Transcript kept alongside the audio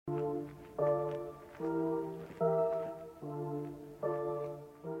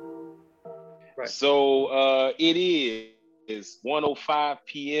Right. So it is 1:05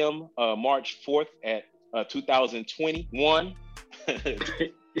 p.m. March 4th at 2021.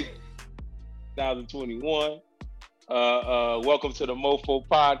 2021. Welcome to the Mofo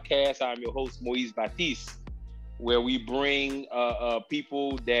podcast. I'm your host, Moise Batiste, where we bring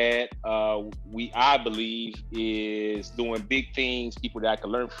people that I believe is doing big things, people that I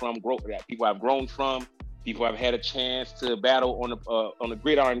can learn from, that people I've grown from, people I've had a chance to battle on the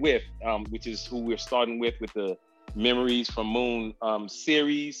gridiron with, which is who we're starting with the Memories from Moon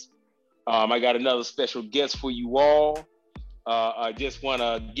series. I got another special guest for you all. I just want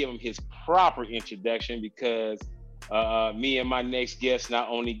to give him his proper introduction because me and my next guest not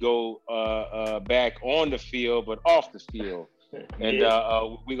only go back on the field but off the field, and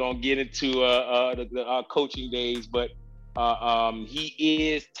we're gonna get into the coaching days. But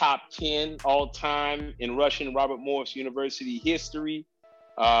he is top 10 all time in Russian Robert Morris University history.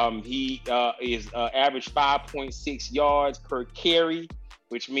 He is average 5.6 yards per carry,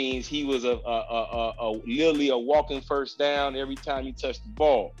 which means he was literally a walking first down every time he touched the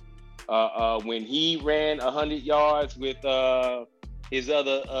ball. When he ran 100 yards with his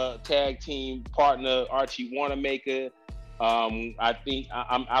other tag team partner, Archie Wanamaker, I think,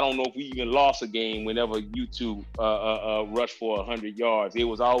 I don't know if we even lost a game whenever you two rushed for 100 yards. It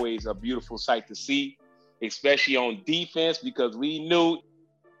was always a beautiful sight to see, especially on defense, because we knew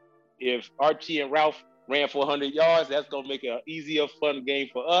if Archie and Ralph ran for 100 yards, that's going to make it an easier, fun game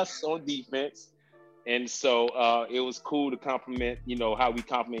for us on defense. And so it was cool to compliment, how we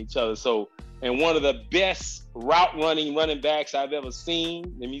compliment each other. So, and one of the best running backs I've ever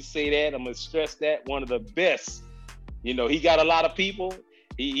seen. Let me say that. I'm going to stress that. One of the best. He got a lot of people.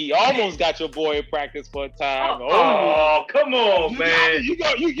 He almost got your boy in practice for a time. Oh, come on, man. You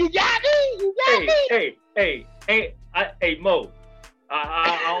got me. You got me. Hey, Mo.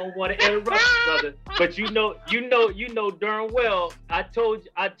 I don't want to interrupt you, brother, but you know darn well. I told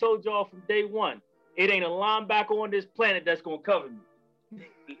y'all from day one, it ain't a linebacker on this planet that's gonna cover me.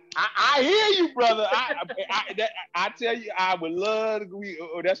 I hear you, brother. I tell you, I would love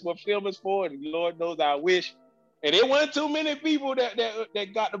to. That's what film is for, and Lord knows I wish. And it wasn't too many people that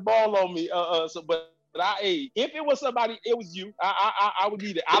got the ball on me. If it was somebody, it was you. I would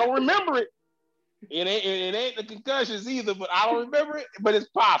need it. I don't remember it. It ain't the concussions either, but I don't remember it. But it's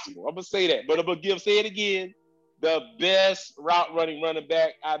possible. I'm gonna say that. But I'm gonna say it again. The best running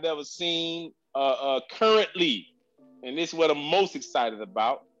back I've ever seen currently, and this is what I'm most excited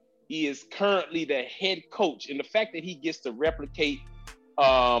about. He is currently the head coach, and the fact that he gets to replicate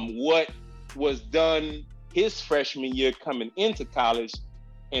what was done his freshman year coming into college,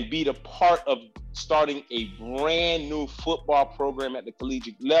 and be the part of starting a brand new football program at the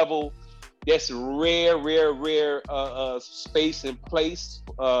collegiate level. That's rare space and place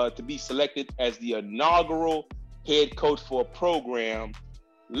to be selected as the inaugural head coach for a program.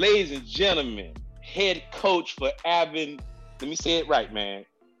 Ladies and gentlemen, head coach for let me say it right, man.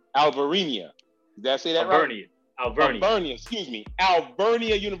 Alvernia. Did I say that right? Alvernia, excuse me.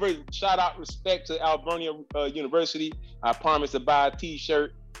 Alvernia University. Shout out, respect to Alvernia University. I promise to buy a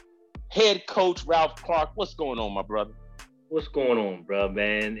t-shirt. Head coach Ralph Clark. What's going on, my brother? What's going on, bro,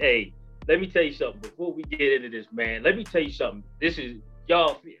 man? Hey, let me tell you something before we get into this, man. Let me tell you something. This is,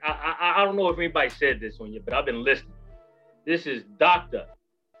 y'all, I don't know if anybody said this on you, but I've been listening. This is Dr.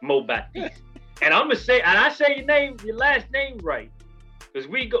 Mo Batiste. And I'm going to say, and I say your last name right. Because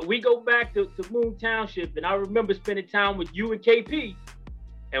we go back to Moon Township, and I remember spending time with you and KP.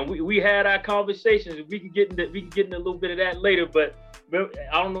 And we had our conversations, and we can get into a little bit of that later, but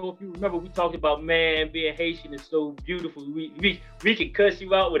I don't know if you remember, we talked about, man, being Haitian is so beautiful. We can cuss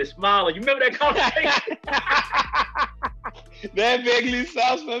you out with a smile. You remember that conversation? That vaguely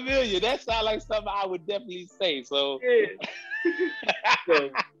sounds familiar. That sounds like something I would definitely say. So, yeah. So,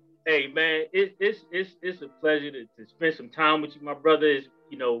 hey, man, it's a pleasure to spend some time with you, my brother. Is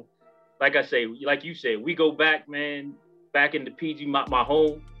like I say, like you said, we go back, man, back into PG, my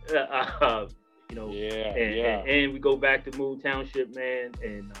home. And we go back to Moon Township, man.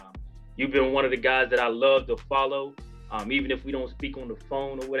 And you've been one of the guys that I love to follow, even if we don't speak on the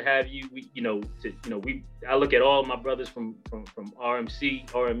phone or what have you. I look at all my brothers from RMC,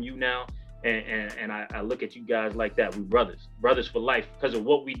 RMU now, and I look at you guys like that. We brothers for life, because of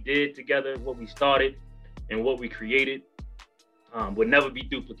what we did together, what we started, and what we created would never be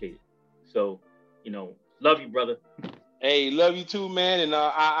duplicated. So, love you, brother. Hey, love you too, man, and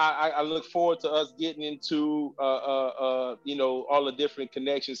I look forward to us getting into all the different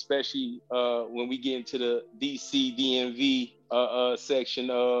connections, especially when we get into the DC DMV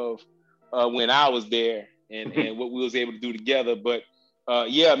section of when I was there and what we was able to do together. But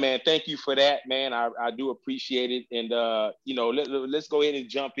Yeah, man. Thank you for that, man. I do appreciate it. And, let's go ahead and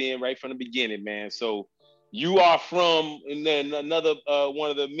jump in right from the beginning, man. So you are from another one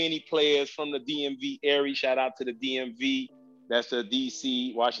of the many players from the DMV area. Shout out to the DMV. That's the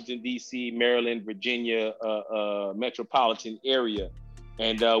DC, Washington, DC, Maryland, Virginia metropolitan area.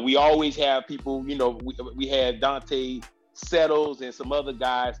 And we always have people, we had Dante Settles and some other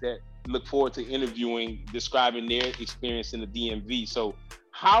guys that look forward to interviewing, describing their experience in the DMV. So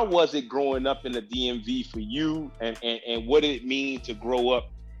how was it growing up in the DMV for you, and what did it mean to grow up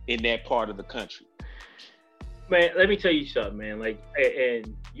in that part of the country? Man, let me tell you something, man. Like,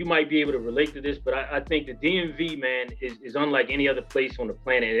 and you might be able to relate to this, but I think the DMV, man, is unlike any other place on the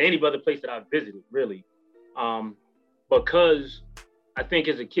planet, and any other place that I've visited, really. Because I think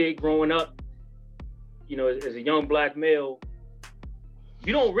as a kid growing up, as a young Black male,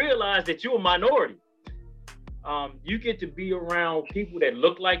 you don't realize that you're a minority. You get to be around people that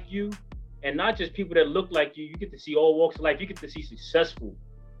look like you, and not just people that look like you. You get to see all walks of life. You get to see successful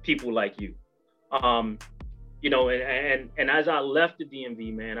people like you. And as I left the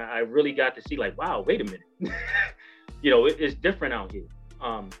DMV, man, I really got to see, like, wow, wait a minute. It's different out here.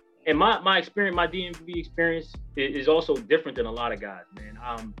 And my experience, my DMV experience is also different than a lot of guys, man.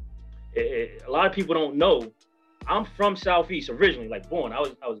 A lot of people don't know, I'm from Southeast originally, like born. I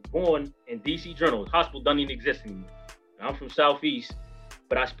was born in DC Journal. Hospital doesn't even exist anymore. I'm from Southeast,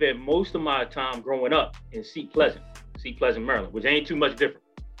 but I spent most of my time growing up in Seat Pleasant, Maryland, which ain't too much different.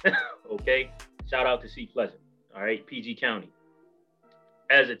 Okay, shout out to Seat Pleasant. All right, PG County.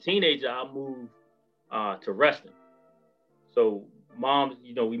 As a teenager, I moved to Reston. So mom,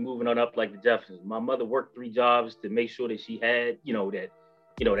 we moving on up like the Jeffersons. My mother worked 3 jobs to make sure that she had, that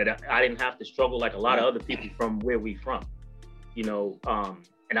I didn't have to struggle like a lot of other people from where we from,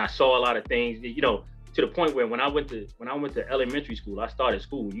 and I saw a lot of things, to the point where when I went to elementary school, I started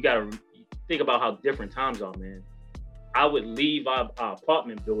school. You got to think about how different times are, man. I would leave our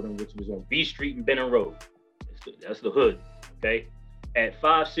apartment building, which was on B Street and Benton Road. That's the hood, okay? At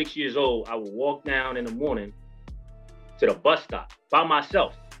 5, 6 years old, I would walk down in the morning to the bus stop by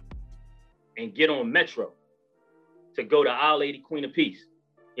myself and get on Metro to go to Our Lady Queen of Peace.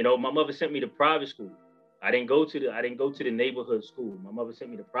 My mother sent me to private school. I didn't go to the neighborhood school. My mother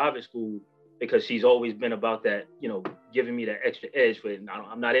sent me to private school because she's always been about that, giving me that extra edge for it.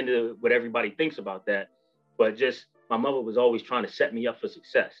 I'm not into what everybody thinks about that, but just my mother was always trying to set me up for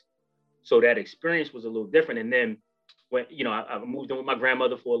success. So that experience was a little different. And then when, I moved in with my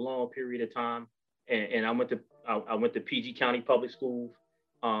grandmother for a long period of time, and I went to PG County Public Schools.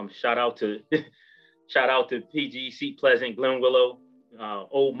 Shout out to PG, Seat Pleasant, Glen Willow.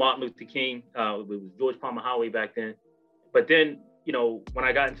 Old Martin Luther King, it was George Palmer Highway back then. But then, when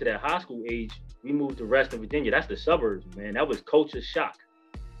I got into that high school age, we moved to Reston, Virginia. That's the suburbs, man. That was culture shock.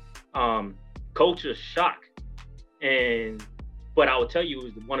 But I will tell you,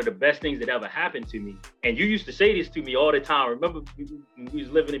 it was one of the best things that ever happened to me. And you used to say this to me all the time. Remember when we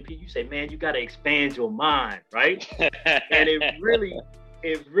was living in P, you say, man, you got to expand your mind, right? And it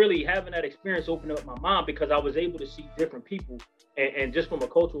really having that experience opened up my mind, because I was able to see different people. And just from a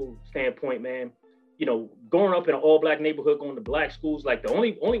cultural standpoint, man, growing up in an all-Black neighborhood, going to Black schools, like the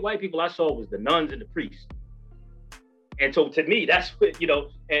only white people I saw was the nuns and the priests. And so to me, that's what,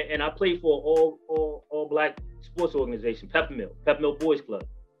 and I played for all Black sports organization, Peppermill Boys Club.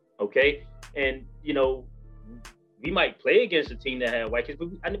 Okay. And, we might play against a team that had white kids, but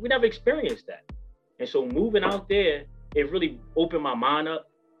we never experienced that. And so moving out there, it really opened my mind up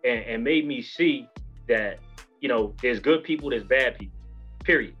and made me see that, there's good people, there's bad people,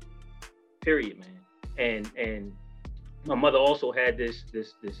 period, man. And my mother also had this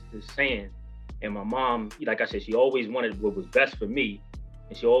saying, and my mom, like I said, she always wanted what was best for me.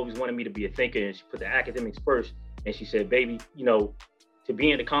 And she always wanted me to be a thinker, and she put the academics first. And she said, baby, to be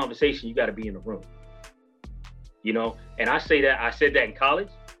in the conversation, you got to be in the room, and I said that in college.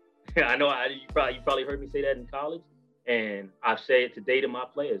 I know you probably heard me say that in college. And I've said it today to my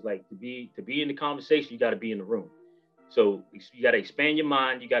players, like to be in the conversation, you got to be in the room. So you got to expand your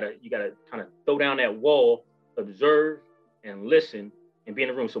mind. You got to kind of throw down that wall, observe and listen, and be in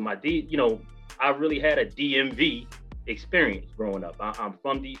the room. So I really had a DMV experience growing up. I'm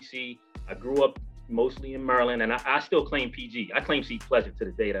from DC. I grew up mostly in Maryland, and I still claim PG. I claim Seat Pleasant to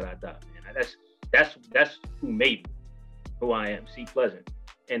the day that I die, man. That's who made me who I am, Seat Pleasant.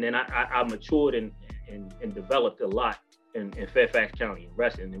 And then I matured and developed a lot in Fairfax County and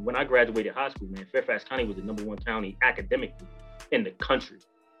Reston. And when I graduated high school, man, Fairfax County was the #1 county academically in the country.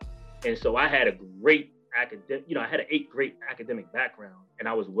 And so I had a great great academic background, and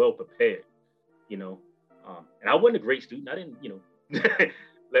I was well prepared, and I wasn't a great student. I didn't,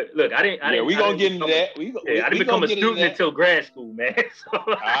 Look, I didn't. We gonna get into that. I didn't become a student until grad school, man.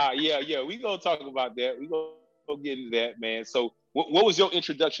 So. Yeah. We gonna talk about that. We gonna get into that, man. So, what was your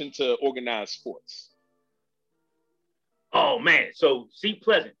introduction to organized sports? Oh man, so Seat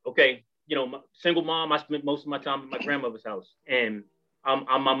Pleasant, okay. My single mom. I spent most of my time at my grandmother's house, and I'm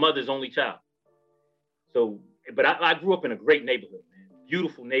my mother's only child. So, but I grew up in a great neighborhood, man.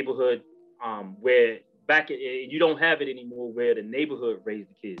 Beautiful neighborhood, where you don't have it anymore, where the neighborhood raised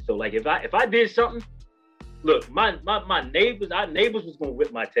the kids. So like if I did something, look, my neighbors, our neighbors was gonna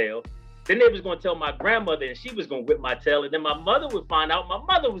whip my tail. Then they was gonna tell my grandmother, and she was gonna whip my tail, and then my mother would find out my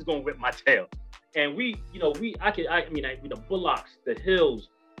mother was gonna whip my tail. And the Bullocks, the Hills,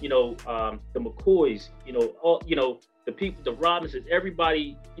 the McCoys, the people, the Robinsons,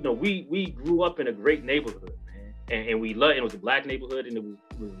 everybody, we grew up in a great neighborhood, man, and we loved. It was a black neighborhood, and it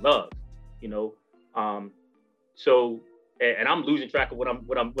was love, So, and I'm losing track of what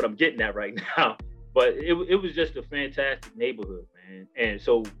I'm getting at right now, but it was just a fantastic neighborhood, man. And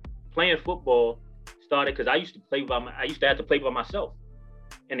so playing football started because I used to have to play by myself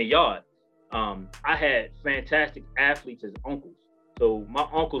in the yard. I had fantastic athletes as uncles. So my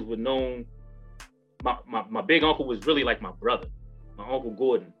uncles were known. My big uncle was really like my brother, my Uncle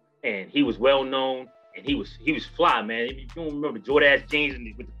Gordon, and he was well known, and he was fly, man. If you don't remember Jordache jeans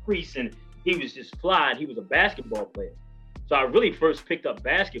with the crease, and he was just fly, and he was a basketball player. So I really first picked up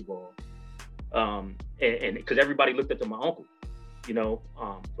basketball, and because everybody looked up to my uncle,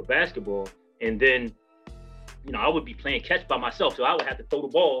 for basketball, and then. I would be playing catch by myself, so I would have to throw the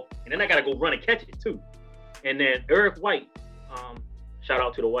ball, and then I got to go run and catch it too. And then Eric White, shout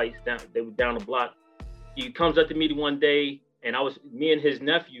out to the Whites, they were down the block. He comes up to me one day, and me and his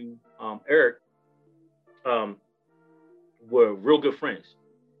nephew, Eric, were real good friends.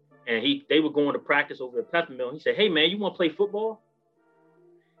 And they were going to practice over at Peppermill. And he said, "Hey man, you want to play football?"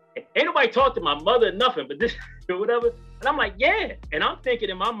 And ain't nobody talked to my mother or nothing, but this or whatever. And I'm like, yeah. And I'm thinking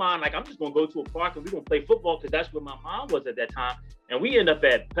in my mind, like, I'm just going to go to a park and we're going to play football because that's where my mom was at that time. And we end up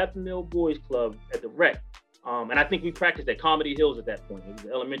at Peppermill Boys Club at the rec. And I think we practiced at Comedy Hills at that point. It was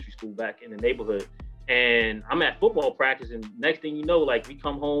an elementary school back in the neighborhood. And I'm at football practice. And next thing you know, like, we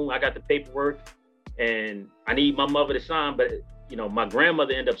come home, I got the paperwork, and I need my mother to sign. But, my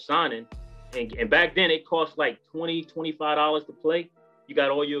grandmother ended up signing. And back then, it cost like $20, $25 to play. You got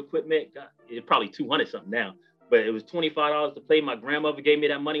all your equipment. It's probably 200 something now. But it was $25 to play. My grandmother gave me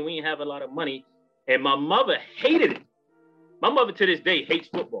that money. We didn't have a lot of money. And my mother hated it. My mother to this day hates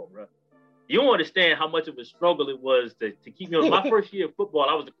football, bro. You don't understand how much of a struggle it was to keep me on. My first year of football,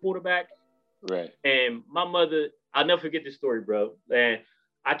 I was the quarterback. Right. And my mother, I'll never forget this story, bro. And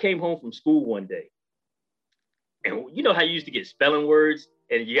I came home from school one day. And you know how you used to get spelling words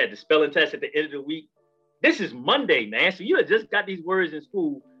and you had the spelling test at the end of the week? This is Monday, man. So you had just got these words in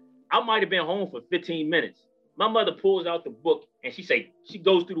school. I might have been home for 15 minutes. My mother pulls out the book and she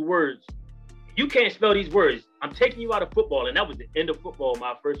goes through the words. You can't spell these words. I'm taking you out of football. And that was the end of football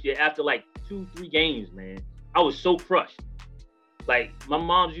my first year. After like 2-3 games, man, I was so crushed. Like my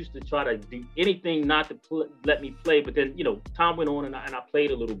moms used to try to do anything not to let me play. But then, time went on and I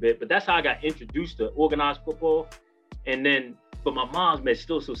played a little bit. But that's how I got introduced to organized football. And then, but my mom's met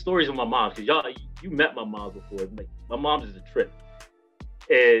still some stories of my mom. Because you met my mom before. Like, my mom's is a trip.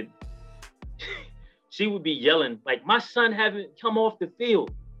 And she would be yelling, like, my son haven't come off the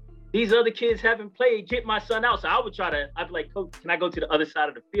field. These other kids haven't played. Get my son out. So I'd be like, Coach, can I go to the other side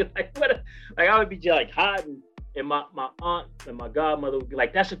of the field? Like, what? Like, I would be like hiding. And my aunt and my godmother would be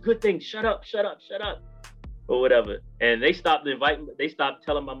like, that's a good thing. Shut up. Or whatever. And they stopped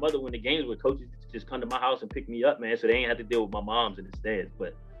telling my mother when the games were, coaches just come to my house and pick me up, man. So they ain't had to deal with my moms in the stands.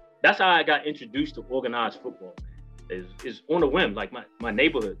 But that's how I got introduced to organized football, man. It's on a whim. Like my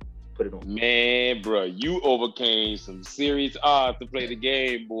neighborhood put it on. Man, bro, you overcame some serious odds to play the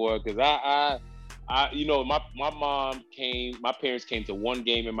game, boy. Because my parents came to one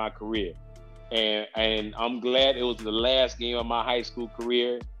game in my career, and I'm glad it was the last game of my high school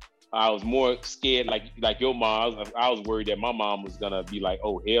career. I was more scared, like your mom. I was worried that my mom was gonna be like,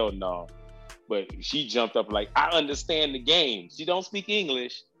 "Oh hell no," but she jumped up like, "I understand the game." She don't speak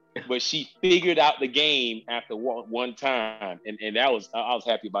English, but she figured out the game after one time, and I was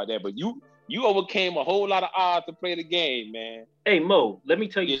happy about that. But you overcame a whole lot of odds to play the game, man. Hey Mo, let me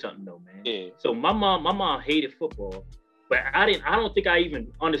tell you something though, man. Yeah. So my mom hated football, but I don't think I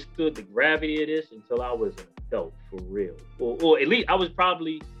even understood the gravity of this until I was an adult, for real, or at least I was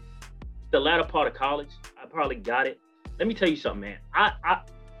probably the latter part of college. I probably got it. Let me tell you something, man. I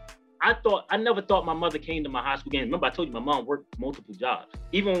never thought my mother came to my high school games. Remember, I told you my mom worked multiple jobs.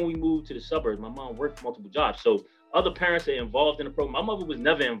 Even when we moved to the suburbs, my mom worked multiple jobs. So other parents are involved in the program. My mother was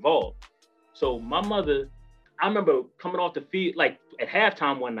never involved. So my mother, I remember coming off the field like at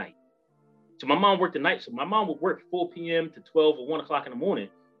halftime one night. So my mom worked the night. So my mom would work 4 p.m. to 12 or 1 o'clock in the morning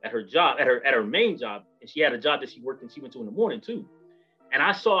at her job, at her main job. And she had a job that she worked and she went to in the morning too. And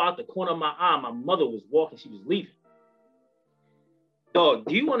I saw out the corner of my eye, my mother was walking, she was leaving. Dog,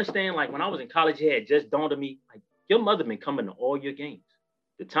 do you understand? Like when I was in college, it had just dawned on me, like your mother been coming to all your games.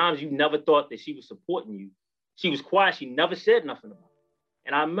 The times you never thought that she was supporting you, she was quiet. She never said nothing about it.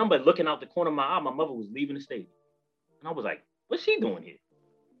 And I remember looking out the corner of my eye, my mother was leaving the stadium. And I was like, what's she doing here?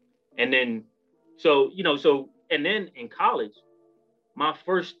 And then, and then in college, my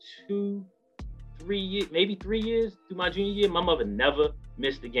first 2, 3 years, maybe 3 years through my junior year, my mother never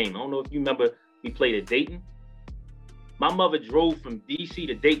missed a game. I don't know if you remember, we played at Dayton. My mother drove from DC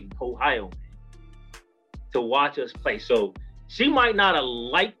to Dayton, Ohio, to watch us play. So she might not have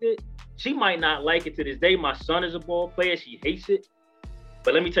liked it. She might not like it to this day. My son is a ball player. She hates it.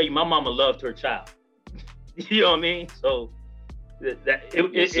 But let me tell you, my mama loved her child. You know what I mean? So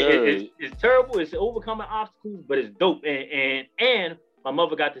it's terrible. It's overcoming obstacles, but it's dope. And my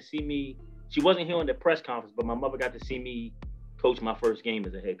mother got to see me. She wasn't here on the press conference, but my mother got to see me coach my first game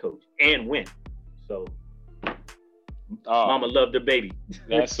as a head coach and win. So mama loved her baby.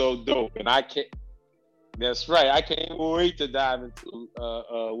 That's so dope. And I can't. That's right. I can't wait to dive into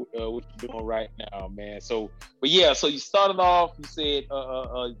what you're doing right now, man. So you started off. You said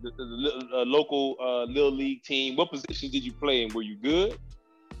the local little league team. What position did you play in? Were you good?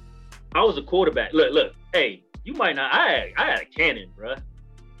 I was a quarterback. Look. Hey, you might not. I had a cannon, bro.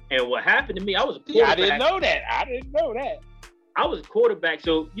 And what happened to me? I was a quarterback. I didn't know that. I was a quarterback.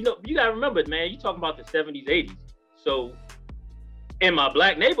 So you gotta remember, man. You talking about the 70s, 80s. So in my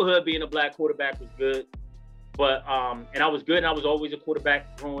black neighborhood, being a black quarterback was good. But and I was good, and I was always a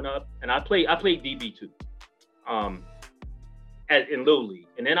quarterback growing up. And I played DB too, in Little League.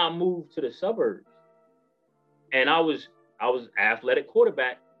 And then I moved to the suburbs, and I was athletic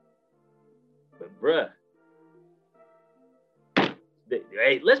quarterback. But bruh,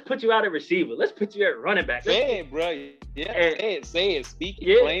 hey, let's put you out at receiver. Let's put you at running back. Say it, bro. Yeah, say it. Speak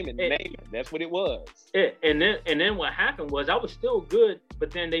it, claim it, name it. That's what it was. Yeah, and then what happened was I was still good, but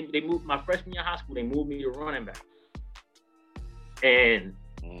then they moved my freshman year of high school. They moved me to running back, and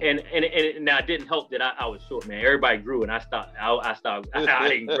now it didn't help that I was short, man. Everybody grew, and I stopped. I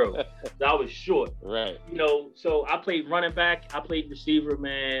didn't grow, so I was short. Right. So I played running back. I played receiver,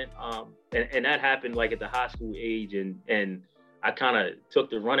 man. And that happened like at the high school age, and I kind of took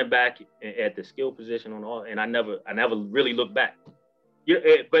the running back at the skill position on all, and I never really looked back. Yeah,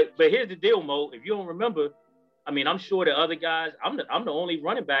 but here's the deal, Mo. If you don't remember, I mean, I'm sure the other guys, I'm the only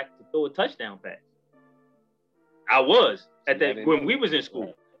running back to throw a touchdown pass. I was at that when we was in school.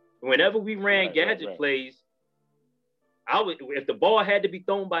 Right. Whenever we ran gadget plays, if the ball had to be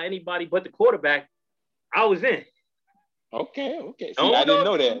thrown by anybody but the quarterback, I was in. Okay. See, I didn't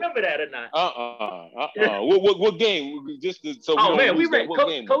know that. Remember that or not? What game? We ran.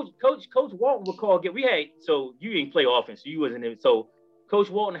 Coach Walton would call. We had, so you didn't play offense, so you wasn't in. So Coach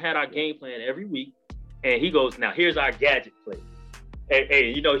Walton had our game plan every week, and he goes, "Now here's our gadget play." And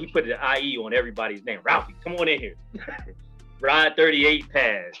he put the IE on everybody's name. Ralphie, come on in here. Ride 38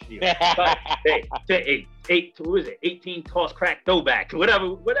 pass. Hey, 18 toss crack throwback.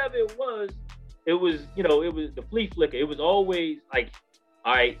 Whatever it was. It was the flea flicker. It was always like,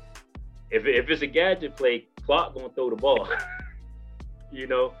 all right, if it's a gadget play, Clark gonna throw the ball.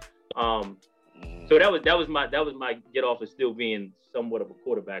 So that was my get off of still being somewhat of a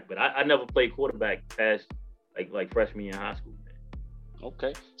quarterback. But I never played quarterback past like freshman year in high school, man.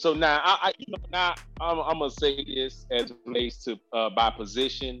 Okay. So now I'm gonna say this as it relates to by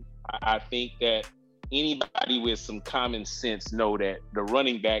position. I think that anybody with some common sense know that the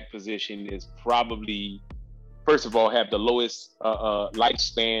running back position is probably, first of all, have the lowest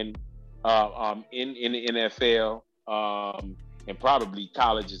lifespan in the NFL and probably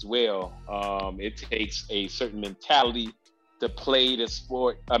college as well. It takes a certain mentality to play the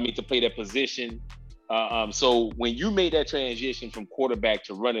sport. To play that position. So when you made that transition from quarterback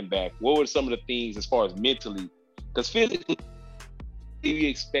to running back, what were some of the things as far as mentally? Because physically, you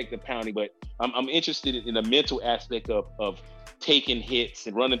expect the pounding, but I'm interested in the mental aspect of taking hits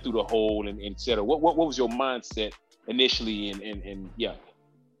and running through the hole and et cetera. What was your mindset initially? And yeah.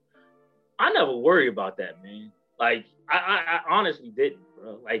 I never worry about that, man. Like I honestly didn't,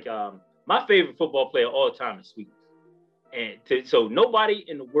 bro. Like my favorite football player of all time is Sweet. And so nobody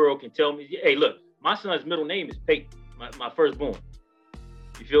in the world can tell me, hey, look, my son's middle name is Peyton, my firstborn.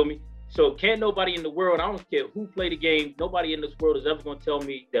 You feel me? So can't nobody in the world, I don't care who played the game, nobody in this world is ever going to tell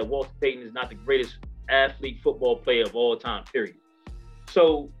me that Walter Payton is not the greatest athlete football player of all time, period.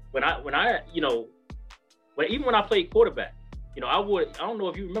 So when I played quarterback, I don't know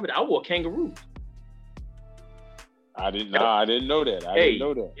if you remember that, I wore kangaroos. I didn't know that. I didn't know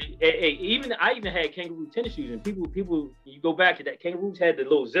that. I even had kangaroo tennis shoes, and people, you go back to that, kangaroos had the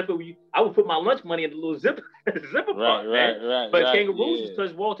little zipper. I would put my lunch money in the little zipper part, man. But kangaroos was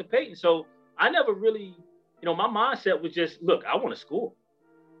because Walter Payton. So I never really, my mindset was just, look, I want to score.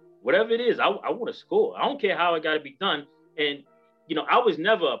 Whatever it is, I want to score. I don't care how it got to be done. And, I was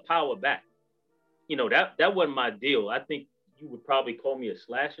never a power back. That wasn't my deal. I think you would probably call me a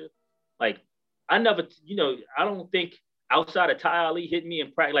slasher. Like, I never, I don't think outside of Ty Ali hitting me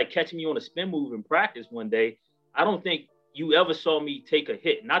in practice, like catching me on a spin move in practice one day, I don't think you ever saw me take a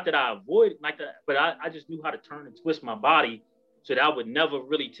hit. Not that I avoided like that, but I just knew how to turn and twist my body so that I would never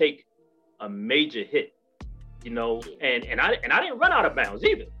really take a major hit, and I didn't run out of bounds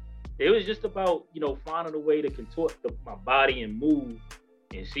either. It was just about, finding a way to contort my body and move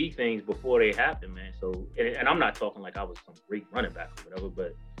and see things before they happen, man. So, and I'm not talking like I was some great running back or whatever,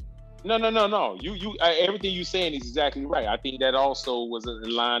 but No. You everything you're saying is exactly right. I think that also was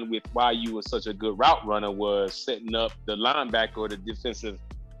in line with why you were such a good route runner, was setting up the linebacker or the defensive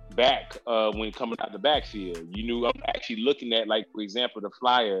back when coming out the backfield. I'm actually looking at, like, for example, the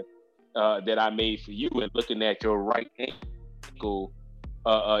flyer that I made for you, and looking at your right ankle.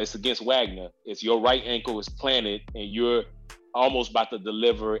 It's against Wagner. It's your right ankle is planted, and you're almost about to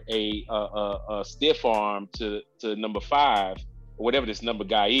deliver a stiff arm to number 5. Whatever this number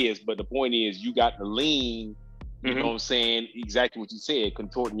guy is, but the point is, you got the lean, you know what I'm saying, exactly what you said,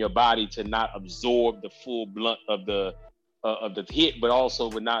 contorting your body to not absorb the full blunt of the hit, but also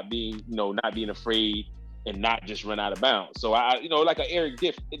with not being afraid and not just run out of bounds. So I, like an Eric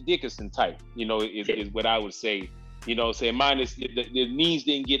Dickerson type, is what I would say. Saying minus the knees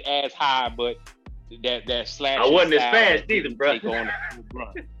didn't get as high, but that slash. I wasn't as fast either, bro. Take on the full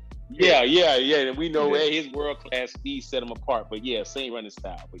brunt. Yeah. And we know his world-class speed set him apart. But yeah, same running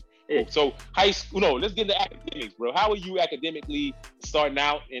style. But, so high school, let's get into academics, bro. How are you academically starting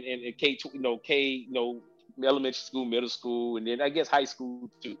out in K, elementary school, middle school, and then I guess high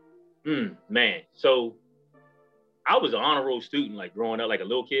school too? Man, so I was an honor roll student, like growing up, like a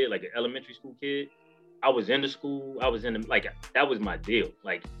little kid, like an elementary school kid. I was in the school. I was in the, like, that was my deal.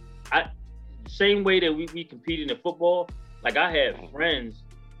 Like, same way that we competed in football. Like, I had friends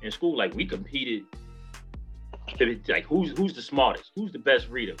in school, like, we competed, like, who's the smartest, who's the best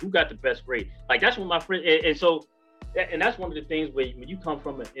reader, who got the best grade. Like, that's what my friend, and so, and that's one of the things when you come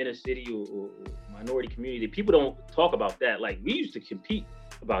from an inner city or minority community, people don't talk about that. Like, we used to compete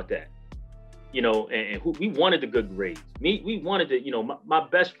about that, and we wanted the good grades. We wanted to, my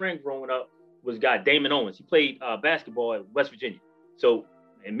best friend growing up was Damon Owens. He played basketball at West Virginia. So,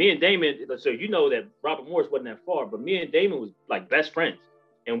 and me and Damon, so that Robert Morris wasn't that far, but me and Damon was like best friends.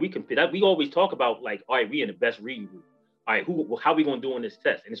 And we compete. We always talk about, like, all right, we in the best reading group. All right, how we gonna do on this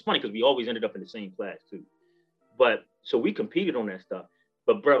test? And it's funny because we always ended up in the same class too. But so we competed on that stuff.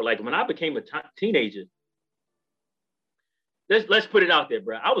 But bro, like, when I became a teenager, let's put it out there,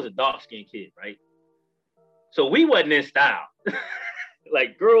 bro. I was a dark-skinned kid, right? So we wasn't in style.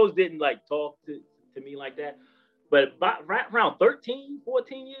 Like, girls didn't like talk to me like that. But right around 13,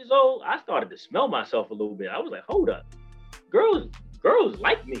 14 years old, I started to smell myself a little bit. I was like, hold up, girls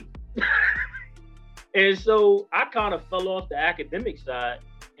like me. And so I kind of fell off the academic side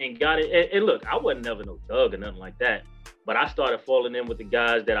and got it. And look, I wasn't never no thug or nothing like that, but I started falling in with the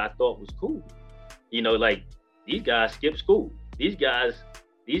guys that I thought was cool. Like, these guys skip school. These guys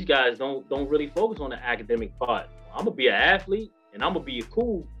don't really focus on the academic part. I'm gonna be an athlete and I'm gonna be a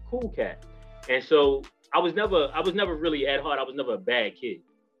cool cat. And so I was never really at heart. I was never a bad kid.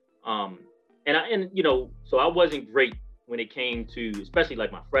 So I wasn't great when it came to, especially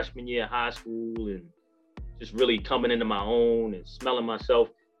like my freshman year of high school, and just really coming into my own and smelling myself.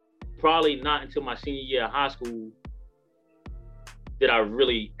 Probably not until my senior year of high school did I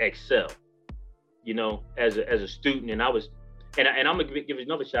really excel, as a student. And I was, and I'm gonna give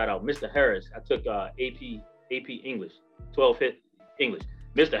another shout out, Mr. Harris. I took AP English, 12 hit English.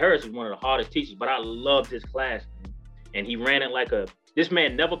 Mr. Harris is one of the hardest teachers, but I loved his class, man. And he ran it like this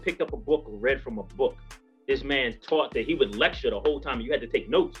man never picked up a book or read from a book. This man taught that he would lecture the whole time. You had to take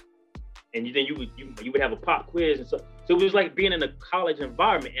notes, and then you would have a pop quiz and so it was like being in a college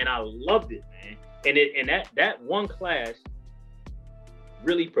environment, and I loved it, man. And that one class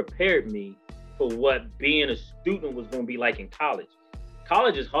really prepared me for what being a student was going to be like in college.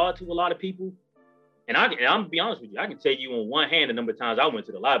 College is hard to a lot of people, and I'm gonna be honest with you, I can tell you on one hand the number of times I went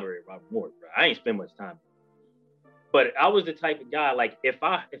to the library at Robert Morris, bro. I ain't spend much time. But I was the type of guy, like if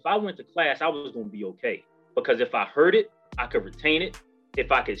I went to class, I was gonna be okay. Because if I heard it, I could retain it.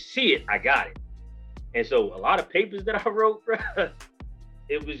 If I could see it, I got it. And so a lot of papers that I wrote, bro,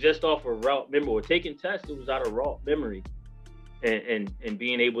 it was just off of raw memory. Or taking tests, it was out of raw memory and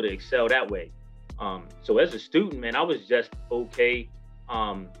being able to excel that way. So as a student, man, I was just okay.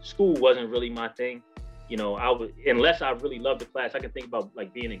 School wasn't really my thing. You know, I was, unless I really loved the class. I can think about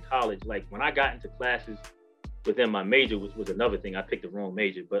like being in college. Like when I got into classes within my major was another thing. I picked the wrong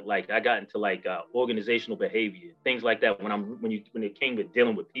major, but like I got into like organizational behavior, things like that. When it came to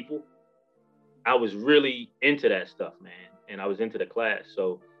dealing with people, I was really into that stuff, man, and I was into the class.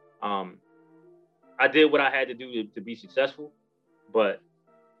 So I did what I had to do to be successful, but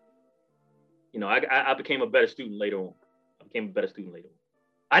you know, I became a better student later on. Hey,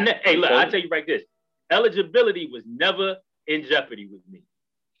 look, I tell you right this: eligibility was never in jeopardy with me,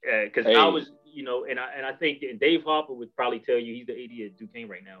 because I was, you know, and I think Dave Harper would probably tell you, he's the AD at Duquesne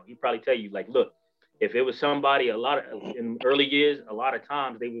right now. He'd probably tell you, like, look, if it was somebody in early years, a lot of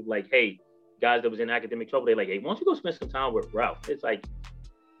times they would like, hey, guys that was in academic trouble, they're like, hey, why don't you go spend some time with Ralph? It's like,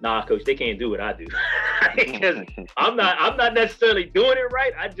 nah, coach, they can't do what I do. Because I'm not necessarily doing it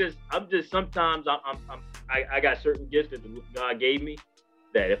right. I'm just sometimes I got certain gifts that God gave me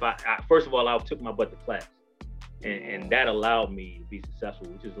that if I first of all, I took my butt to class. And that allowed me to be successful,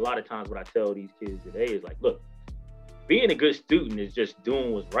 which is a lot of times what I tell these kids today is like, look, being a good student is just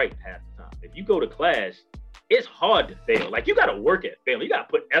doing what's right half the time. If you go to class, it's hard to fail. Like you got to work at failing. You got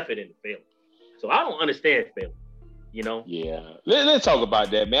to put effort into failing. So I don't understand failing, you know? Yeah. Let's talk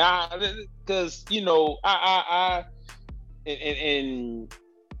about that, man. Because, you know, and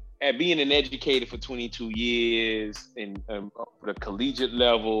at being an educator for 22 years and the collegiate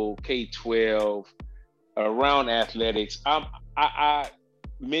level, K-12, around athletics, I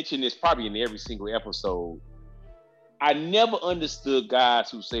mention this probably in every single episode. I never understood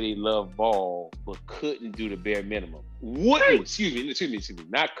guys who say they love ball but couldn't do the bare minimum. Wouldn't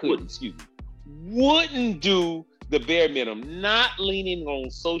do the bare minimum, not leaning on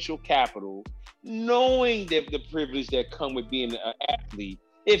social capital, knowing that the privilege that come with being an athlete.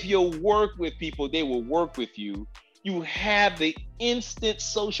 If you work with people, they will work with you. You have the instant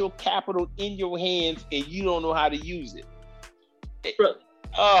social capital in your hands and you don't know how to use it.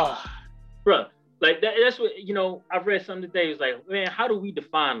 Bro, like that's what, you know, I've read something today. It's like, man, how do we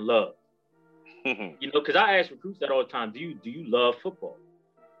define love? You know, because I ask recruits that all the time, do you love football?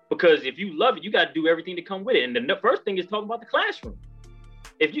 Because if you love it, you got to do everything to come with it. And the first thing is talking about the classroom.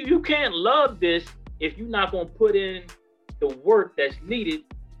 If you can't love this, if you're not going to put in the work that's needed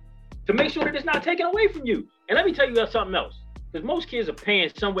to make sure that it's not taken away from you. And let me tell you about something else, because most kids are paying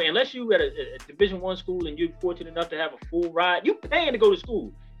somewhere, unless you at a Division I school and you're fortunate enough to have a full ride, you're paying to go to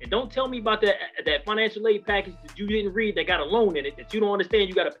school. And don't tell me about that financial aid package that you didn't read that got a loan in it that you don't understand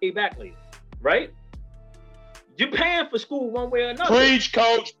you got to pay back later, right? You're paying for school one way or another. Preach,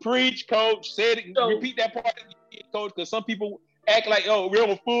 coach. Say it. So, repeat that part, coach, because some people act like, oh, we're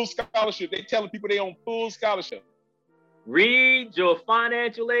on a full scholarship. They telling people they on full scholarship. Read your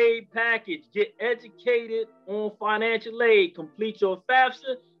financial aid package. Get educated on financial aid. Complete your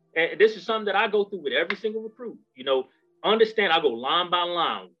FAFSA. And this is something that I go through with every single recruit. You know, understand, I go line by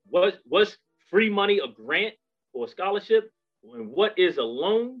line. What's free money, a grant or a scholarship? And what is a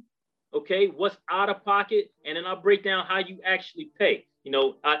loan? Okay, what's out of pocket? And then I break down how you actually pay. You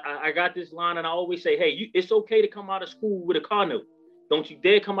know, I got this line and I always say, hey, it's okay to come out of school with a car note. Don't you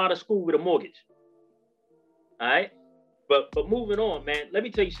dare come out of school with a mortgage. All right? But moving on, man, let me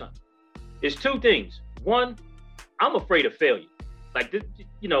tell you something. It's two things. One, I'm afraid of failure. Like, this,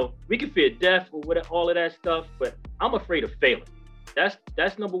 you know, we can fear death or whatever, all of that stuff, but I'm afraid of failing.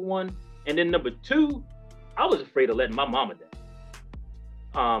 That's number one. And then number two, I was afraid of letting my mama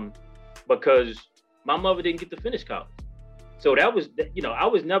down. Because my mother didn't get to finish college. So that was, you know, I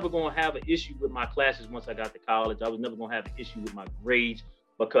was never going to have an issue with my classes once I got to college. I was never going to have an issue with my grades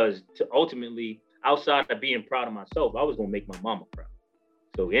because ultimately, outside of being proud of myself, I was going to make my mama proud.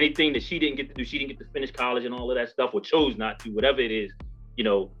 So anything that she didn't get to do, she didn't get to finish college and all of that stuff, or chose not to, whatever it is, you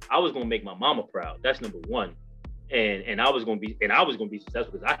know, I was going to make my mama proud. That's number one. And I was going to be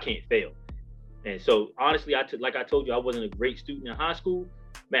successful because I can't fail. And so honestly, like I told you, I wasn't a great student in high school.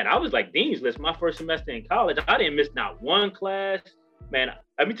 Man, I was like Dean's List my first semester in college. I didn't miss not one class. Man,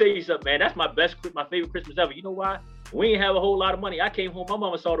 let me tell you something, man. That's my favorite Christmas ever. You know why? We didn't have a whole lot of money. I came home, my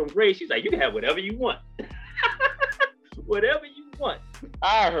mama saw them grades. She's like, you can have whatever you want. Whatever you want.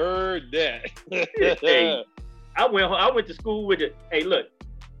 I heard that. Hey, I went to school with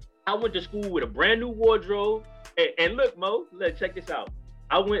I went to school with a brand new wardrobe. And look, Mo, check this out.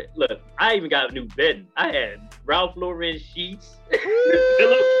 I went, look, I even got a new bedding. I had Ralph Lauren sheets.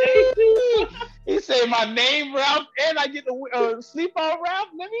 He said my name, Ralph, and I get to sleep on Ralph.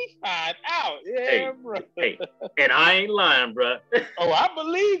 Let me find out. Yeah, hey, bro. Hey, and I ain't lying, bro. Oh, I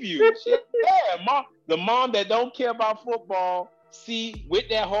believe you. Yeah, the mom that don't care about football, see, with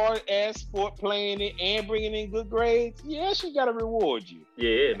that hard ass sport, playing it and bringing in good grades, yeah, she gotta reward you.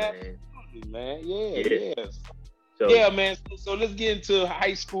 Yeah, man. Absolutely, man. Yeah. So, yeah, man. So let's get into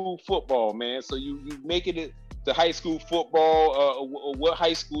high school football, man. So you make it to high school football. What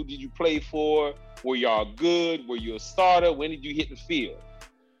high school did you play for? Were y'all good? Were you a starter? When did you hit the field?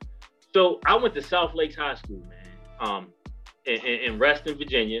 So I went to South Lakes High School, man. In Reston,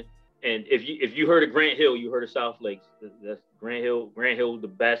 Virginia. And if you heard of Grant Hill, you heard of South Lakes. That's Grant Hill, the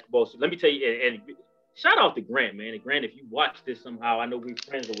basketball. So let me tell you, and shout out to Grant, man. And Grant, if you watch this somehow, I know we're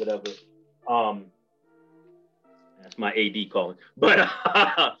friends or whatever. That's my AD calling. But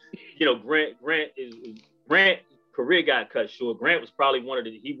Grant's career got cut short. Grant was probably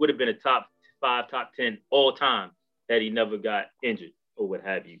he would have been a top 5, top 10 all time had he never got injured or what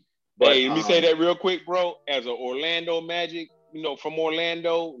have you. But, hey, let me say that real quick, bro. As an Orlando Magic, from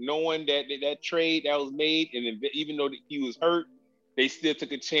Orlando, knowing that trade that was made, and even though he was hurt, they still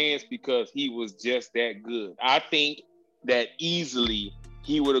took a chance because he was just that good. I think that easily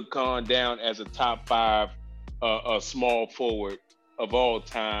he would have gone down as a top 5 a small forward of all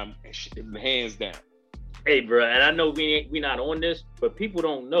time, hands down. Hey, bro, and I know we not on this, but people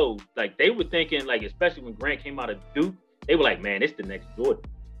don't know. Like, they were thinking, like, especially when Grant came out of Duke, they were like, man, it's the next Jordan.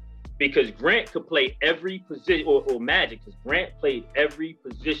 Because Grant could play every position, or Magic, because Grant played every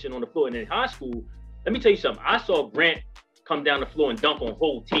position on the floor. And in high school, let me tell you something. I saw Grant come down the floor and dunk on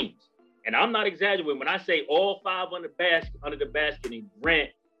whole teams. And I'm not exaggerating when I say all 5 under the basket, and Grant,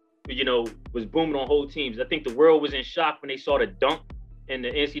 was booming on whole teams. I think the world was in shock when they saw the dunk in the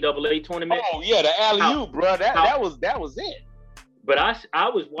NCAA tournament. Oh yeah, the alley-oop, bro. That was it. But I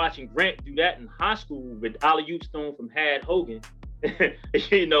was watching Grant do that in high school with alley-oop stone from Had Hogan,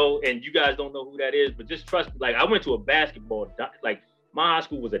 and you guys don't know who that is, but just trust me. Like, I went to a basketball, like, my high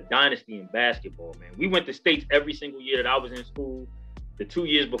school was a dynasty in basketball, man. We went to states every single year that I was in school. The 2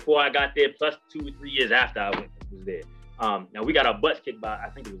 years before I got there, plus 2 or 3 years after I was there. Now we got our butts kicked by,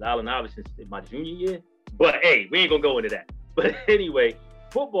 I think it was Allen Iverson in my junior year. But hey, we ain't gonna go into that. But anyway,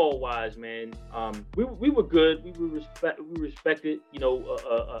 football wise, man, we were good. We respected,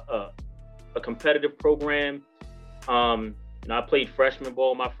 a competitive program. I played freshman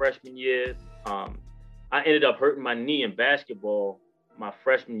ball my freshman year. I ended up hurting my knee in basketball my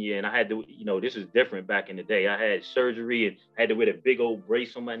freshman year, and I had to, this was different back in the day. I had surgery and I had to wear a big old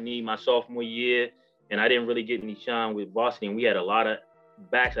brace on my knee my sophomore year. And I didn't really get any shine with varsity, and we had a lot of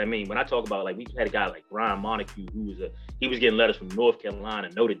backs. I mean, when I talk about, like, we had a guy like Brian Montague, he was getting letters from North Carolina,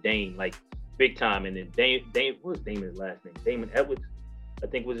 Notre Dame, like, big time. And then Dame, what was Damon's last name? Damon Edwards, I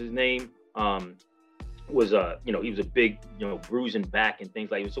think was his name. He was a big, bruising back and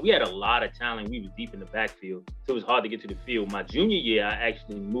things like that. So we had a lot of talent. We was deep in the backfield, so it was hard to get to the field. My junior year, I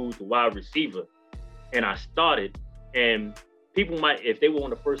actually moved to wide receiver, and I started, and people might, if they were on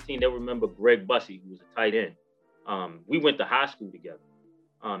the first team, they'll remember Greg Bussey, who was a tight end. We went to high school together.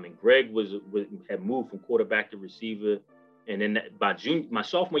 And Greg had moved from quarterback to receiver. And then my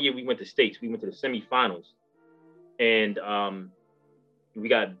sophomore year, we went to states. We went to the semifinals. And we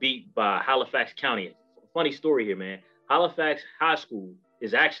got beat by Halifax County. Funny story here, man. Halifax High School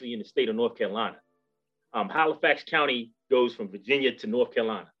is actually in the state of North Carolina. Halifax County goes from Virginia to North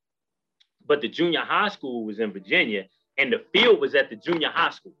Carolina. But the junior high school was in Virginia, and the field was at the junior high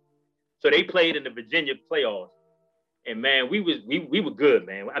school. So they played in the Virginia playoffs. And man, we were good,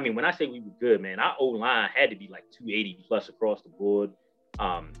 man. I mean, when I say we were good, man, our O-line had to be like 280 plus across the board.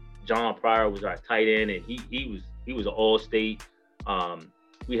 John Pryor was our tight end, and he was an all-state.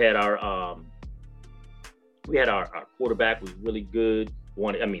 We had our quarterback was really good.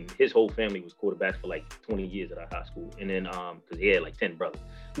 His whole family was quarterbacks for like 20 years at our high school. And then because he had like 10 brothers.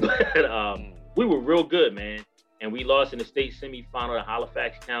 But we were real good, man. And we lost in the state semifinal to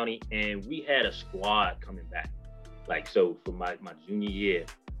Halifax County, and we had a squad coming back. Like, so for my junior year.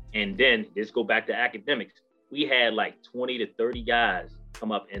 And then let's go back to academics. We had like 20 to 30 guys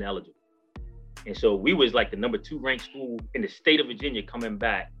come up ineligible. And so we was like the number 2 ranked school in the state of Virginia coming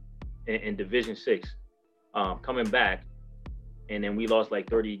back in Division 6, coming back. And then we lost like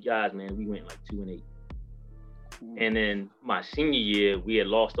 30 guys, man. We went like 2-8. And then my senior year, we had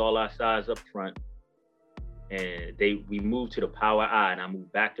lost all our size up front. And we moved to the power I, and I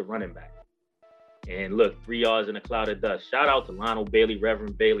moved back to running back. And look, 3 yards in a cloud of dust. Shout out to Lionel Bailey,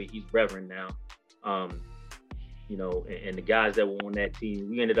 Reverend Bailey. He's Reverend now. and the guys that were on that team,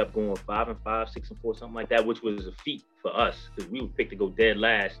 we ended up going 5-5, 6-4, something like that, which was a feat for us because we were picked to go dead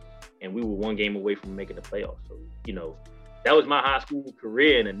last, and we were one game away from making the playoffs. So, that was my high school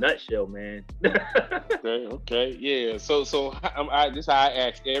career in a nutshell, man. Okay, yeah. So this is how I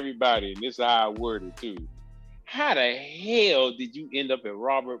ask everybody, and this is how I word it too. How the hell did you end up at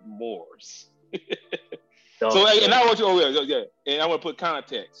Robert Morris? And I want to put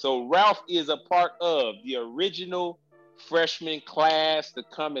context. So Ralph is a part of the original freshman class to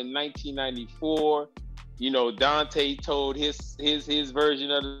come in 1994. Dante told his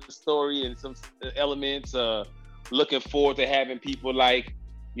version of the story and some elements. Looking forward to having people like,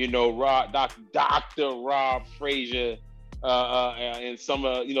 Dr. Rob Frazier, and some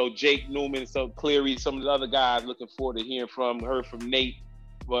Jake Newman, some Cleary, some of the other guys. Looking forward to heard from Nate.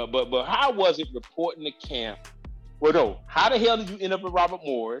 But how was it reporting to camp? Well, no. How the hell did you end up at Robert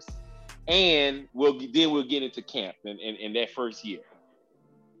Morris? And we'll get into camp in that first year.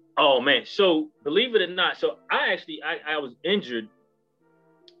 Oh man! So believe it or not, so I was injured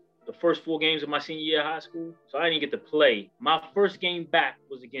the first 4 games of my senior year of high school, so I didn't get to play. My first game back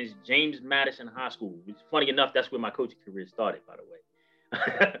was against James Madison High School. Which, funny enough, that's where my coaching career started, by the way.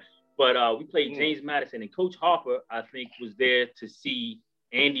 But we played James Madison, and Coach Harper, I think, was there to see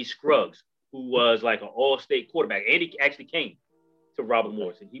Andy Scruggs, who was like an all-state quarterback. Andy actually came to Robert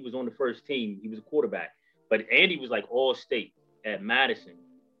Morris, and he was on the first team. He was a quarterback. But Andy was like all-state at Madison.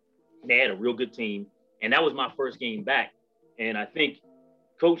 And they had a real good team. And that was my first game back. And I think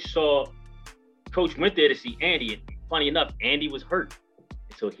Coach went there to see Andy. And funny enough, Andy was hurt.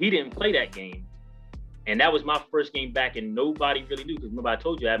 So he didn't play that game. And that was my first game back, and nobody really knew. Because remember, I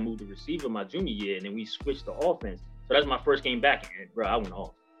told you I moved to receiver my junior year, and then we switched to offense. So that's my first game back, and bro, I went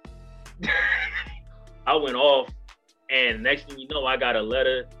off. And next thing you know, I got a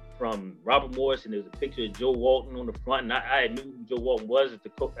letter from Robert Morris, and there was a picture of Joe Walton on the front, and I knew who Joe Walton was as the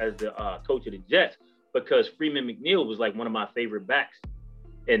coach of the Jets, because Freeman McNeil was like one of my favorite backs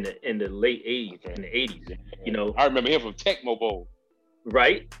in the late 80s, in the 80s. I remember him from Tecmo Bowl.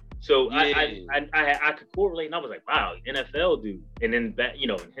 Right? So yeah. I could correlate, and I was like, wow, NFL dude. And then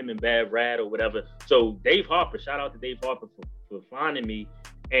him and Bad Rad or whatever. So Dave Harper, shout out to Dave Harper for finding me.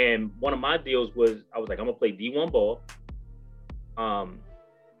 And one of my deals was, I was like, I'm gonna play D1 ball.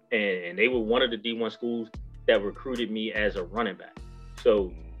 And they were one of the D1 schools that recruited me as a running back.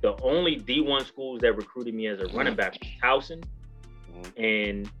 So the only D1 schools that recruited me as a running back was Towson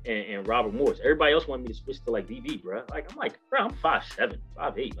and Robert Morris. Everybody else wanted me to switch to like DB, bro. I'm like, bro, I'm 5'7",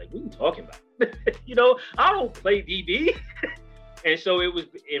 5'8". Like, what are you talking about? I don't play DB. And so it was,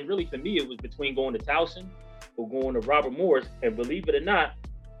 and really for me, it was between going to Towson or going to Robert Morris. And believe it or not,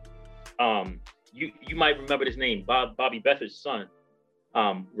 you might remember this name, Bobby Beathard's son,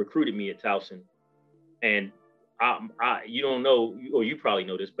 recruited me at Towson. And you don't know, or you probably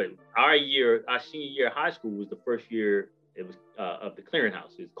know this, but our senior year of high school was the first year it was of the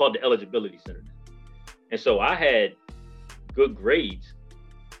clearinghouse. It's called the Eligibility Center. And so I had good grades,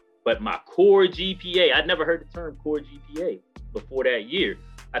 but my core GPA, I'd never heard the term core GPA before that year.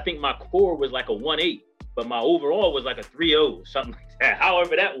 I think my core was like a 1.8, but my overall was like a 3.0 or something like that,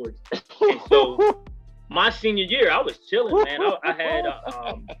 however that works. And so my senior year, I was chilling, man. I had,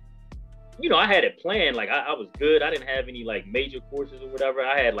 I had it planned. Like I was good. I didn't have any like major courses or whatever.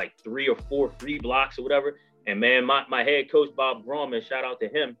 I had like 3 or 4 free blocks or whatever. And man, my head coach, Bob Grauman, shout out to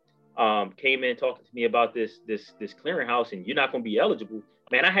him, came in talking to me about this clearinghouse, and you're not going to be eligible.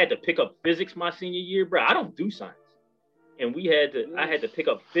 Man, I had to pick up physics my senior year, bro. I don't do science. And I had to pick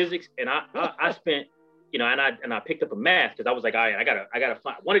up physics, and I spent, and I picked up a math because I was like, all right, I gotta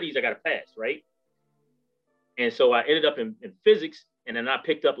find one of these, I gotta pass, right? And so I ended up in physics, and then I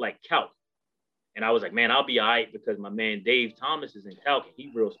picked up like calc. And I was like, man, I'll be all right because my man Dave Thomas is in calc, and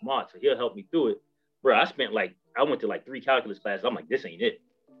he's real smart, so he'll help me through it. Bro, I went to like 3 calculus classes. I'm like, this ain't it.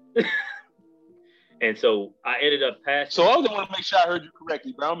 And so I ended up passing. So I want to make sure I heard you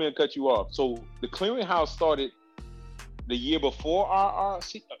correctly, but I'm going to cut you off. So the clearinghouse started the year before our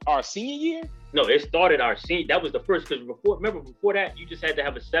senior year? No, it started our senior. That was the first, because before that, you just had to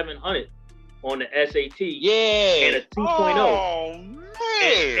have a 700 on the SAT. Yeah. And a 2.0. Oh,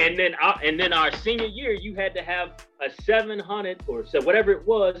 man. And then our senior year, you had to have a 700 or so whatever it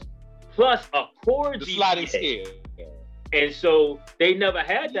was, plus a core GPA. Sliding scale. And so they never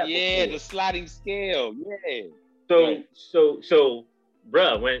had that. Yeah, before. The sliding scale. Yeah. So,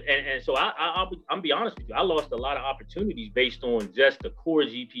 bruh, so I'm be honest with you, I lost a lot of opportunities based on just the core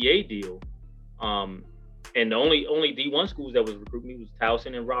GPA deal. And the only D1 schools that was recruiting me was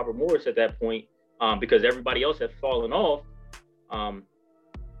Towson and Robert Morris at that point, because everybody else had fallen off, or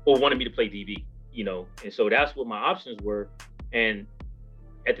wanted me to play DB. and so that's what my options were. And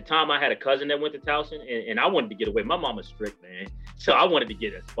at the time, I had a cousin that went to Towson, and I wanted to get away. My mama's strict, man, so I wanted to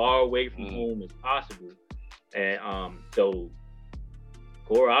get as far away from home as possible. And so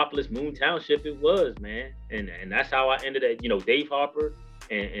Coraopolis, Moon Township, it was, man, and that's how I ended at Dave Harper,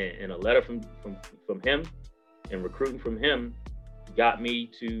 and a letter from him, and recruiting from him got me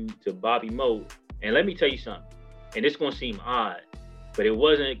to Bobby Moe. And let me tell you something, and it's gonna seem odd, but it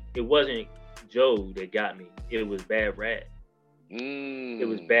wasn't Joe that got me. It was Bad Rad. It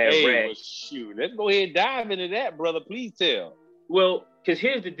was Bad Rad. Well, shoot, let's go ahead and dive into that, brother. Please tell. Well, because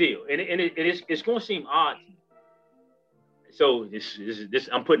here's the deal, and it's going to seem odd. So this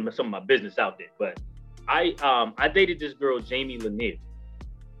I'm putting some of my business out there, but I dated this girl, Jamie Lanier,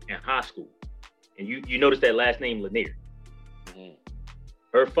 in high school, and you notice that last name Lanier. Mm-hmm.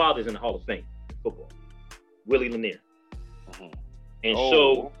 Her father's in the Hall of Fame in football, Willie Lanier. Mm-hmm. And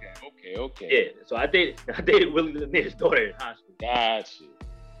Okay. Yeah, so I dated Willie Lanier's daughter in high school. Gotcha.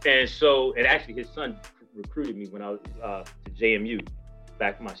 And actually his son recruited me when I was to JMU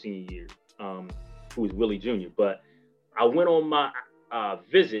back my senior year, who was Willie Jr. But I went on my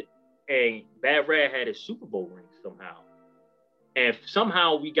visit, and Bad Rad had his Super Bowl ring somehow. And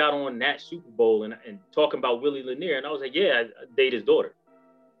somehow we got on that Super Bowl and talking about Willie Lanier, and I was like, yeah, I date his daughter.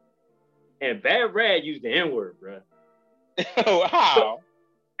 And Bad Rad used the N-word, bro. Oh, how?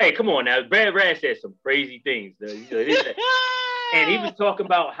 Hey, come on now. Bad Rad said some crazy things. And he was talking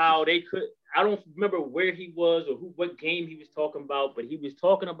about how they could, I don't remember where he was or what game he was talking about, but he was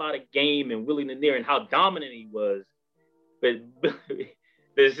talking about a game and Willie Lanier and how dominant he was. But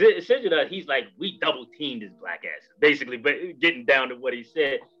essentially, he's like, we double teamed his black ass, basically, but getting down to what he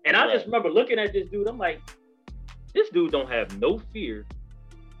said. And I just remember looking at this dude, I'm like, this dude don't have no fear.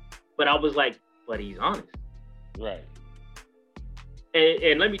 But I was like, but he's honest. Right.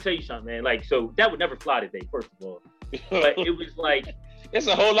 And let me tell you something, man. Like, so that would never fly today, first of all. But it was like, there's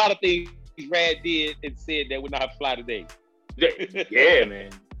a whole lot of things Rad did and said that would not fly today. Yeah,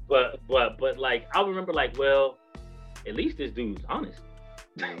 man. But like, I remember like, well, at least this dude's honest.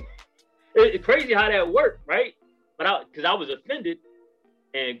 It's crazy how that worked, right? But because I was offended,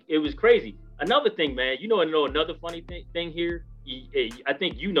 and it was crazy. Another thing, man, another funny thing here. I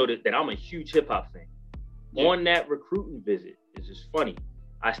think you know that I'm a huge hip hop fan. Yeah. On that recruiting visit, it's just funny.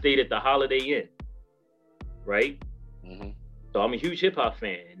 I stayed at the Holiday Inn, right? Mm-hmm. So I'm a huge hip hop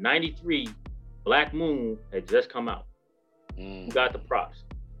fan. In '93, Black Moon had just come out. Who got the props?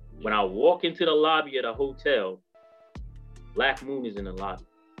 Yeah. When I walk into the lobby of the hotel, Black Moon is in the lobby.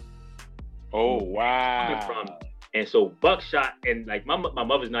 Oh, wow. And so Buckshot, and like my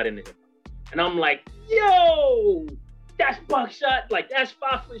mother's not in the hip hop. And I'm like, yo, that's Buckshot. Like, that's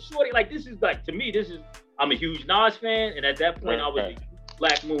 5 Foot Shorty. Like, this is like, to me, I'm a huge Nas fan. And at that point, I was a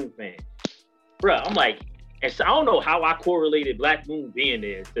Black Moon fan. Bruh, I'm like, and so I don't know how I correlated Black Moon being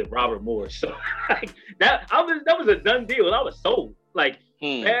there to Robert Morris. So like, that was a done deal. I was sold. Like,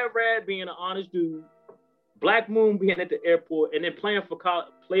 Bad Rad being an honest dude, Black Moon being at the airport, and then playing for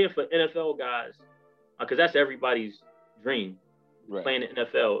NFL guys, because that's everybody's dream, playing the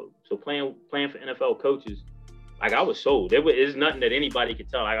NFL. So playing for NFL coaches, like, I was sold. There's nothing that anybody could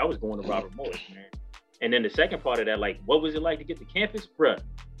tell. Like, I was going to Robert Morris, man. And then the second part of that, like, what was it like to get to campus? Bruh,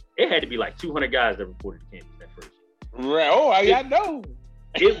 it had to be like 200 guys that reported to campus that first year. Right. Oh, I know.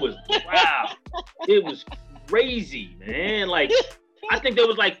 It was, wow. It was crazy, man. Like, I think there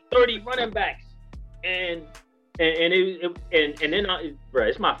was like 30 running backs. And then bro,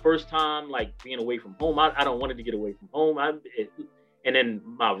 it's my first time like being away from home. I don't wanted to get away from home. And then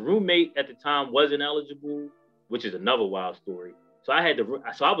my roommate at the time wasn't eligible, which is another wild story. So I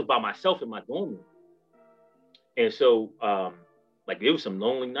was by myself in my dorm room. And so like, it was some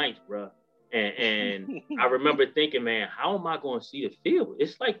lonely nights, bro. And I remember thinking, man, how am I going to see the field?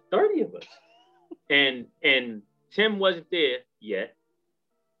 It's like 30 of us. And Tim wasn't there yet.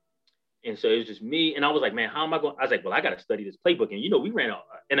 And so it was just me. And I was like, man, how am I going? I was like, well, I got to study this playbook. And, we ran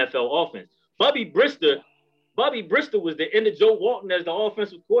an NFL offense. Bobby Brister was the end of Joe Walton as the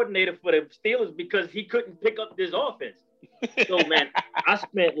offensive coordinator for the Steelers because he couldn't pick up this offense. So, man, I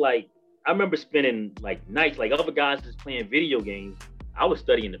remember spending like nights, like other guys just playing video games. I was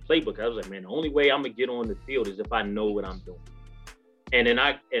studying the playbook. I was like, man, the only way I'm going to get on the field is if I know what I'm doing. And then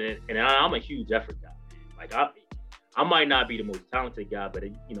I'm a huge effort guy. Like, I might not be the most talented guy, but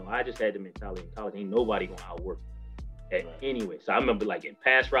I just had the mentality in college. Ain't nobody gonna outwork me. Anyway, so I remember like in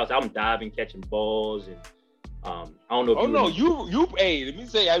pass routes, I'm diving, catching balls, and I don't know. Hey, let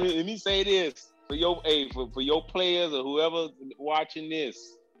me say this for your players or whoever watching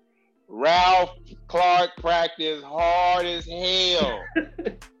this. Ralph Clark practiced hard as hell.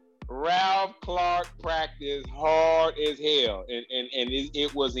 Ralph Clark practiced hard as hell, and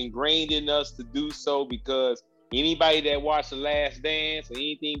it was ingrained in us to do so because anybody that watched The Last Dance or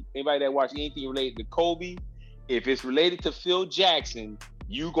anybody that watched anything related to Kobe, if it's related to Phil Jackson,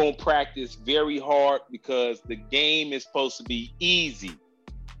 you gonna practice very hard because the game is supposed to be easy.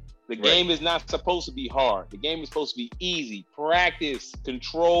 The game is not supposed to be hard. The game is supposed to be easy. Practice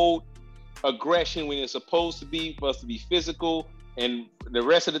controlled aggression when it's supposed to be for us to be physical, and the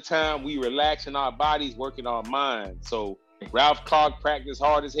rest of the time we relaxing our bodies, working our minds. So Ralph Clark practiced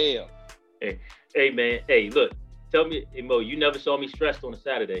hard as hell. Hey man, hey, look, tell me, hey, Mo, you never saw me stressed on a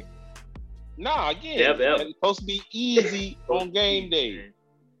Saturday. Nah, again, it's supposed to be easy on game day.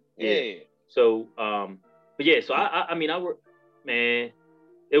 Yeah. So, but yeah, so I mean, I work, man.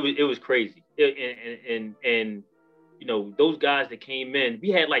 It was crazy. And you know, those guys that came in, we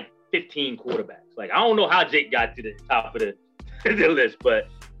had like 15 quarterbacks. Like, I don't know how Jake got to the top of the list, but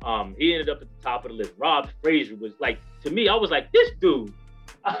he ended up at the top of the list. Rob Frazier was like, to me, I was like, this dude.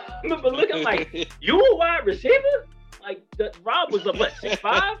 I remember looking like, you a wide receiver? Like, Rob was like, what, 6'5"?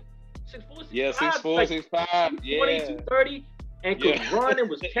 6'4", 6'5"? Yeah, 6'4", like 6'5", yeah. 20, 230, and could run and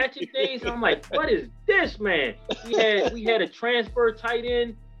was catching things. And I'm like, what is this, man? We had a transfer tight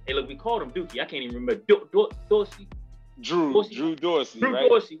end. Hey, look, we called him Dookie. I can't even remember. Dorsey. Drew Dorsey. Drew right?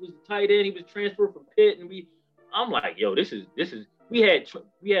 Dorsey was the tight end. He was transferred from Pitt, and I'm like, yo, this is. We had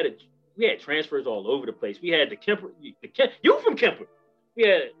transfers all over the place. We had the Kemper. You from Kemper?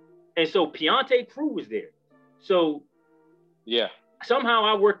 And so Piante Crew was there. So yeah, somehow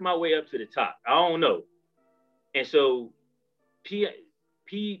I worked my way up to the top. I don't know. And so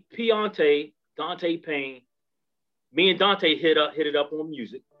Piante, Dante Payne, me and Dante hit it up on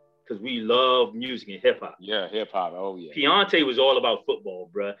music because we love music and hip hop. Yeah, hip hop. Oh yeah. Piante was all about football,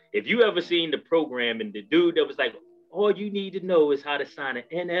 bruh. If you ever seen the program and the dude that was like, all you need to know is how to sign an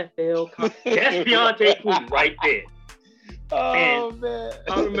NFL contract. That's Piante Crew right there. Oh man.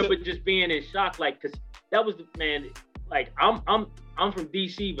 I remember just being in shock, like, cause that was the man. Like, I'm from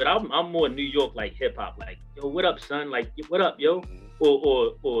DC, but I'm more New York, like hip hop. Like, yo, what up, son? Like, what up, yo?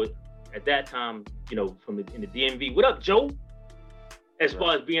 Or at that time, you know, in the DMV, what up, Joe? As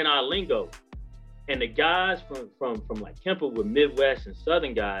far as being our lingo, and the guys from like Kemper were Midwest and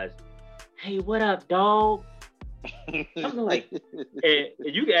Southern guys. Hey, what up, dog? I'm like, and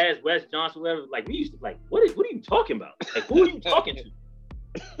you can ask Wes Johnson, whatever. Like, we used to like, what are you talking about? Like, who are you talking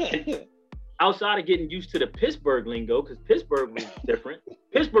to? Outside of getting used to the Pittsburgh lingo, because Pittsburgh was different.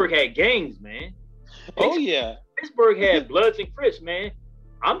 Pittsburgh had gangs, man. Oh yeah. Pittsburgh had Bloods and Crips, man.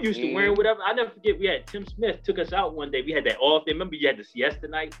 I'm used to wearing whatever. I never forget, we had Tim Smith took us out one day. We had that off day. Remember you had the siesta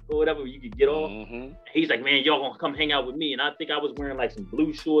night or whatever where you could get off? Mm-hmm. He's like, man, y'all gonna come hang out with me. And I think I was wearing like some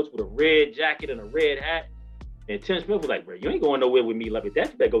blue shorts with a red jacket and a red hat. And Tim Smith was like, bro, you ain't going nowhere with me like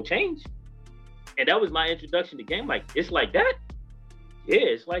that. You better go change. And that was my introduction to game. Like, it's like that? Yeah,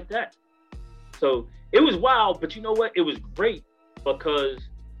 it's like that. So it was wild, but you know what? It was great because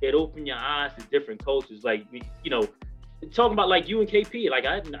it opened your eyes to different cultures. Like, you know, talking about like you and KP, like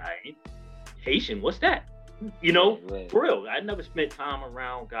I ain't Haitian, what's that? You know, for real. I never spent time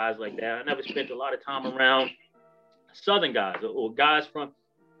around guys like that. I never spent a lot of time around Southern guys or guys from,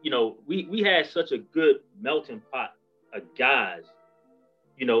 you know, we had such a good melting pot of guys,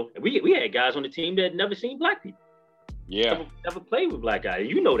 you know, and we had guys on the team that had never seen black people. Yeah. Never played with black guys.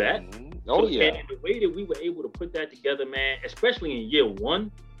 You know that. Mm-hmm. Oh, yeah. And the way that we were able to put that together, man, especially in year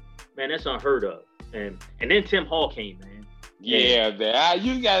one, man, that's unheard of. And then Tim Hall came, man. Yeah, man.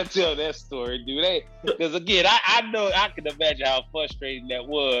 You gotta tell that story, dude. Because again, I know I can imagine how frustrating that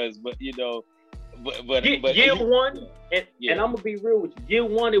was, but you know, but year one, and I'm gonna be real with you. Year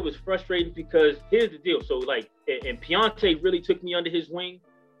one, it was frustrating because here's the deal. So like, and Piante really took me under his wing,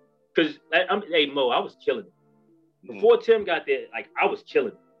 because hey Mo, I was killing it. Before Tim got there, like I was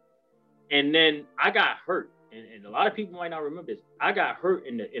killing it, and then I got hurt, and a lot of people might not remember this. I got hurt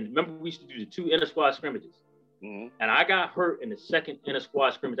in remember we used to do the 2 inter squad scrimmages. Mm-hmm. And I got hurt in the second inter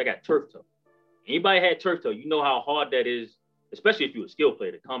squad scrimmage. I got turf toe. Anybody had turf toe, you know how hard that is, especially if you're a skill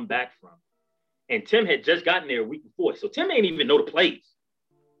player to come back from. And Tim had just gotten there a week before, so Tim ain't even know the plays.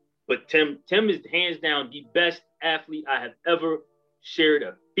 But Tim is hands down the best athlete I have ever shared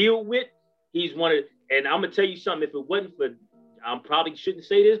a field with. He's one of, and I'm gonna tell you something. If it wasn't for, I probably shouldn't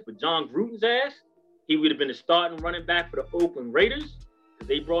say this, but John Gruden's ass, he would have been the starting running back for the Oakland Raiders.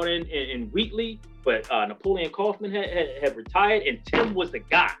 They brought in Wheatley, but Napoleon Kaufman had retired, and Tim was the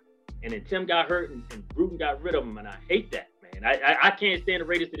guy. And then Tim got hurt, and Gruden got rid of him, and I hate that, man. I can't stand the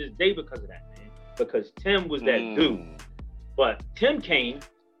Raiders to this day because of that, man. Because Tim was that dude. But Tim came,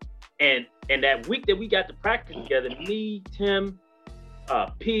 and that week that we got to practice together, me, Tim,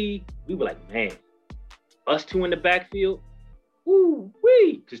 P, we were like, man, us two in the backfield, woo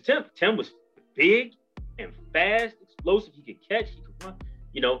wee, because Tim was big and fast, explosive. He could catch, he could run.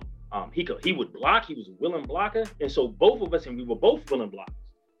 You know, he would block. He was a willing blocker, and so both of us, and we were both willing blockers.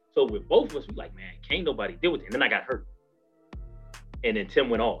 So with both of us, we like, man, can't nobody deal with it. And then I got hurt, and then Tim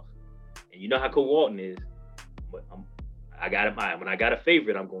went off. And you know how Coach Walton is. I got it. When I got a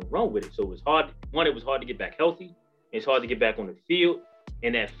favorite, I'm going to run with it. So it was hard. One, it was hard to get back healthy. It's hard to get back on the field.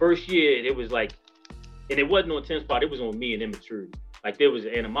 And that first year, it was like, and it wasn't on Tim's part. It was on me and immaturity. Like there was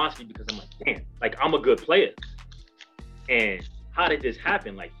an animosity because I'm like, damn, like I'm a good player. And how did this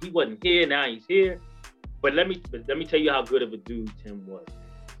happen? Like he wasn't here, now he's here. But let me tell you how good of a dude Tim was.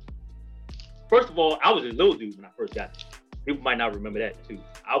 First of all, I was a little dude when I first got there. People might not remember that too.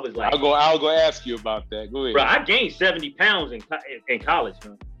 I was like, I'll go ask you about that. Go ahead. Bro, I gained 70 pounds in college,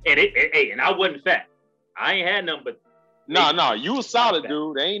 man. And I wasn't fat. I ain't had nothing but. No, you was solid,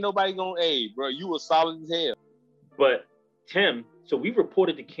 dude. There ain't nobody gonna, bro, you was solid as hell. But Tim, so we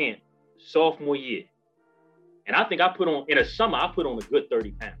reported to camp sophomore year. And I think in the summer, I put on a good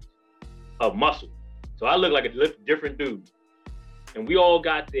 30 pounds of muscle. So I looked like a different dude. And we all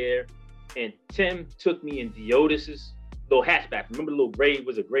got there, and Tim took me in Diotis's little hatchback. Remember the little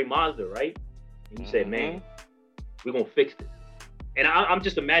gray Mazda, right? And he said, man, we're going to fix this. And I'm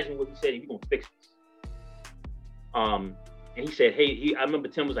just imagining what he said, we're going to fix this. And he said, hey, I remember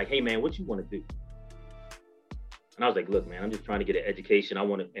Tim was like, hey, man, what you want to do? And I was like, look, man, I'm just trying to get an education. I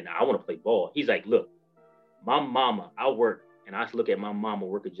want to play ball. He's like, look, my mama, I work, and I look at my mama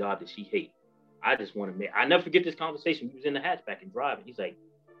work a job that she hates. I just want to make, I never forget this conversation. We was in the hatchback and driving. He's like,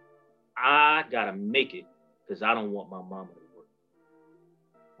 I got to make it because I don't want my mama to work.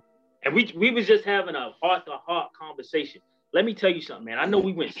 And we was just having a heart-to-heart conversation. Let me tell you something, man. I know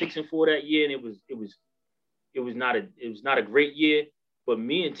we went 6-4 that year, and it was not a great year, but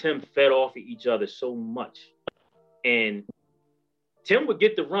me and Tim fed off of each other so much. And Tim would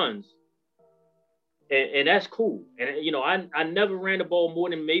get the runs, and that's cool. And, you know, I never ran the ball more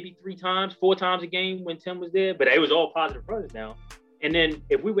than maybe 4 times a game when Tim was there, but it was all positive runs now. And then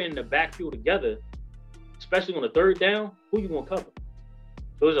if we were in the backfield together, especially on the third down, who you gonna cover?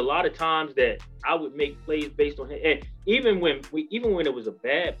 So there's a lot of times that I would make plays based on him. And even when it was a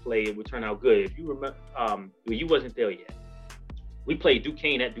bad play, it would turn out good. If you remember, you wasn't there yet. We played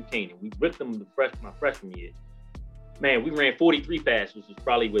Duquesne at Duquesne, and we ripped them my freshman year. Man, we ran 43 passes, which was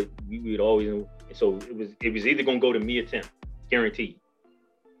probably what we would always. So it was either gonna go to me or Tim, guaranteed.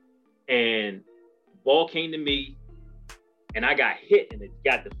 And ball came to me, and I got hit, and it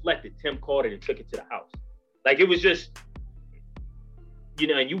got deflected. Tim caught it and took it to the house. Like it was just, you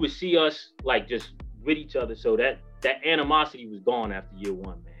know, and you would see us like just with each other. So that animosity was gone after year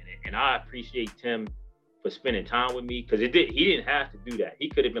one, man. And I appreciate Tim for spending time with me because he didn't have to do that. He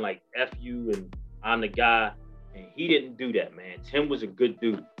could have been like, F you and I'm the guy. And he didn't do that, man. Tim was a good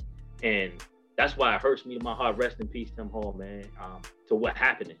dude. And that's why it hurts me to my heart. Rest in peace, Tim Hall, man, to what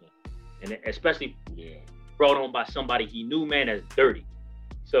happened to him. And especially brought on by somebody he knew, man, that's dirty.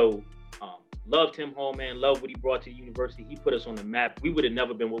 So love Tim Hall, man. Love what he brought to the university. He put us on the map. We would have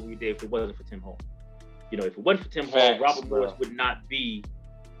never been what we did if it wasn't for Tim Hall. You know, if it wasn't for Tim Hall, Robert Morris would not be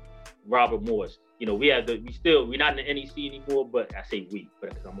Robert Morris. You know, we're not in the NEC anymore, but I say we,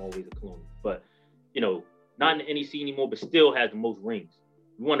 because I'm always a colonial. But, you know, not in the NEC anymore, but still has the most rings.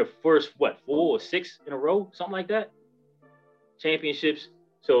 We won the first, 4 or 6 in a row, something like that? Championships.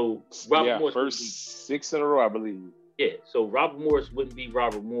 So Robert Morris. First 6 in a row, I believe. Yeah, so Robert Morris wouldn't be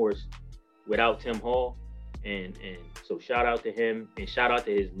Robert Morris without Tim Hall. And so shout out to him and shout out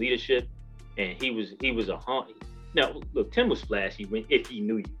to his leadership. And he was now look, Tim was flashy if he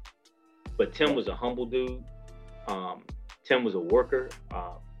knew you. But Tim was a humble dude. Tim was a worker.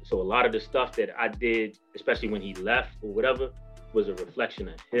 So a lot of the stuff that I did, especially when he left or whatever, was a reflection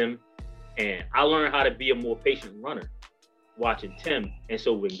of him. And I learned how to be a more patient runner watching Tim. And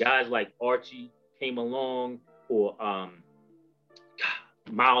so when guys like Archie came along or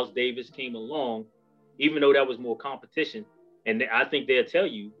Miles Davis came along, even though that was more competition, and I think they'll tell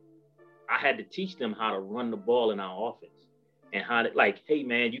you, I had to teach them how to run the ball in our offense and how to, like, hey,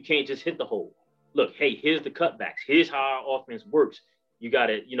 man, you can't just hit the hole. Look, hey, here's the cutbacks. Here's how our offense works. You got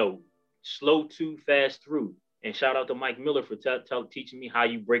to, you know, slow to, fast through. And shout out to Mike Miller for teaching me how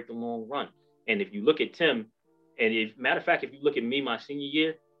you break the long run. And if you look at Tim, and matter of fact, if you look at me my senior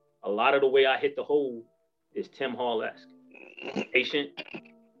year, a lot of the way I hit the hole is Tim Hall-esque. Patient,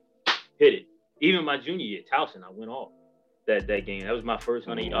 hit it. Even my junior year, Towson, I went off that game. That was my first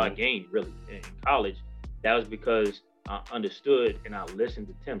 100-yard game, really, in college. That was because I understood and I listened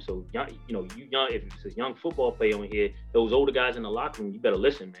to Tim. So young, you young, if it's a young football player on here, those older guys in the locker room, you better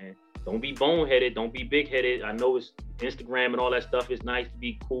listen, man. Don't be boneheaded. Don't be big headed. I know it's Instagram and all that stuff. It's nice to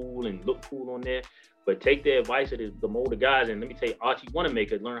be cool and look cool on there, but take the advice of the older guys. And let me tell you, Archie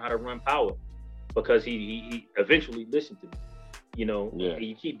Wanamaker learned how to run power because he eventually listened to me. Yeah.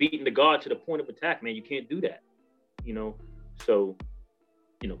 You keep beating the guard to the point of attack, man. You can't do that. So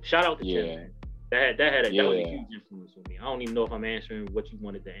shout out to Tim, man. That was a huge influence on me. I don't even know if I'm answering what you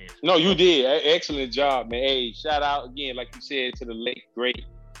wanted to answer. No, you did. Excellent job, man. Hey, shout out again, like you said, to the late great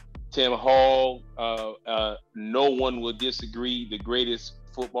Tim Hall. No one will disagree. The greatest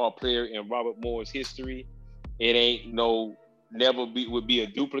football player in Robert Moore's history. It ain't would be a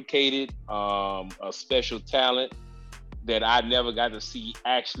duplicated, a special talent that I never got to see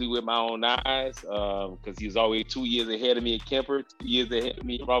actually with my own eyes, because he was always 2 years ahead of me at Kemper, 2 years ahead of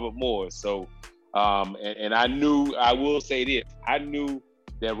me at Robert Moore. So, and I will say this, I knew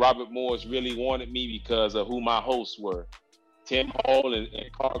that Robert Morris really wanted me because of who my hosts were, Tim Hall and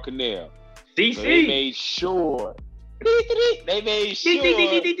Carl Cannell. CC. So they made sure.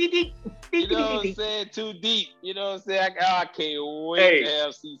 You know what I'm saying? Too deep. You know what I'm saying? I can't wait to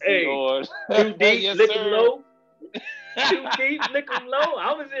have CC on. Too deep, yes, lick sir. him low. Too deep, lick him low.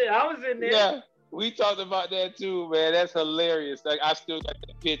 I was in there. Yeah, we talked about that too, man. That's hilarious. Like, I still got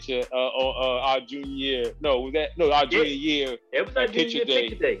that picture our junior year. Our junior year. It was our junior year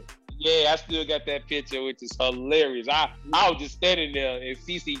picture day. Yeah, I still got that picture, which is hilarious. I was just standing there and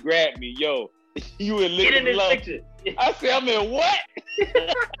CC grabbed me. Yo, you in Get in this low. picture. I said, I'm in what?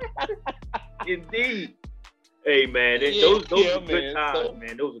 Indeed. Hey, man, those are good times,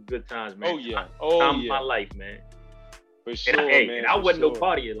 man. Those are good times, man. Oh yeah. Time of my life, man. For sure, man. And I wasn't no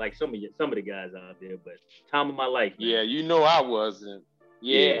partier like some of the guys out there, but time of my life, man. Yeah, I wasn't.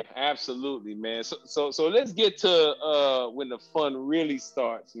 Yeah, absolutely, man. So let's get to when the fun really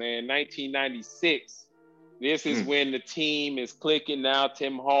starts, man. 1996. This is when the team is clicking now.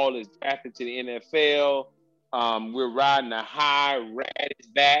 Tim Hall is drafted to the NFL. We're riding a high. Rad is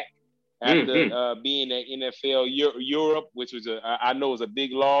back after being at NFL Europe, which was I know was a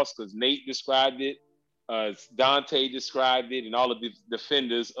big loss because Nate described it. Dante described it, and all of the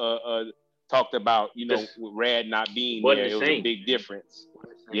defenders talked about, Rad not being there. It was a big difference.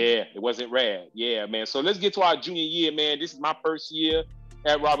 Yeah, it wasn't Rad. Yeah, man. So let's get to our junior year, man. This is my first year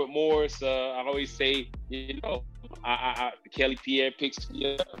at Robert Morris. I always say, Kelly Pierre picks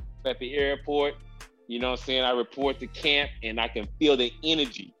me up at the airport. You know what I'm saying? I report to camp, and I can feel the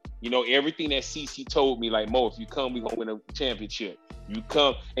energy. Everything that CC told me, like, Mo, if you come, we're going to win a championship. You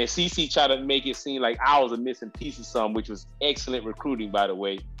come. And CC tried to make it seem like I was a missing piece of something, which was excellent recruiting, by the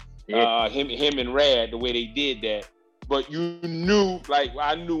way. Yeah. Him and Rad, the way they did that. But you knew, like,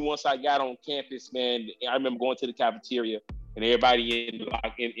 I knew once I got on campus, man. I remember going to the cafeteria and everybody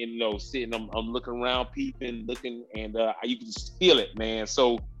sitting. I'm looking around, peeping, looking, and you can just feel it, man.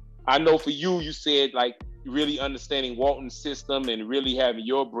 So I know for you said, like, really understanding Walton's system and really having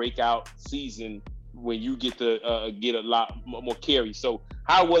your breakout season when you get to get a lot more carry. So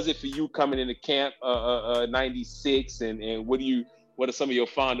how was it for you coming into camp 96, and what are some of your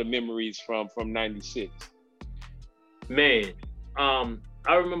fonder memories from 96? Man,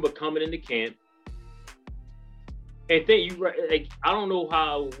 I remember coming into camp and think I don't know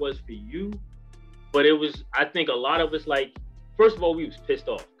how it was for you, but it was, I think a lot of us, like, first of all, we was pissed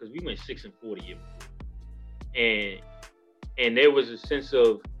off because we went 6-4 the year before. And there was a sense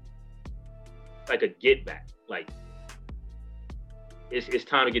of like a get back, like it's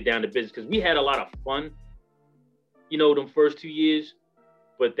time to get down to business, because we had a lot of fun, them first 2 years,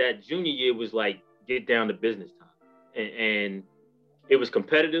 but that junior year was like get down to business time. And it was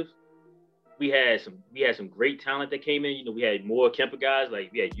competitive. We had some great talent that came in. We had more Kemper guys,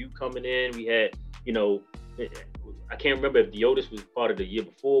 like we had you coming in. We had, I can't remember if Deotis was part of the year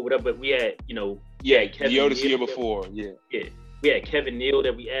before, or whatever, but we had, Kevin Deotis year before, yeah. We had Kevin Neal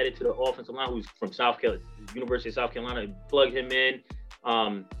that we added to the offensive line, who's from University of South Carolina. We plugged him in.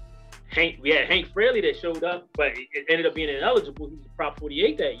 We had Hank Fraley that showed up, but it ended up being ineligible. He was a Prop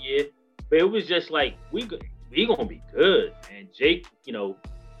 48 that year. But it was just like, we gonna be good, man. Jake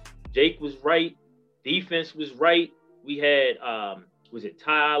was right. Defense was right. We had, was it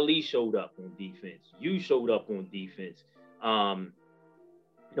Ty Ali showed up on defense? You showed up on defense.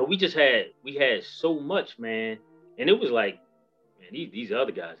 We had so much, man. And it was like, man, these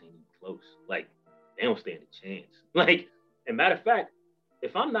other guys ain't even close. Like, they don't stand a chance. Like, and matter of fact,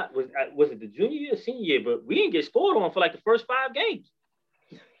 if I'm not, was it the junior year, senior year? But we didn't get scored on for like the first 5 games.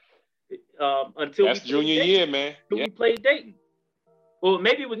 Until that's junior year, man. Until we played Dayton. Well,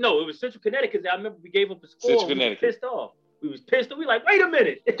 maybe it was Central Connecticut. I remember we gave up a score. Central and we were Connecticut. pissed off. We was pissed off. We like, wait a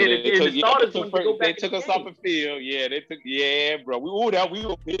minute. And They the starters wanted to go back. They took us off the field. Yeah, bro. We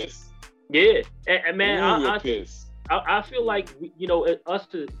were pissed. Yeah, and man, we were pissed. I feel like us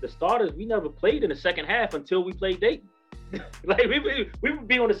the starters, we never played in the second half until we played Dayton. Like we would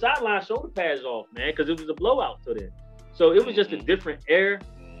be on the sideline, shoulder pads off, man, because it was a blowout to them. So it was just a different air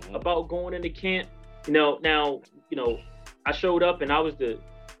about going into camp. Now I showed up and I was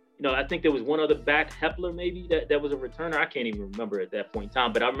I think there was one other back, Hepler maybe, that was a returner. I can't even remember at that point in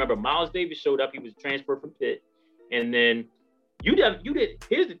time, but I remember Miles Davis showed up. He was transferred from Pitt, and then you did.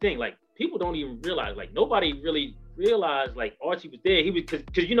 Here's the thing, like people don't even realize, like nobody really realized, like Archie was there. He was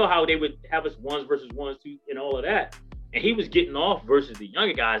because you know how they would have us ones versus ones, two, and all of that, and he was getting off versus the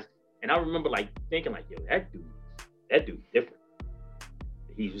younger guys. And I remember like thinking like, yo, that dude's different.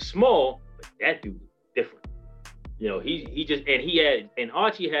 He was small, but that dude was different.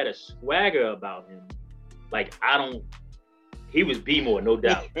 Archie had a swagger about him. Like he was B-more, no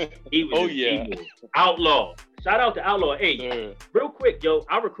doubt. He was B-more. Outlaw. Shout out to Outlaw. Hey, real quick, yo,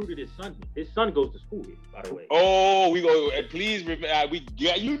 I recruited his son. His son goes to school here, by the way. Oh, we go. And please remember, we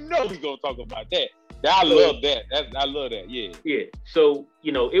gonna talk about that. I love that. I love that. Yeah. Yeah. So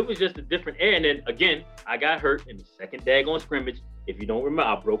it was just a different air. And then again, I got hurt in the second daggone scrimmage. If you don't remember,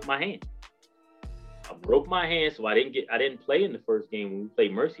 I broke my hand. So I didn't play in the first game when we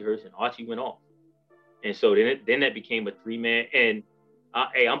played Mercyhurst, and Archie went off. And so then that became a 3-man. And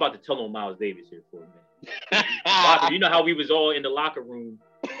hey, I'm about to tell on Miles Davis here for a minute. You know how we was all in the locker room,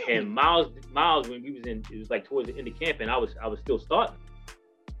 and Miles when we was in, it was like towards the end of camp, and I was still starting,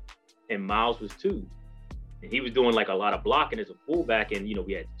 and Miles was 2, and he was doing like a lot of blocking as a fullback, and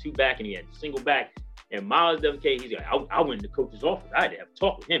we had 2 back and he had single back, and Miles WK, he's like, I went in the coach's office, I had to have a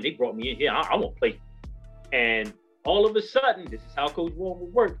talk with him. They brought me in here, I won't play. And all of a sudden, this is how Coach Walton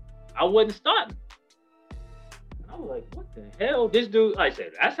would work. I wasn't starting. I was like, what the hell? This dude, I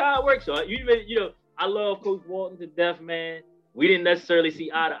said, that's how it works. So I love Coach Walton to death, man. We didn't necessarily see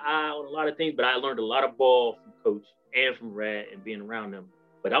eye to eye on a lot of things, but I learned a lot of ball from Coach and from Rad and being around them.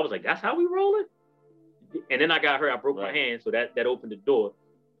 But I was like, that's how we roll it? And then I got hurt. I broke my hand, so that opened the door.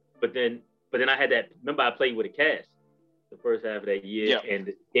 But then I had that, remember I played with a cast the first half of that year. Yep.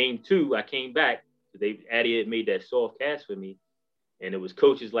 And game 2, I came back. Addy had made that soft cast for me. And it was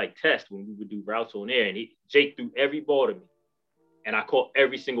coaches like test when we would do routes on air. And Jake threw every ball to me. And I caught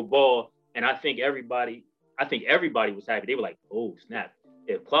every single ball. And I think everybody was happy. They were like, oh, snap.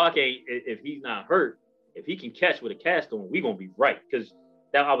 If he's not hurt, if he can catch with a cast on, we're going to be right. Because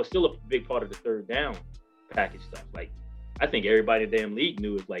I was still a big part of the third down package stuff. Like, I think everybody in the damn league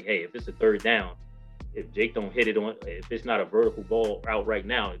knew it's like, hey, if it's a third down, if Jake don't hit it on, if it's not a vertical ball out right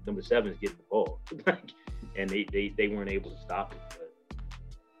now, number 7 is getting the ball. And they weren't able to stop it.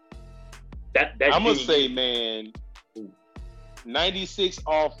 But I'm going to say, man, 96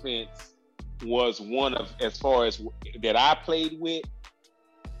 offense was one of, as far as that I played with,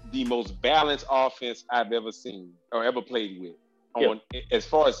 the most balanced offense I've ever seen or ever played with. As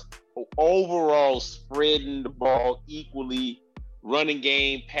far as overall spreading the ball equally, running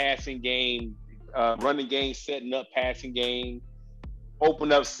game, passing game, running game, setting up, passing game,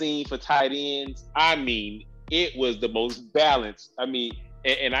 open up scene for tight ends. I mean, it was the most balanced. I mean,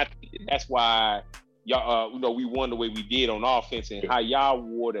 and I think that's why y'all, we won the way we did on offense, and how y'all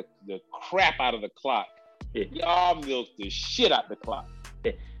wore the crap out of the clock. Yeah. Y'all milked the shit out the clock.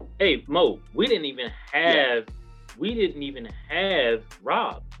 Yeah. Hey, Mo, we didn't even have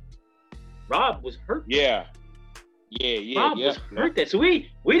Rob. Rob was hurt. Yeah. Rob was hurt that. So we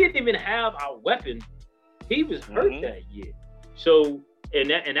didn't even have our weapon. He was hurt that year. So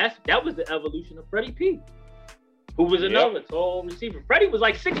that was the evolution of Freddie P, who was another tall receiver. Freddie was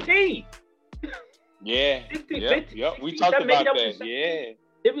like 16. Yeah. 16, 15, yep. 16, We talked 17, about that. Yeah.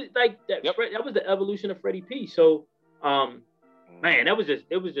 It was like that. Yep. That was the evolution of Freddie P. So, man, it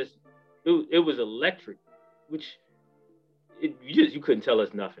was electric, which you couldn't tell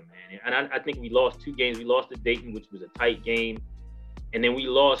us nothing, man. And I think we lost 2 games. We lost to Dayton, which was a tight game, and then we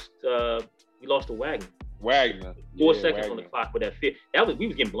lost to Wagner. 4 seconds on the clock with that fit. We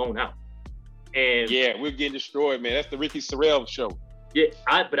was getting blown out. And yeah, we're getting destroyed, man. That's the Ricky Sorrell show. Yeah,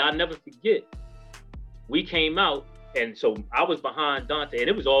 but I never forget. We came out, and so I was behind Dante, and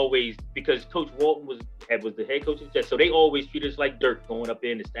it was always because Coach Walton was the head coach of the Jets, so they always treated us like dirt going up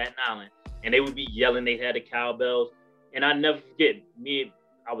there into Staten Island, and they would be yelling. They had the cowbells, and I never forget.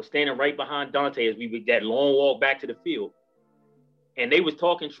 I was standing right behind Dante as we would that long walk back to the field, and they was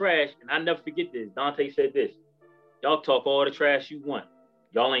talking trash, and I never forget this. Dante said this: "Y'all talk all the trash you want.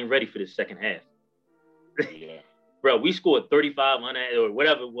 Y'all ain't ready for this second half." Yeah. bro, we scored 35 or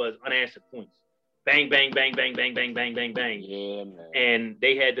whatever it was unanswered points. Bang, bang, bang, bang, bang, bang, bang, bang, bang. Yeah, man. And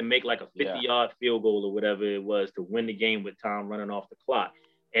they had to make like a 50-yard field goal or whatever it was to win the game with time running off the clock.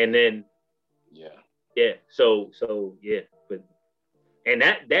 And then, so yeah, but and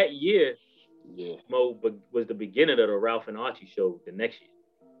that year, Mo, was the beginning of the Ralph and Archie show the next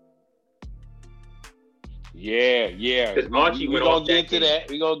year. Yeah. Because Archie we're gonna get into that.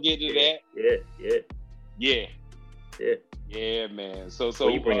 We're gonna get into that. Yeah, man. So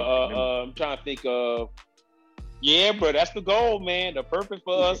I'm trying to think of. Yeah, bro, that's the goal, man. The purpose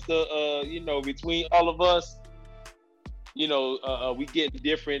for us to, between all of us, we get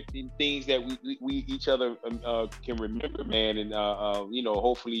different things that we each other can remember, man, and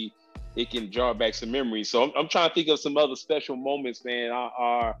hopefully it can draw back some memories. So I'm trying to think of some other special moments, man.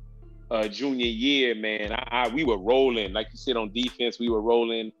 Our junior year, man, we were rolling, like you said, on defense. We were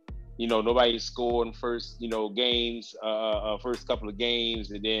rolling. Nobody scored in first, games, first couple of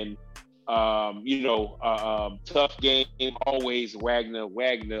games, and then. Tough game, always Wagner,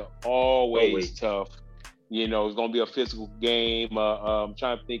 always tough. It's going to be a physical game. I'm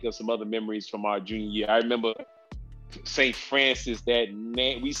trying to think of some other memories from our junior year. I remember St. Francis,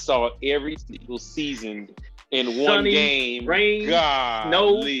 we saw every single season in one game. Rain,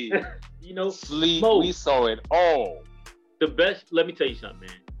 golly. snow, sleep. Smoke. We saw it all. The best, let me tell you something,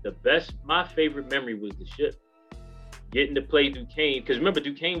 man. My favorite memory was the ship. Getting to play Duquesne, because remember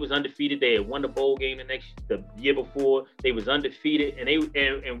Duquesne was undefeated. They had won the bowl game the year before. They was undefeated,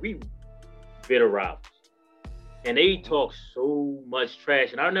 and we bitter rivals. And they talked so much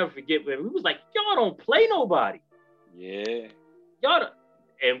trash, and I'll never forget when we was like, y'all don't play nobody. Yeah.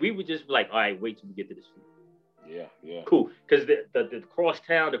 And we would just be like, all right, wait till we get to this field. Yeah. Cool, because the cross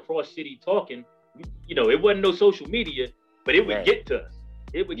town, the cross city talking, it wasn't no social media, but it would get to us.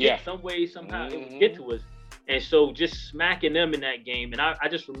 It would get some way, somehow, it would get to us. And so just smacking them in that game. And I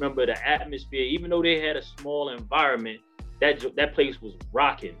just remember the atmosphere, even though they had a small environment, that place was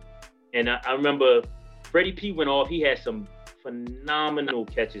rocking. And I remember Freddie P went off. He had some phenomenal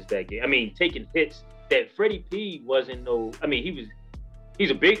catches that game. I mean, taking hits that Freddie P wasn't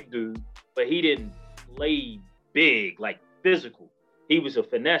he's a big dude, but he didn't play big, like physical. He was a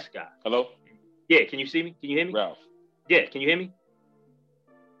finesse guy. Hello? Yeah, can you see me? Can you hear me? Ralph. Yeah, can you hear me?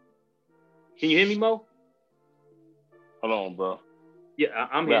 Can you hear me, Mo? Hold on, bro. Yeah,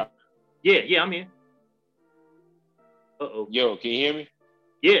 I'm here. Yeah, I'm here. Uh-oh. Yo, can you hear me?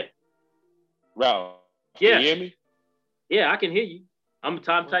 Yeah. Ralph, can you hear me? Yeah, I can hear you. I'm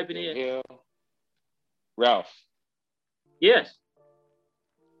typing in. Hell? Ralph. Yes.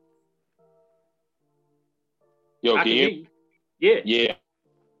 Yo, can you hear me? Yeah.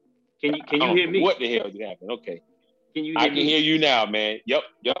 Can you hear me? What the hell just happened? Okay. Can you hear me? I can hear you now, man. Yep.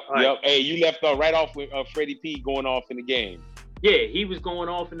 Right. Hey, you left right off with Freddie P going off in the game. Yeah, he was going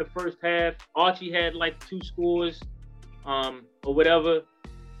off in the first half. Archie had like 2 scores, or whatever.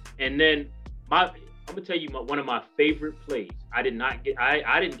 And then I'm gonna tell you one of my favorite plays. I didn't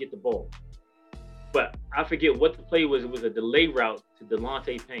get the ball, but I forget what the play was. It was a delay route to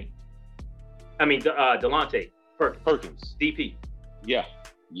Delonte Payne. I mean, Delonte Perkins. DP. Yeah.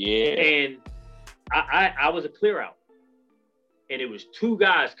 And I was a clear out. And it was 2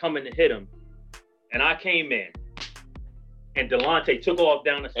 guys coming to hit him. And I came in. And Delonte took off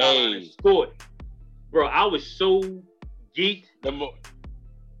down the sideline and scored. Bro, I was so geeked.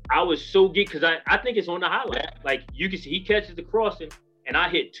 I was so geeked because I think it's on the highlight. Like, you can see he catches the crossing, and I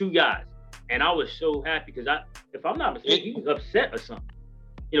hit 2 guys. And I was so happy because if I'm not mistaken, he was upset or something.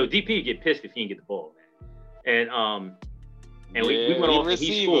 DP would get pissed if he didn't get the ball, man. And we went off and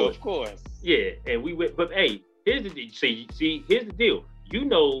he scored. Of course. Yeah, and we went, but hey, here's the deal. See, here's the deal.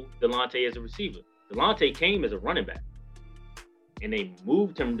 Delonte as a receiver. Delonte came as a running back. And they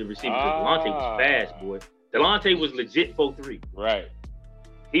moved him to receiver because Delonte was fast, boy. Delonte was legit 4'3". Right.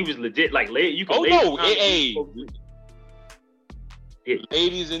 He was legit, like, you can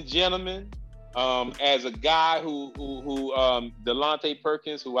Ladies and gentlemen, as a guy who Delonte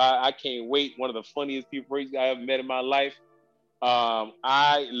Perkins, who I can't wait, one of the funniest people I ever met in my life.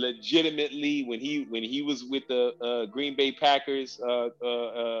 I legitimately, when he was with the Green Bay Packers for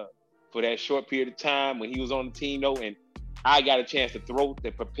that short period of time, when he was on the team though, and I got a chance to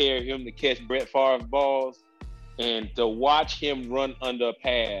prepare him to catch Brett Favre's balls, and to watch him run under a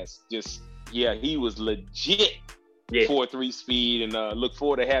pass, he was legit 4.3 speed, and look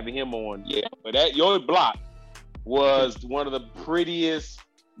forward to having him on. Yeah, but your block was one of the prettiest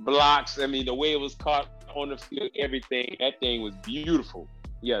blocks. I mean, the way it was caught on the field, everything, that thing was beautiful.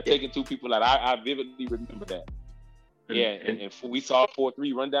 Yeah, taking 2 people out. I vividly remember that. Yeah, and we saw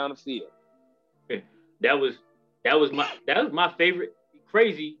 4-3 run down the field. That was That was my favorite.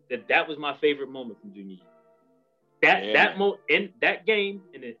 Crazy that was my favorite moment from junior year. In that game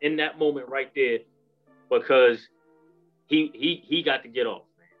and in that moment right there, because he got to get off,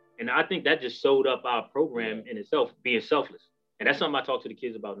 man. And I think that just showed up our program in itself, being selfless. And that's something I talk to the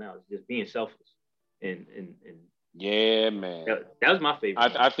kids about now, is just being selfless. And yeah, man. That was my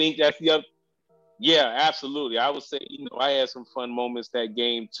favorite. I think that's the other. Yeah, absolutely. I would say, I had some fun moments that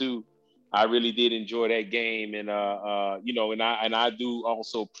game too. I really did enjoy that game, and and I do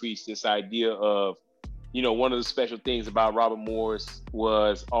also preach this idea of, one of the special things about Robert Morris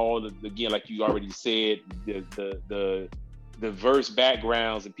was again, like you already said, the diverse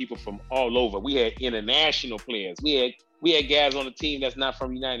backgrounds and people from all over. We had international players. We had guys on the team that's not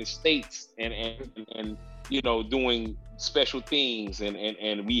from the United States, and doing special things,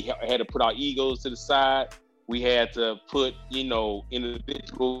 and we had to put our egos to the side. We had to put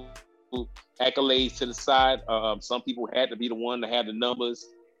individual accolades to the side. Some people had to be the one to have the numbers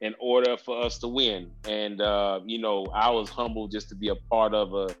in order for us to win. And I was humbled just to be a part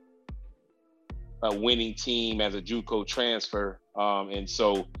of a winning team as a JUCO transfer. And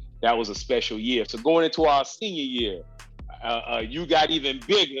so that was a special year. So going into our senior year, you got even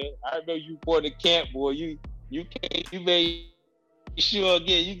bigger. I remember you for the camp, boy. You made sure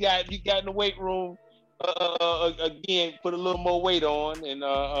again you got in the weight room. Again, put a little more weight on, and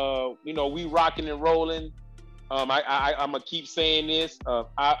we rocking and rolling. I'm gonna keep saying this.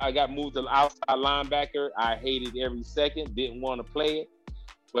 I got moved to the outside linebacker. I hated every second. Didn't want to play it,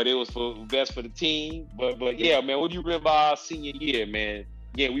 but it was best for the team. But yeah, man, what do you remember our senior year, man?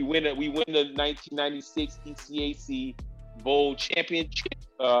 Yeah, we win the 1996 ECAC Bowl championship.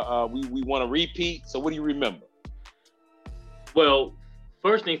 We want to repeat. So what do you remember? Well,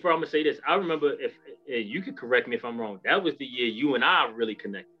 first thing first, I'm gonna say this. I remember, if you could correct me if I'm wrong, that was the year you and I really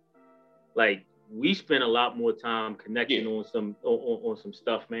connected. Like, we spent a lot more time connecting on some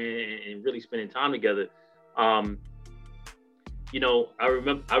stuff, man, and really spending time together. I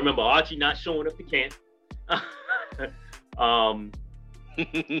remember Archie not showing up to camp.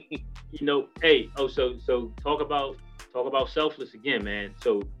 So talk about selfless again, man.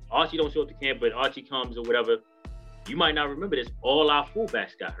 So Archie don't show up to camp, but Archie comes or whatever. You might not remember this. All our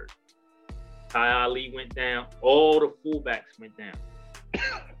fullbacks got hurt. Ty Ali went down. All the fullbacks went down.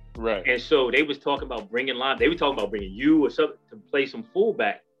 Right. And so they was talking about bringing you or something to play some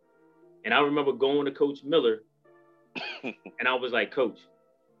fullback. And I remember going to Coach Miller, and I was like, Coach,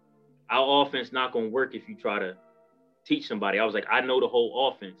 our offense not going to work if you try to teach somebody. I was like, I know the whole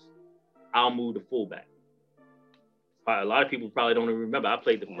offense. I'll move the fullback. A lot of people probably don't even remember. I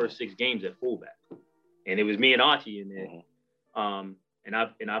played the first 6 games at fullback. And it was me and Archie in there. And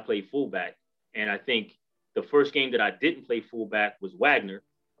I played fullback. And I think the first game that I didn't play fullback was Wagner,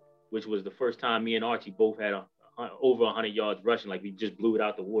 which was the first time me and Archie both had over 100 yards rushing. Like, we just blew it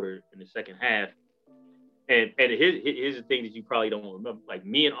out the water in the second half. And here's the thing that you probably don't remember. Like,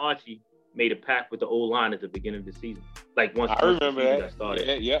 me and Archie made a pact with the O-line at the beginning of the season. Like, once I remember the that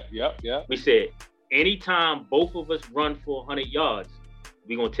started. Yeah. We said, anytime both of us run for 100 yards,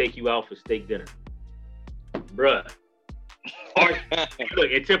 we're going to take you out for steak dinner. Bruh. Archie, look,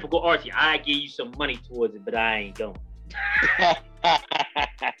 in typical Archie, I give you some money towards it, but I ain't going.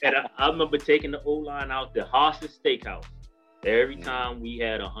 And I remember taking the O-line out the Haas's Steakhouse every time we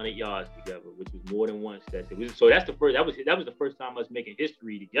had 100 yards together, which was more than once. That was the first time us making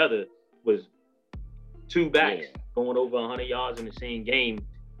history together, was 2 backs going over 100 yards in the same game.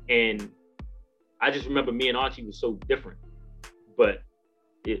 And I just remember me and Archie was so different. But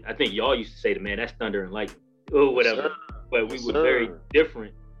I think y'all used to say, man, that's thunder and lightning or whatever. Yes, but we were very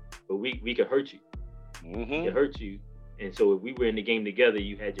different, but we could hurt you. Mm-hmm. We could hurt you. And so if we were in the game together,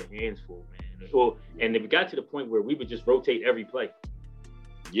 you had your hands full, man. And it got to the point where we would just rotate every play.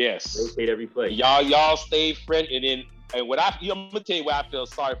 Yes. Rotate every play. Y'all stay fresh. And I'm gonna tell you why I feel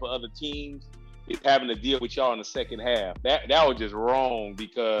sorry for other teams is having to deal with y'all in the second half. That was just wrong,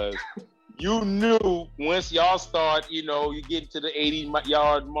 because you knew once y'all start, you get to the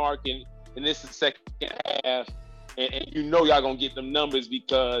 80-yard mark and this is the second half, and y'all gonna get them numbers,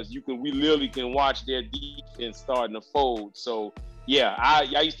 because we literally can watch their defense starting to fold. So yeah,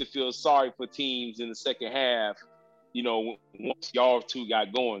 I used to feel sorry for teams in the second half, once y'all two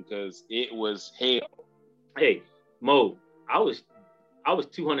got going, because it was hell. Hey, Mo, I was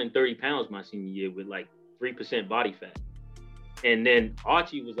 230 pounds my senior year with like 3% body fat. And then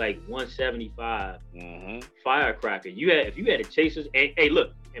Archie was like 175, firecracker. If you had to chase us, and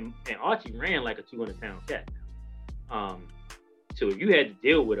look, and Archie ran like a 200-pound cat. So if you had to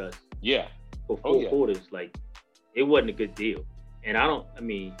deal with us, for 4 quarters, like, it wasn't a good deal. And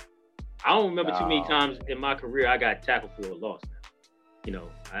I don't remember too many times in my career I got tackled for a loss. Now, you know,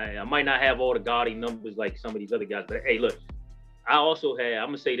 I might not have all the gaudy numbers like some of these other guys, but hey, look, I also had. I'm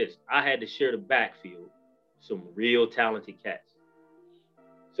gonna say this: I had to share the backfield with some real talented cats.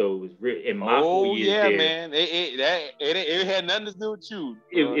 So it was in my 4 years yeah, there. Man, it had nothing to do with you.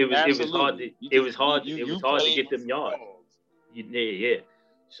 It was hard to get them yards. Yeah.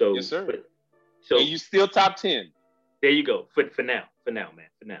 So yes, sir. So and you still top 10. There you go. For now,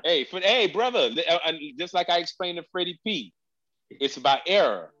 man. Hey, brother. Just like I explained to Freddie P, it's about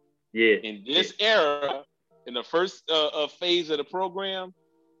error. Yeah. In this era, in the first phase of the program,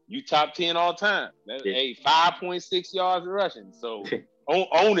 you top 10 all time. Hey, 5.6 yards rushing. So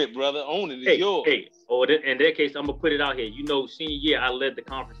own it, brother. Own it. It's yours. Hey. In that case, I'm gonna put it out here. You know, senior year, I led the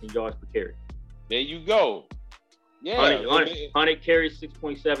conference in yards per carry. There you go. Yeah, 100 carries,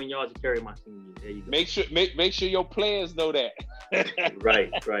 6.7 yards a carry my senior year. There you go. Make sure your players know that.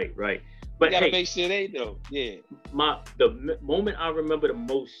 Right. But you gotta make sure they know. Yeah. The moment I remember the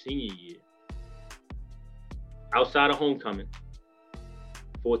most senior year, outside of homecoming,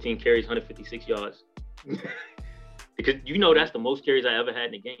 14 carries, 156 yards. Because you know that's the most carries I ever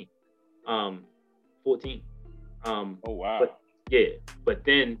had in a game. 14. Oh wow. But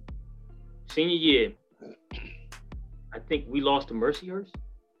then senior year, I think we lost to Mercyhurst,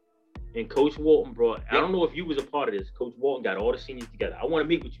 and Coach Walton brought. I don't know if you was a part of this. Coach Walton got all the seniors together. I want to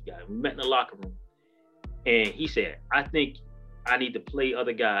meet with you guys. We met in the locker room, and he said, "I think I need to play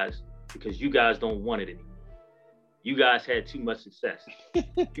other guys because you guys don't want it anymore. You guys had too much success.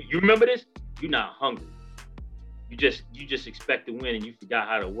 You remember this? You're not hungry. You just expect to win, and you forgot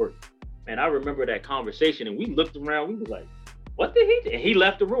how to work." Man, I remember that conversation, and we looked around. We were like, "What did he do?" And he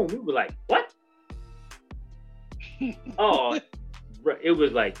left the room. We were like, "What?" It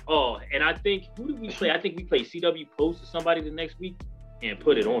was like, and I think, who did we play? I think we played CW Post or somebody the next week and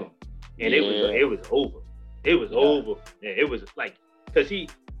put it on him. And it was over. It was over. Yeah, it was like, because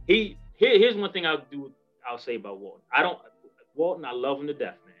here's one thing I'll say about Walton. Walton, I love him to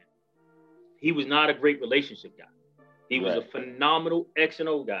death, man. He was not a great relationship guy. He was a phenomenal X and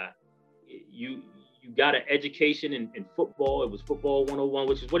O guy. You got an education in football. It was football 101,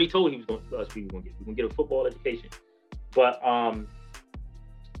 which is what he told us we were going to get. We're going to get a football education. But,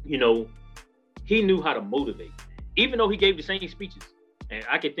 you know, he knew how to motivate, even though he gave the same speeches. And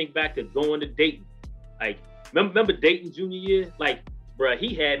I can think back to going to Dayton. Like, remember Dayton junior year? Like, bruh,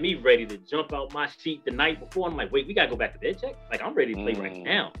 he had me ready to jump out my seat the night before. I'm like, wait, we got to go back to bed check? Like, I'm ready to play right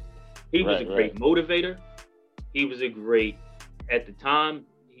now. He was a great motivator. He was a great, at the time,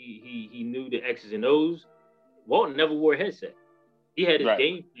 he knew the X's and O's. Walton never wore a headset. He had his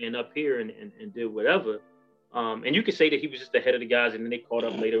game plan up here and did whatever. And you could say that he was just ahead of the guys and then they caught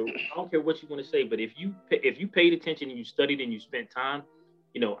up later. I don't care what you want to say, but if you paid attention and you studied and you spent time,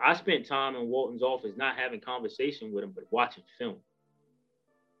 you know, I spent time in Walton's office not having conversation with him, but watching film.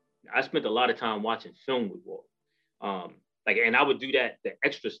 I spent a lot of time watching film with Walton. And I would do the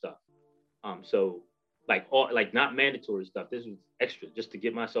extra stuff. So not mandatory stuff. This was extra just to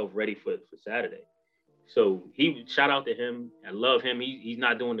get myself ready for Saturday. So shout out to him. I love him. He's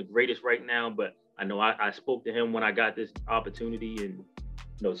not doing the greatest right now, but I know I spoke to him when I got this opportunity, and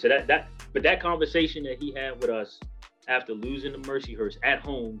you know, so that conversation that he had with us after losing to Mercyhurst at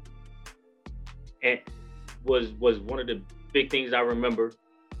home, and was one of the big things I remember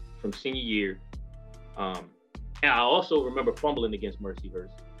from senior year. And I also remember fumbling against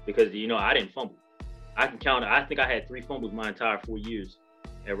Mercyhurst because, you know, I didn't fumble. I can count. I think I had 3 fumbles my entire 4 years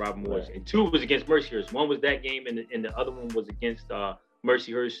at Robert Morris, and 2 was against Mercyhurst. One was that game, and the other one was against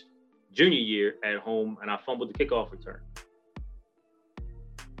Mercyhurst junior year at home, and I fumbled the kickoff return.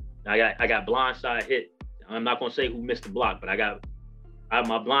 I got blindside hit. I'm not gonna say who missed the block, but I got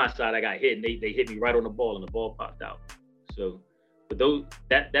my blindside. I got hit, and they hit me right on the ball, and the ball popped out. So, but those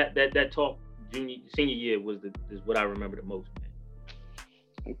that talk senior year is what I remember the most, man.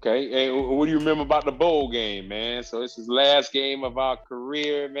 Okay, and what do you remember about the bowl game, man? So this is the last game of our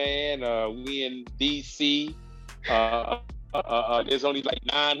career, man. We in DC. There's only like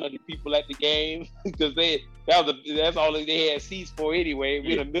 900 people at the game because that's all they had seats for anyway.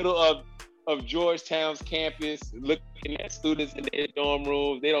 We're in the middle of Georgetown's campus, looking at students in their dorm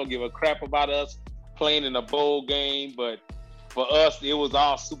rooms. They don't give a crap about us playing in a bowl game, but for us, it was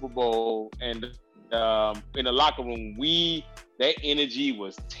our Super Bowl. And in the locker room, that energy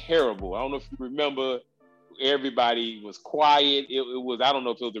was terrible. I don't know if you remember. Everybody was quiet. It was, I don't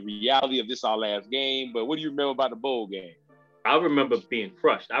know if it was the reality of this our last game, but what do you remember about the bowl game? I remember being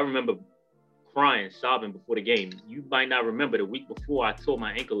crushed. I remember crying, sobbing before the game. You might not remember the week before I tore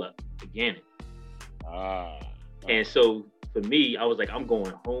my ankle up again. And so for me, I was like, I'm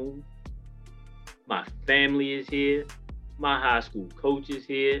going home My family is here. My high school coach is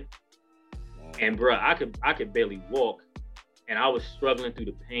here. And bro, I could barely walk, and I was struggling through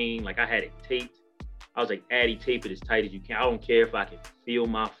the pain. Like I had it taped. I was like, Addy, tape it as tight as you can. I don't care if I can feel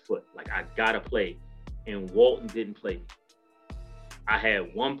my foot. Like I gotta play. And Walton didn't play me. I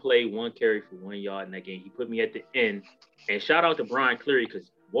had one play, one carry for 1 yard in that game. He put me at the end. And shout out to Brian Cleary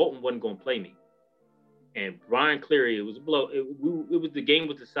because Walton wasn't gonna play me. And Brian Cleary, it was a blow. It was the game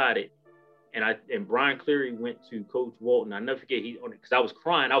was decided. And Brian Cleary went to Coach Walton. I never forget because I was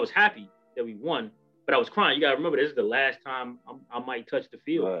crying. I was happy that we won, but I was crying. You gotta remember, this is the last time I might touch the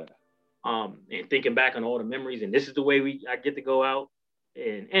field. Right. And thinking back on all the memories, and this is the way I get to go out.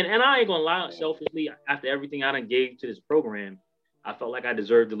 And I ain't gonna lie, selfishly, after everything I done gave to this program, I felt like I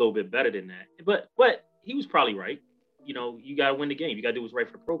deserved a little bit better than that. But he was probably right. You know, you gotta win the game. You gotta do what's right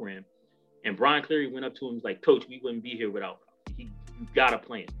for the program. And Brian Cleary went up to him, like, Coach, we wouldn't be here without you. You gotta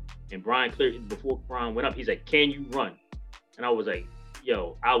play him. And Brian Cleary, before Brian went up, he's like, can you run? And I was like,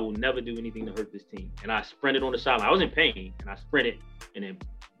 yo, I will never do anything to hurt this team. And I sprinted on the sideline. I was in pain, and I sprinted, and then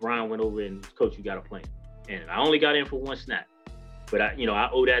Brian went over and, Coach, you got to play. And I only got in for one snap, but I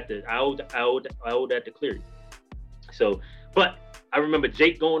owe that to Cleary. So, but I remember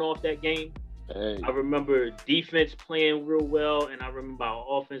Jake going off that game. Hey. I remember defense playing real well, and I remember our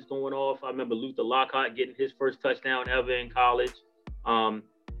offense going off. I remember Luther Lockhart getting his first touchdown ever in college.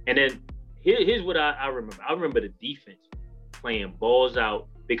 And then here's what I remember. I remember the defense playing balls out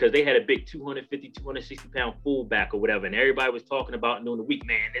because they had a big 250, 260 pound fullback or whatever. And everybody was talking about during the week,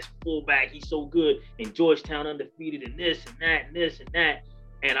 man, this fullback, he's so good. And Georgetown undefeated and this and that and this and that.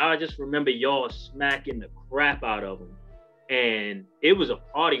 And I just remember y'all smacking the crap out of him. And it was a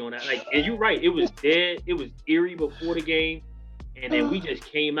party on that. Like, and you're right, it was dead. It was eerie before the game. And then we just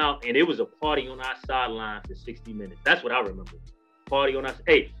came out and it was a party on our sideline for 60 minutes. That's what I remember. Party on us.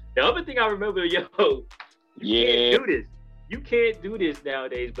 Hey, the other thing I remember, you can't do this. You can't do this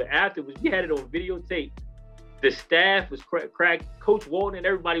nowadays. But afterwards, we had it on videotape. The staff was Coach Walton and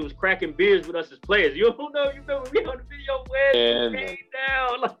everybody was cracking beers with us as players. You don't know, you remember we on the video where it came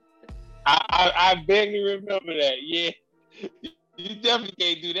down. Like, I vaguely remember that. Yeah, you definitely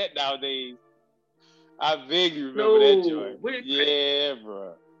can't do that nowadays. I vaguely remember that joint. Yeah,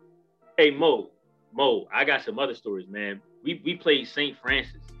 bro. Hey, Mo, I got some other stories, man. We played St.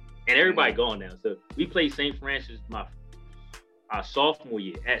 Francis, and everybody gone now. So we played St. Francis our sophomore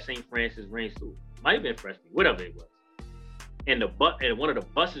year at St. Francis Rain School. Might have been freshman, whatever it was. And one of the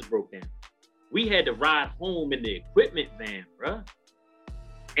buses broke down. We had to ride home in the equipment van, bruh.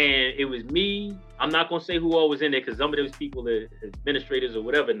 And it was me. I'm not gonna say who all was in there because some of those people are administrators or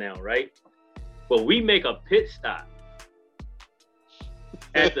whatever now, right? But we make a pit stop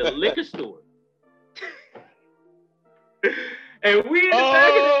at the liquor store. And we in the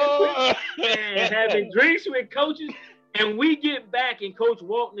back of the and having drinks with coaches, and we get back and Coach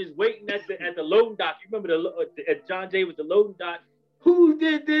Walton is waiting at the loading dock. You remember at John Jay with the loading dock? Who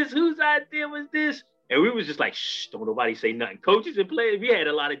did this? Whose idea was this? And we was just like, shh, don't nobody say nothing. Coaches and players, we had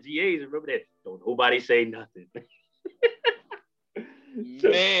a lot of GAs. Remember that? Don't nobody say nothing.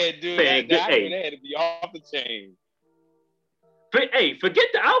 Man, dude, that had to be off the chain. Hey, forget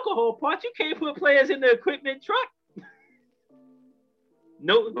the alcohol part. You can't put players in the equipment truck.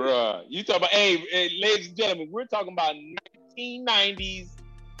 No, bruh. You talking about, hey, ladies and gentlemen, we're talking about 1990s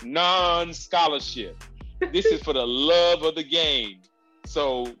non-scholarship. This is for the love of the game.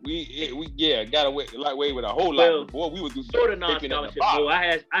 So we got away with a whole lot. Boy, we would do sort of non-scholarship.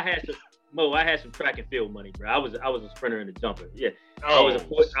 Mo, I had some track and field money, bro. I was a sprinter and a jumper. Yeah, I was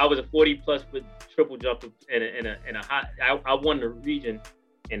a 40+ foot triple jumper and a high. I won the region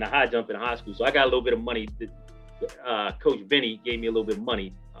in the high jump in high school, so I got a little bit of money. Coach Benny gave me a little bit of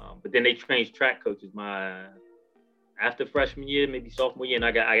money, but then they changed track coaches after freshman year, maybe sophomore year, and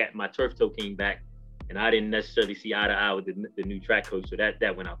I got my turf toe came back, and I didn't necessarily see eye to eye with the new track coach, so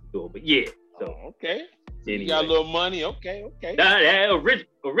that went out the door. But yeah, so okay. Anyway. You got a little money, okay.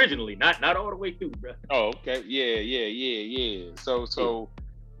 Originally, not all the way through, bro. Oh, okay, yeah.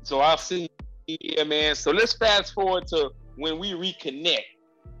 So I'll see, yeah, man. So let's fast forward to when we reconnect.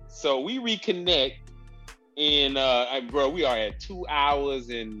 So we reconnect, and bro, we are at 2 hours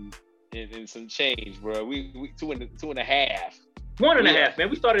and some change, bro. We 2.5. 1.5, man.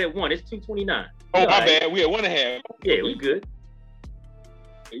 We started at 1. It's 2:29. Oh, my bad. We at 1.5. Yeah, we good.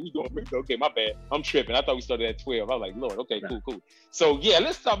 We going okay, my bad. I'm tripping. I thought we started at 12. I was like, Lord, okay, cool. So yeah,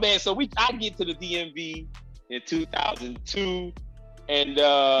 let's start, man. So I get to the DMV in 2002 and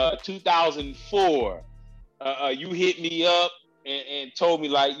 2004. You hit me up and told me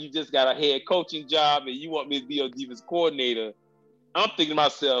like you just got a head coaching job and you want me to be a defense coordinator I'm thinking to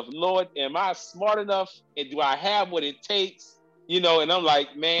myself, Lord, am I smart enough? And do I have what it takes? And I'm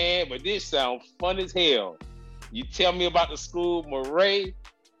like, man, but this sounds fun as hell. You tell me about the school, Murray,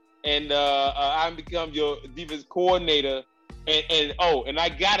 and I become your defense coordinator. And I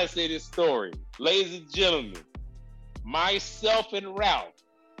gotta say this story. Ladies and gentlemen, myself and Ralph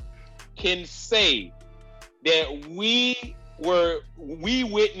can say that we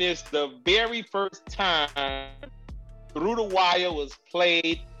witnessed the very first time Through the Wire was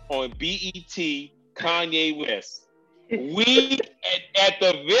played on BET, Kanye West. We, at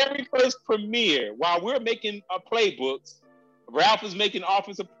the very first premiere, while we're making playbooks, Ralph is making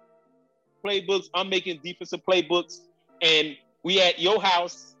offensive playbooks, I'm making defensive playbooks, and we at your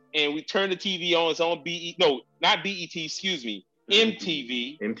house, and we turn the TV on, it's on BET, no, not BET, excuse me,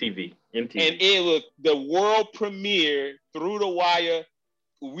 MTV. MTV. And it was the world premiere, Through the Wire,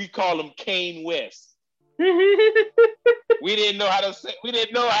 we call him Kane West. We didn't know how to say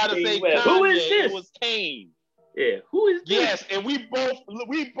Kanye. Who is this? It was Kane. Yeah, who is this? Yes, and we both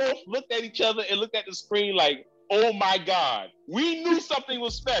looked at each other and looked at the screen like, oh my God. We knew something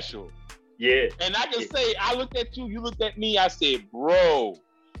was special. Yeah. And I can say, I looked at you, you looked at me, I said, bro,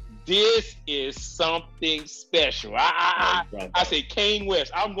 this is something special. I said, Kane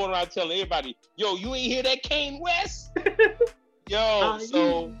West. I'm going around telling everybody, yo, you ain't hear that Kane West?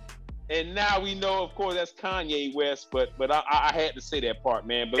 And now we know, of course, that's Kanye West, but I had to say that part,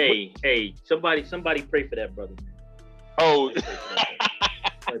 man. But hey, somebody pray for that brother, man. Oh,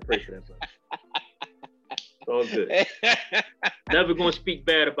 somebody pray for that brother. It's all good. Never gonna speak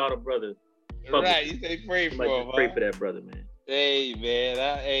bad about a brother. Right, you say pray for him. Pray for that brother, man. Hey,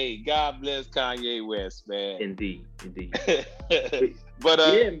 man. God bless Kanye West, man. Indeed. But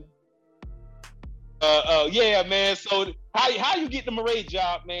yeah. Yeah, man. So how you get the Murray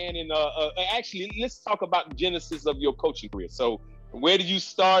job, man? And actually, let's talk about the genesis of your coaching career. So where did you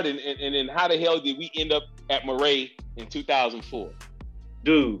start, and then how the hell did we end up at Murray in 2004?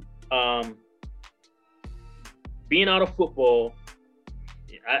 Dude, being out of football,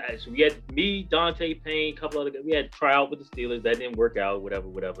 so we had me, Dante Payne, a couple other guys. We had to try out with the Steelers. That didn't work out, whatever.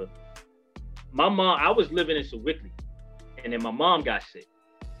 My mom, I was living in Sewickley, and then my mom got sick.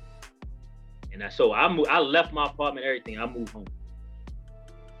 And so I left my apartment, everything. I moved home,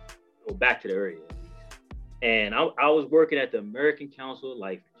 or back to the area at least. And I was working at the American Council of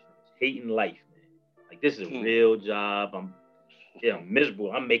Life Insurance, hating life, man. Like, this is a real job. I'm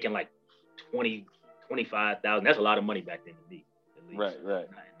miserable. I'm making like $25,000. That's a lot of money back then to me. Right.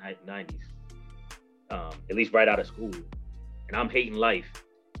 90s. At least right out of school. And I'm hating life.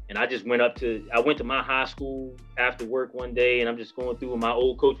 And I just went to my high school after work one day, and I'm just going through, and my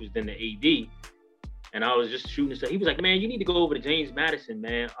old coach was then the AD. And I was just shooting stuff. He was like, man, you need to go over to James Madison,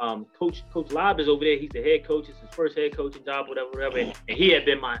 man. Coach Lobb is over there. He's the head coach. It's his first head coaching job, whatever. And he had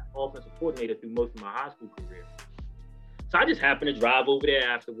been my offensive coordinator through most of my high school career. So I just happened to drive over there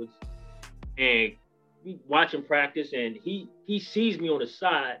afterwards, and we watch him practice, and he sees me on the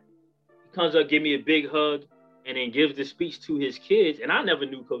side. He comes up, give me a big hug, and then gives the speech to his kids. And I never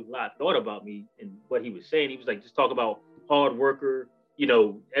knew Coach Lott thought about me and what he was saying. He was like, just talk about hard worker,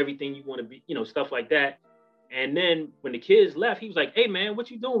 everything you want to be, stuff like that. And then when the kids left, he was like, hey, man, what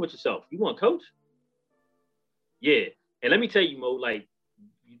you doing with yourself? You want to coach? Yeah. And let me tell you, Mo, like,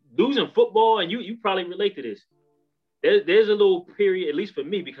 losing football, and you probably relate to this. There's a little period, at least for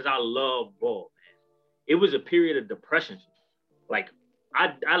me, because I love ball, man. It was a period of depression. Like,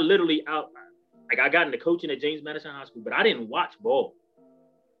 I literally I got into coaching at James Madison High School, but I didn't watch ball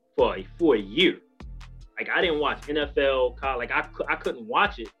for a year. Like, I didn't watch NFL, college. Like, I couldn't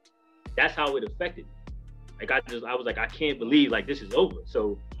watch it. That's how it affected me. Like, I was like, I can't believe, like, this is over.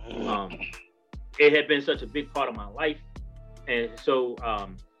 So it had been such a big part of my life. And so,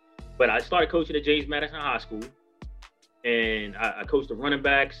 but I started coaching at James Madison High School, and I coached the running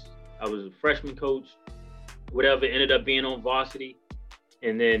backs. I was a freshman coach, whatever, ended up being on varsity,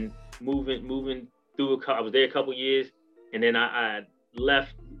 and then moving through, I was there a couple years, and then I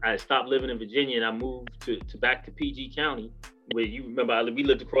left. I stopped living in Virginia, and I moved back to PG County, where you remember we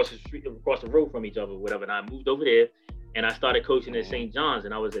lived across the road from each other, whatever. And I moved over there, and I started coaching at St. John's,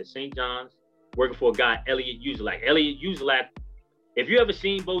 and I was at St. John's working for a guy, Elliot Uselak. Elliot Uselak, if you ever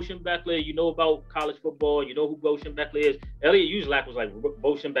seen Bo Schembechler, you know about college football, you know who Bo Schembechler is. Elliot Uselak was like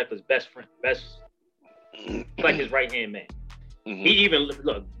Bo Schembechler's best friend, like his right-hand man. Mm-hmm. He even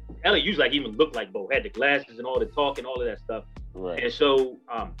Elliot Uselak even looked like Bo, had the glasses and all the talk and all of that stuff. Right. And so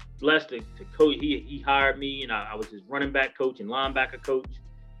blessed to coach. He hired me, and I was his running back coach and linebacker coach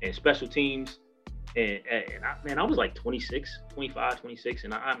and special teams. I was like 26, 25, 26,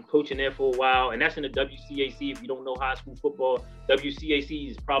 and I'm coaching there for a while. And that's in the WCAC. If you don't know high school football, WCAC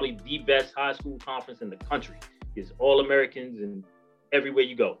is probably the best high school conference in the country. It's all Americans and everywhere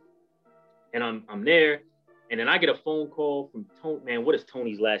you go. And I'm there, and then I get a phone call from Tony. Man, what is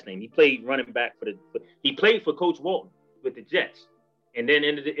Tony's last name? He played running back he played for Coach Walton with the Jets, and then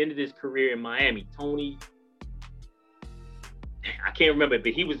ended his career in Miami. Tony, I can't remember,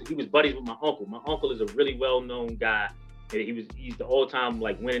 but he was buddies with my uncle. My uncle is a really well-known guy. He's the all-time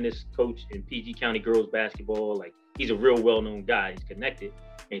like winningest coach in PG County girls basketball. Like, he's a real well-known guy. He's connected.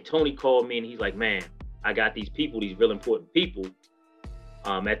 And Tony called me and he's like, man, I got these real important people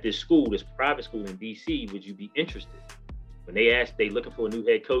at this school, this private school in DC. Would you be interested? When they asked, they looking for a new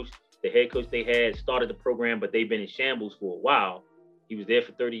head coach. The head coach they had started the program, but they've been in shambles for a while. He was there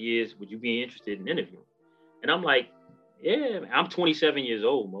for 30 years. Would you be interested in interviewing? And I'm like, yeah, I'm 27 years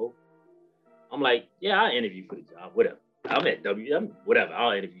old, Mo. I'm like, yeah, I'll interview for the job, whatever. I'm at whatever,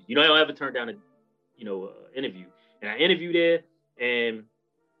 I'll interview. I don't ever turn down a interview. And I interviewed there, and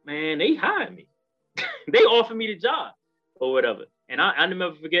man, they hired me. They offered me the job or whatever. And I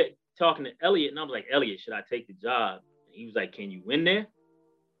never forget talking to Elliot, and I was like, Elliot, should I take the job? And he was like, can you win there?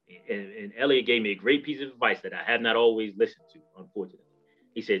 And Elliot gave me a great piece of advice that I have not always listened to, unfortunately.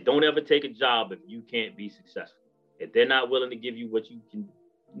 He said, don't ever take a job if you can't be successful. If they're not willing to give you what you can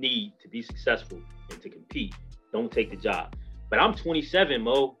need to be successful and to compete, don't take the job. But I'm 27,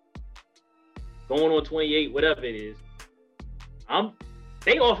 Mo, going on 28, whatever it is.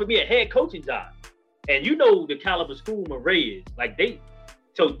 They offered me a head coaching job. And you know the caliber school Murray is.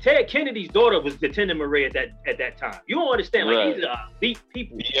 So Ted Kennedy's daughter was attending Murray at that time. You don't understand. Like, right. These are elite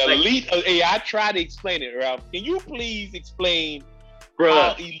people. The elite. Hey, I tried to explain it, Ralph. Can you please explain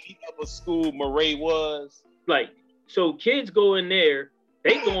how elite of a school Murray was? Like, so kids go in there,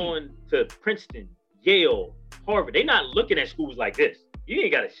 they going to Princeton, Yale, Harvard. They not looking at schools like this. You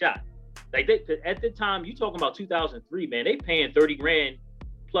ain't got a shot. Like, at the time, you talking about 2003, man, they paying 30 grand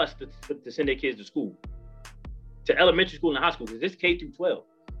plus to send their kids to school, to elementary school and high school, because it's K through 12.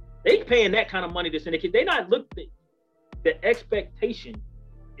 They paying that kind of money to send their kids. They not the expectation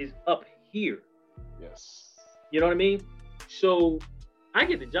is up here. Yes. You know what I mean? So I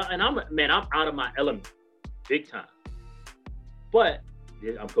get the job, and I'm out of my element, big time. But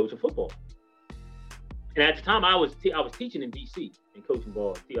I'm coaching football, and at the time I was teaching in DC and coaching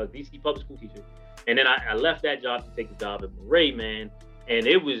ball. I was DC public school teacher, and then I left that job to take the job at Murray, man. And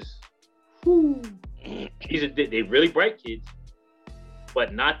it was, they're really bright kids,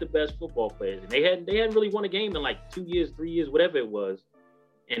 but not the best football players. And they hadn't really won a game in like 2 years, 3 years, whatever it was.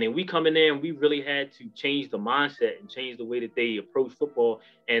 And then we come in there and we really had to change the mindset and change the way that they approach football.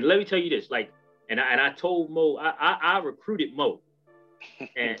 And let me tell you this, like, and I told Mo, I recruited Mo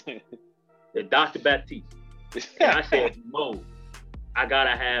and Dr. Baptiste. And I said, Mo, I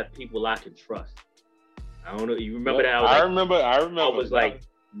gotta have people I can trust. I don't know. You remember that? I remember. I was like,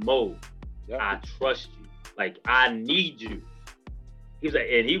 Mo, I trust you. Like, I need you. He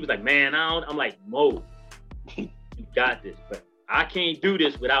was like, man, I'm like, Mo, you got this, but I can't do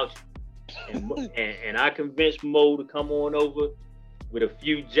this without you. And I convinced Mo to come on over with a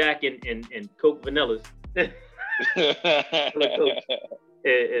few Jack and Coke vanillas. And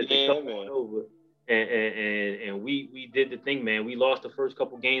come on over. And we did the thing, man. We lost the first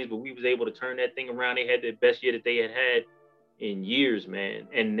couple games, but we was able to turn that thing around. They had the best year that they had in years, man.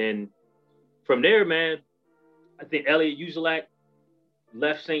 And then from there, man, I think Elliot Uzelak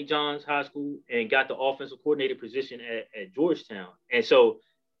left St. John's High School and got the offensive coordinator position at Georgetown. And so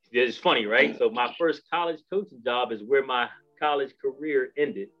it's funny, right? So my first college coaching job is where my college career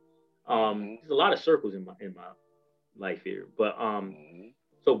ended. There's a lot of circles in my life here, but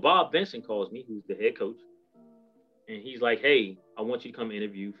so Bob Benson calls me, who's the head coach, and he's like, hey, I want you to come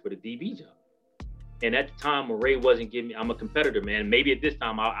interview for the DB job. And at the time, Murray wasn't giving me, I'm a competitor, man. Maybe at this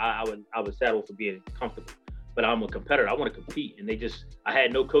time I would settle for being comfortable, but I'm a competitor. I want to compete. And I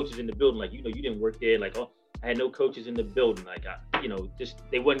had no coaches in the building. Like, you didn't work there. Like, I had no coaches in the building. Like,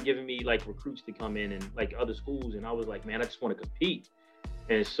 they wasn't giving me like recruits to come in and like other schools. And I was like, man, I just want to compete.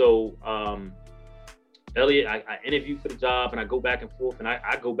 And so, Elliot, I interviewed for the job, and I go back and forth, and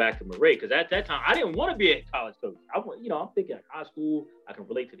I go back to Murray, because at that time I didn't want to be a college coach. I'm thinking like high school, I can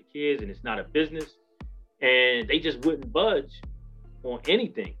relate to the kids, and it's not a business, and they just wouldn't budge on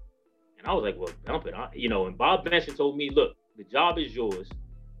anything. And I was like, well, dump it, And Bob Benson told me, look, the job is yours.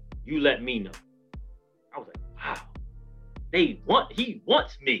 You let me know. I was like, wow, he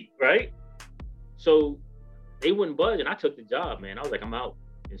wants me, right? So they wouldn't budge, and I took the job, man. I was like, I'm out.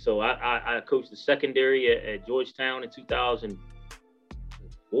 And so I coached the secondary at Georgetown in 2005,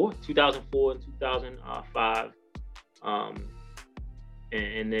 2004 and 2005.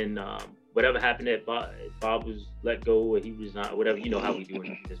 And then whatever happened that Bob was let go or he resigned, whatever, you know how we do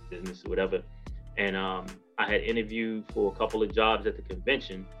in this business or whatever. And I had interviewed for a couple of jobs at the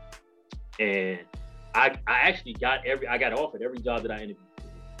convention, and I actually got offered every job that I interviewed for.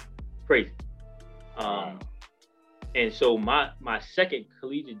 Crazy. And so my second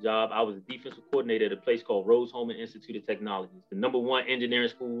collegiate job, I was a defensive coordinator at a place called Rose-Hulman Institute of Technology. It's the #1 engineering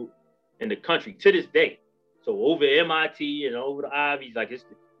school in the country to this day. So over MIT and over the Ivies, like it's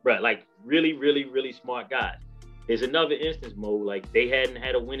like really, really, really smart guys. There's another instance, Mo, like they hadn't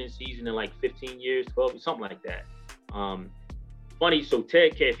had a winning season in like 15 years, 12, something like that. Funny, so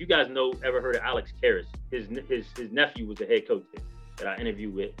Ted Karras, if you guys ever heard of Alex Karras, his nephew was the head coach there that I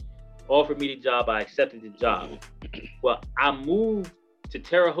interviewed with. Offered me the job, I accepted the job. Well, I moved to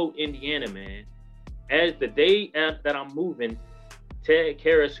Terre Haute, Indiana, man. As the day that I'm moving, Ted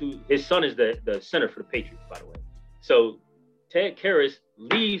Karras, who his son is the center for the Patriots, by the way. So Ted Karras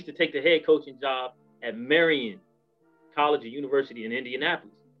leaves to take the head coaching job at Marion College or University in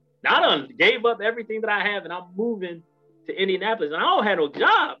Indianapolis. Now I done gave up everything that I have, and I'm moving to Indianapolis, and I don't have no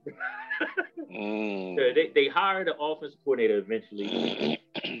job. So they hired an offensive coordinator eventually,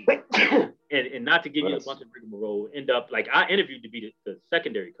 and not to give you a bunch of rigmarole, end up like I interviewed to be the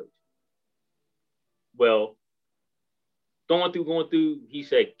secondary coach. Well, going through, he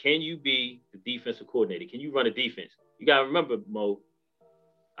said, "Can you be the defensive coordinator? Can you run a defense?" You gotta remember, Mo,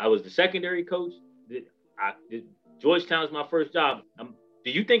 I was the secondary coach. Georgetown's my first job.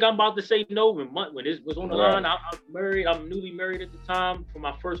 Do you think I'm about to say no when this was on the line? I was married. I'm newly married at the time for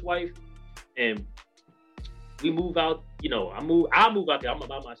my first wife, and we move out. You know, I move out there. I'm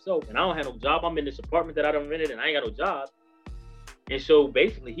by myself, and I don't have no job. I'm in this apartment that I done rented, and I ain't got no job. And so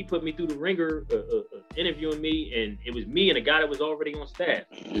basically, he put me through the ringer, interviewing me, and it was me and a guy that was already on staff.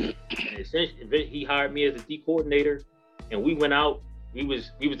 And essentially, he hired me as a D coordinator, and we went out. We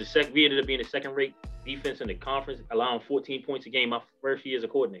ended up being the second-rate defense in the conference, allowing 14 points a game my first year as a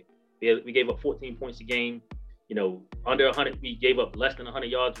coordinator. We gave up 14 points a game. You know, under 100, we gave up less than 100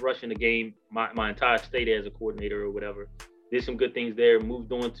 yards rushing a game my entire stay there as a coordinator or whatever. Did some good things there.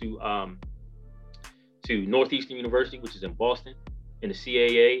 Moved on to Northeastern University, which is in Boston, in the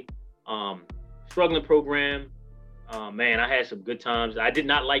CAA. Struggling program. Man, I had some good times. I did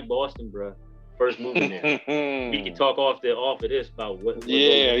not like Boston, bro. First moving there. We can talk off of this about what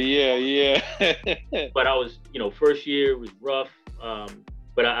Yeah. But I was, first year was rough.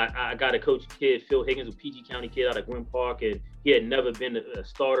 But I got to coach a kid, Phil Higgins, a PG County kid out of Gwen Park, and he had never been a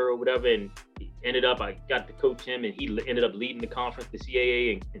starter or whatever. And I got to coach him, and he ended up leading the conference, the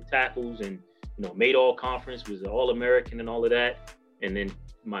CAA, in tackles, and made all conference, was an All-American and all of that. And then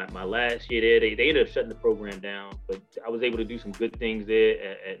my last year there, they ended up shutting the program down, but I was able to do some good things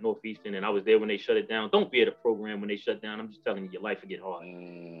there at Northeastern, and I was there when they shut it down. Don't be at a program when they shut down. I'm just telling you, your life will get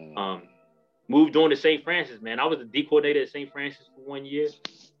hard. Moved on to St. Francis, man. I was the D coordinator at St. Francis for 1 year.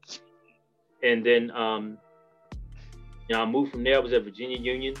 And then, I moved from there. I was at Virginia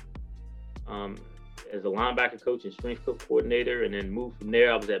Union as a linebacker coach and strength coordinator. And then moved from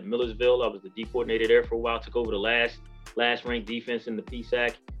there. I was at Millersville. I was the D coordinator there for a while. Took over the last ranked defense in the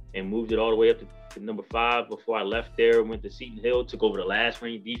PSAC and moved it all the way up to number 5 before I left there. Went to Seton Hill, took over the last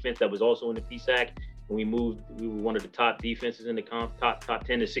ranked defense that was also in the PSAC. When we moved, we were one of the top defenses in the top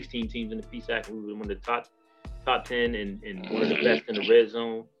 10 to 16 teams in the PSAC. We were one of the top 10 and one of the best in the red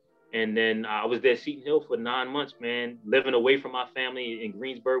zone. And then I was there at Seton Hill for 9 months, man, living away from my family in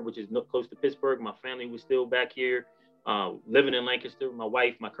Greensburg, which is close to Pittsburgh. My family was still back here, living in Lancaster.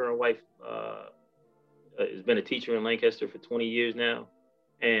 My current wife, has been a teacher in Lancaster for 20 years now.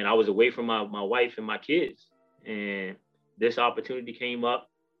 And I was away from my wife and my kids. And this opportunity came up.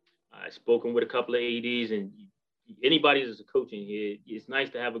 I spoken with a couple of ADs, and anybody that's a coach in here, it's nice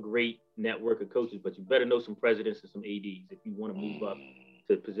to have a great network of coaches, but you better know some presidents and some ADs if you want to move up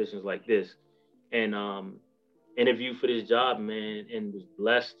to positions like this. And interviewed for this job, man, and was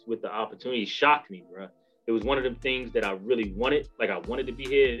blessed with the opportunity. It shocked me, bro. It was one of them things that I really wanted. Like, I wanted to be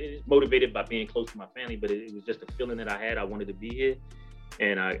here. It's motivated by being close to my family, but it was just a feeling that I had. I wanted to be here,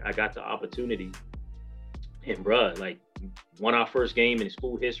 and I got the opportunity. And bro, like, won our first game in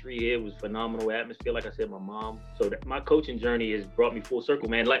school history here. It was phenomenal atmosphere. Like I said, my mom. So my coaching journey has brought me full circle,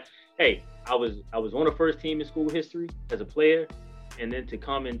 man. Like, hey, I was on the first team in school history as a player, and then to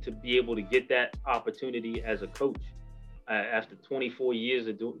come and to be able to get that opportunity as a coach after 24 years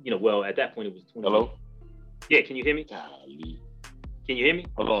of doing, well, at that point it was 20. Hello? Yeah, can you hear me? Golly. Can you hear me?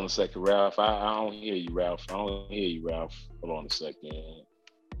 Hold on a second, Ralph. I don't hear you, Ralph. Hold on a second.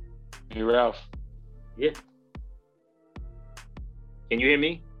 Hey, Ralph? Yeah. Can you hear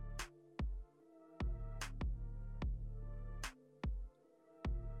me?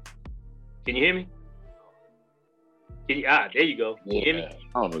 Can you hear me? There you go. Can you hear me?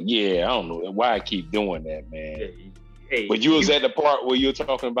 I don't know. Yeah, I don't know why I keep doing that, man. Yeah, hey, but you was at the part where you were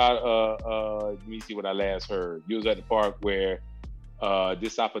talking about. Let me see what I last heard. You was at the part where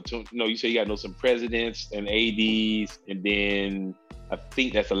this opportunity. No, you said you got to know some presidents and ads, and then I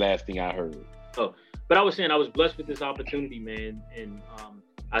think that's the last thing I heard. Oh, but I was saying I was blessed with this opportunity, man, and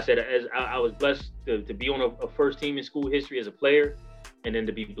I said as I was blessed to be on a first team in school history as a player. And then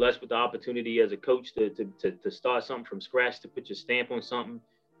to be blessed with the opportunity as a coach to start something from scratch, to put your stamp on something.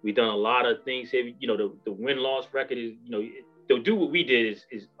 We've done a lot of things here. You know, the win-loss record is, you know, to do what we did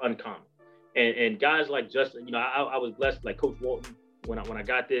is uncommon. And guys like Justin, you know, I was blessed, like Coach Walton, when I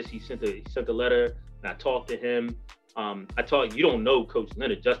got this, he sent a letter and I talked to him. You don't know Coach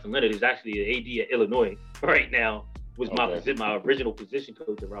Leonard. Justin Leonard is actually an AD at Illinois right now. Was my original position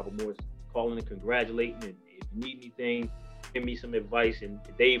coach at Robert Morris, calling and congratulating, and if you need anything, give me some advice. And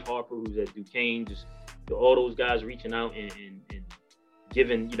Dave Harper, who's at Duquesne, just all those guys reaching out and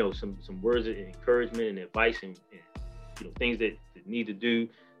giving, you know, some words of encouragement and advice and you know, things that need to do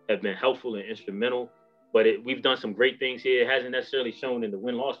have been helpful and instrumental. But we've done some great things here. It hasn't necessarily shown in the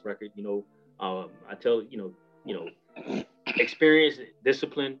win-loss record. You know, I tell you know, experience,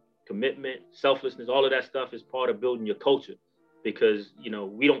 discipline, commitment, selflessness, all of that stuff is part of building your culture. Because, you know,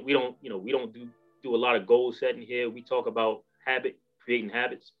 we don't do a lot of goal setting here. We talk about creating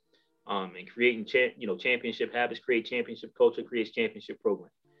habits, and creating championship habits, create championship culture, creates championship program.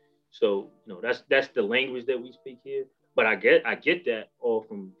 So, you know, that's the language that we speak here. But I get that all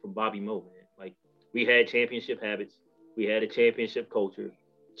from Bobby Moe, man. Like, we had championship habits, we had a championship culture,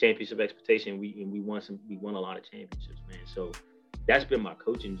 championship expectation. We won a lot of championships, man. So that's been my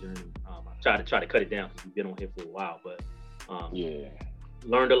coaching journey. I try to cut it down because we've been on here for a while, but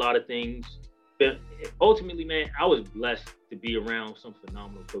learned a lot of things. But ultimately, man, I was blessed to be around some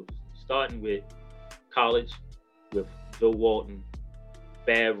phenomenal coaches. Starting with college with Joe Walton,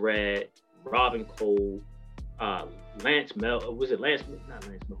 Fab Rad, Robin Cole, Lance Mel. Was it Lance? Not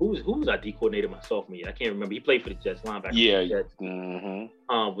Lance Mel. Who was our D coordinator my sophomore year? I can't remember. He played for the Jets, linebacker. Yeah. The Jets.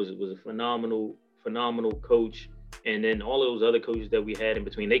 Was a phenomenal coach. And then all those other coaches that we had in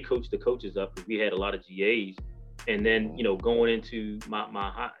between, they coached the coaches up because we had a lot of GAs. And then, you know, going into my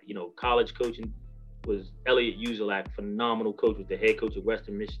college coaching was Elliot Uzelak, phenomenal coach, was the head coach of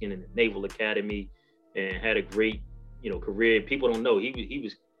Western Michigan and the Naval Academy, and had a great, you know, career. People don't know he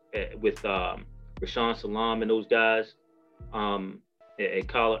was with Rashawn Salam and those guys at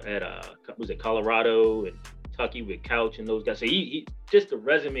Colorado and Kentucky with Couch and those guys. So he just the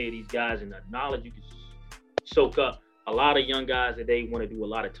resume of these guys and the knowledge you can soak up. A lot of young guys today want to do a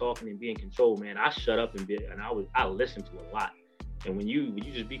lot of talking and be in control, man. I shut up and I listen to a lot. And when you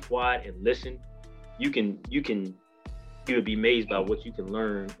just be quiet and listen, you would be amazed by what you can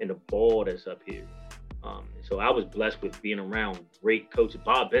learn in the ball that's up here. So I was blessed with being around great coaches.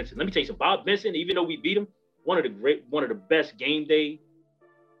 Bob Benson. Let me tell you something. Bob Benson, even though we beat him, one of the best game day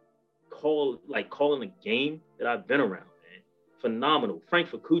calling a game that I've been around, man. Phenomenal. Frank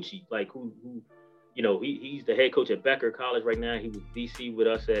Facucci, like who you know, he's the head coach at Becker College right now. He was DC with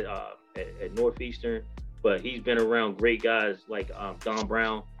us at Northeastern, but he's been around great guys like Don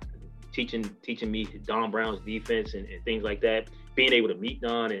Brown, teaching me Don Brown's defense and things like that. Being able to meet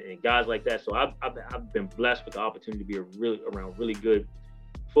Don and guys like that. So I've been blessed with the opportunity to be around really good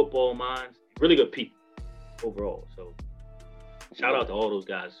football minds, really good people overall. So shout out to all those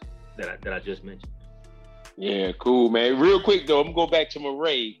guys that I just mentioned. Yeah, cool, man. Real quick though, I'm gonna go back to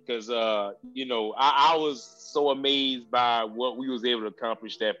Murray because you know, I was so amazed by what we was able to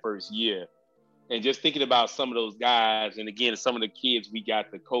accomplish that first year, and just thinking about some of those guys, and again, some of the kids we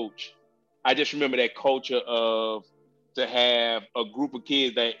got to coach. I just remember that culture of to have a group of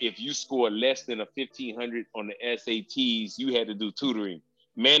kids that if you scored less than a 1,500 on the SATs, you had to do tutoring,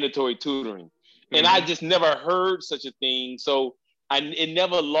 mandatory tutoring, and I just never heard such a thing. So it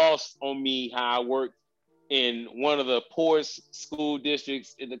never lost on me how I worked in one of the poorest school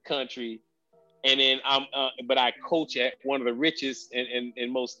districts in the country. And then but I coach at one of the richest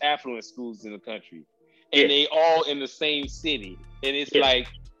and most affluent schools in the country. And they all in the same city. And it's like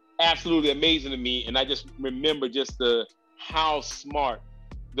absolutely amazing to me. And I just remember just how smart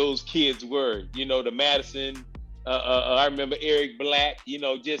those kids were. You know, the Madison, I remember Eric Black, you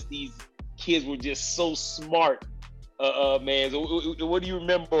know, just these kids were just so smart. Man, so what do you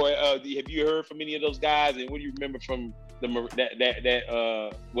remember? Have you heard from any of those guys? And what do you remember from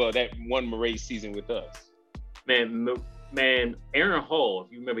that one Murray season with us? Man, man, Aaron Hall,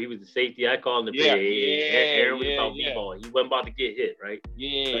 if you remember, he was the safety. I called him the Aaron was about B-ball. He wasn't about to get hit, right?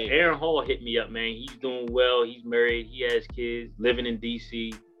 Yeah. So Aaron Hall hit me up, man. He's doing well. He's married. He has kids, living in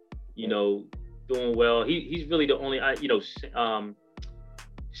D.C., you know, doing well. He's really the only,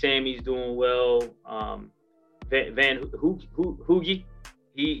 Sammy's doing well. Van Hoogie,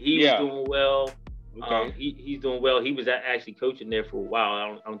 he was doing well. Okay. He's doing well. He was actually coaching there for a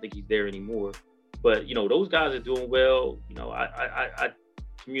while. I don't think he's there anymore. But you know, those guys are doing well. You know, I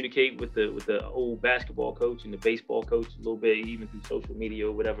communicate with the old basketball coach and the baseball coach a little bit, even through social media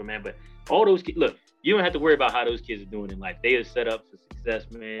or whatever, man. But all those kids, look, you don't have to worry about how those kids are doing in life. They are set up for success,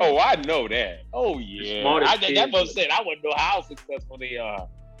 man. Oh, I know that. Oh yeah. That must said I wouldn't know how successful they are.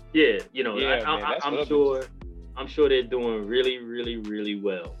 Yeah, you know, I'm sure they're doing really, really, really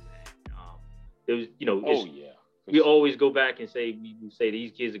well. There was, you know, we always go back and say we say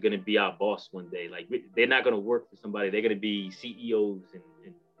these kids are going to be our boss one day. Like they're not going to work for somebody. They're going to be CEOs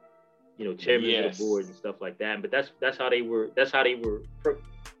and you know, chairmen of the board and stuff like that. But that's how they were. That's how they were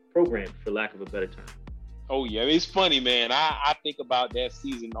programmed, for lack of a better term. Oh yeah, it's funny, man. I think about that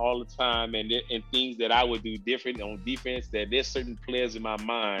season all the time, and things that I would do different on defense. That there's certain players in my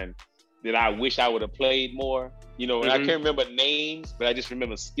mind that I wish I would have played more. You know, and I can't remember names, but I just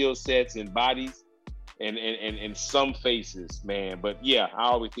remember skill sets and bodies, and some faces, man. But yeah, I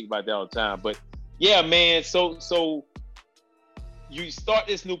always think about that all the time. But yeah, man. So you start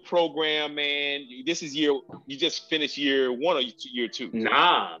this new program, man. This is you just finished year 1 or year 2?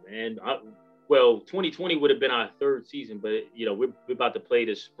 Nah, man. Well, 2020 would have been our 3rd season, but you know, we're about to play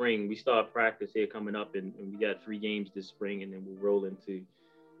this spring. We start practice here coming up, and we got 3 games this spring, and then we'll roll into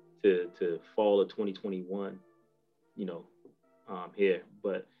to fall of 2021. You know, here.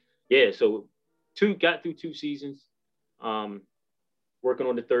 But yeah, so got through 2 seasons. Working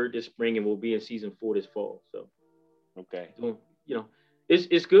on the 3rd this spring, and we'll be in season 4 this fall. So okay. You know,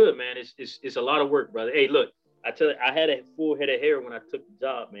 it's good, man. It's a lot of work, brother. Hey, look, I tell you, I had a full head of hair when I took the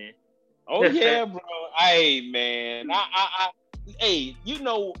job, man. Oh yeah, bro. Hey, man. Hey, you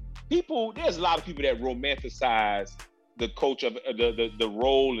know, there's a lot of people that romanticize the coach of the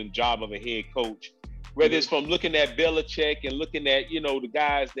role and job of a head coach. Whether it's from looking at Belichick and looking at, you know, the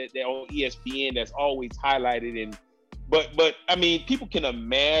guys that on ESPN that's always highlighted, but I mean, people can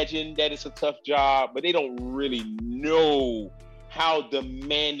imagine that it's a tough job, but they don't really know how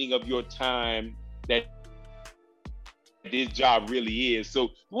demanding of your time that this job really is. So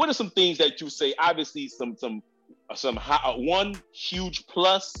what are some things that you say? Obviously some one huge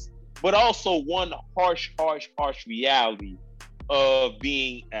plus, but also one harsh reality of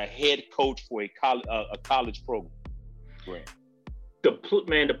being a head coach for a college program. Right.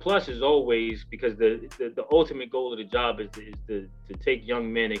 The plus is always, because the ultimate goal of the job is to take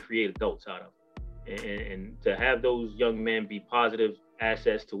young men and create adults out of them, and to have those young men be positive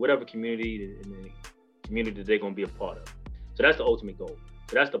assets to whatever community that they're going to be a part of. So that's the ultimate goal.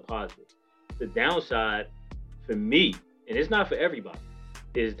 So that's the positive. The downside for me, and it's not for everybody,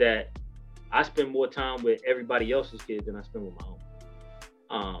 is that I spend more time with everybody else's kids than I spend with my own.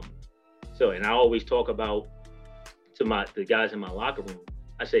 And I always talk about to the guys in my locker room,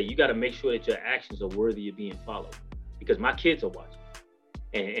 I say, you got to make sure that your actions are worthy of being followed, because my kids are watching,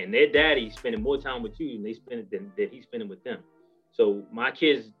 and their daddy's spending more time with you than he's spending with them. So my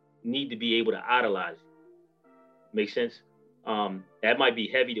kids need to be able to idolize you. Make sense? That might be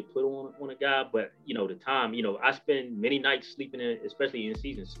heavy to put on a guy, but you know, the time, you know, I spend many nights sleeping especially in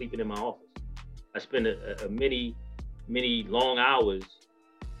season, sleeping in my office. I spend many long hours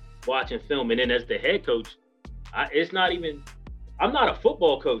watching film, and then as the head coach, I'm not a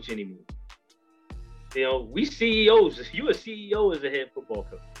football coach anymore. You know, we CEOs. You a CEO as a head football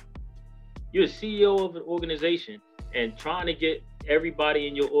coach. You're a CEO of an organization, and trying to get everybody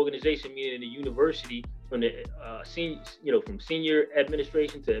in your organization, meaning in the university, from the from senior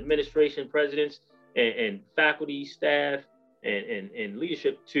administration to administration presidents and faculty, staff, and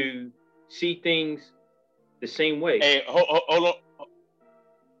leadership, to see things the same way. Hey, hold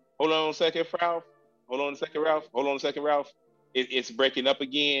on a second, Ralph. Hold on a second, Ralph. It's breaking up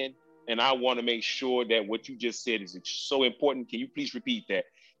again, and I want to make sure that what you just said is so important. Can you please repeat that?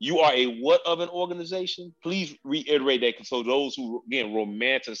 You are a what of an organization? Please reiterate that, so those who, again,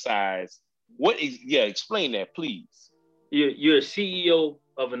 romanticize what is, explain that, please. You're a CEO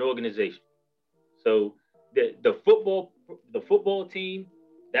of an organization. So the football team,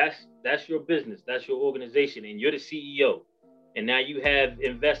 that's your business, that's your organization, and you're the CEO. And now you have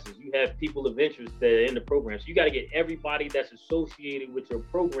investors, you have people of interest that are in the program. So you got to get everybody that's associated with your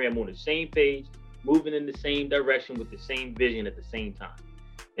program on the same page, moving in the same direction with the same vision at the same time.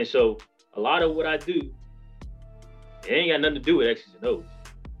 And so a lot of what I do It ain't got nothing to do with X's and O's.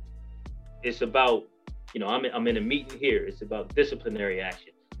 It's about, I'm in a meeting here. It's about disciplinary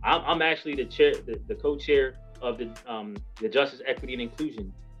action. I'm actually the chair, the co-chair of the Justice, Equity, and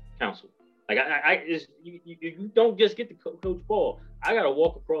Inclusion Council. Like you don't just get to coach ball. I gotta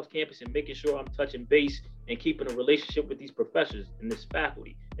walk across campus and making sure I'm touching base and keeping a relationship with these professors and this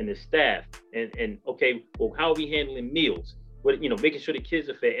faculty and this staff. And okay, well, how are we handling meals? But making sure the kids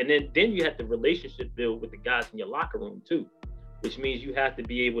are fed. And then you have to relationship build with the guys in your locker room too, which means you have to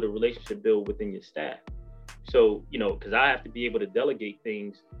be able to relationship build within your staff. So, because I have to be able to delegate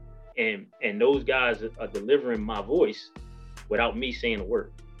things, and those guys are delivering my voice without me saying a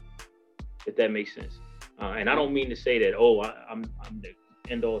word, if that makes sense. And I don't mean to say that, I'm the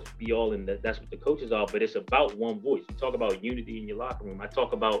end all be all, and that's what the coaches are, but it's about one voice. You talk about unity in your locker room. I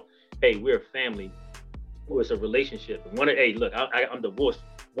talk about, hey, we're a family, or it's a relationship. And look, I'm divorced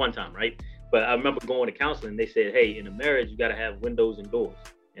one time, right? But I remember going to counseling, they said, hey, in a marriage, you got to have windows and doors.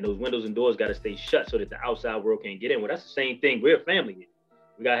 And those windows and doors got to stay shut so that the outside world can't get in. Well, that's the same thing. We're a family here.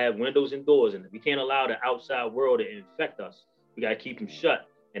 We got to have windows and doors, and we can't allow the outside world to infect us. We got to keep them shut.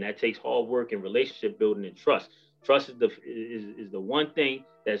 And that takes hard work and relationship building and trust. Trust is the one thing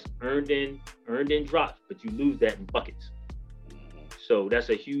that's earned in drops, but you lose that in buckets. So that's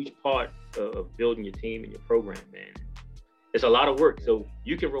a huge part of building your team and your program, man. It's a lot of work. So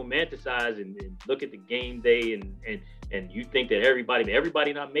you can romanticize and look at the game day and you think that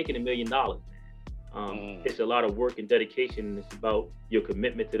everybody not making $1 million, man. It's a lot of work and dedication, and it's about your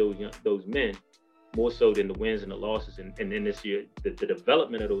commitment to those men more so than the wins and the losses. And then it's the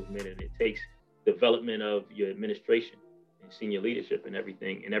development of those men, and it takes development of your administration and senior leadership and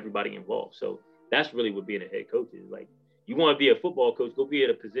everything and everybody involved. So that's really what being a head coach is. Like, you want to be a football coach, go be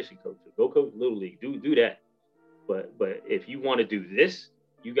a position coach. Go coach Little League. Do that. But if you want to do this,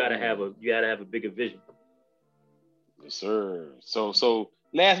 you gotta have a bigger vision. Yes, sir. So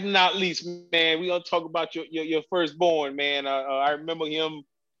last but not least, man, we gonna talk about your firstborn, man. I remember him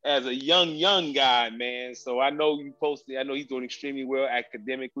as a young guy, man. So I know he's doing extremely well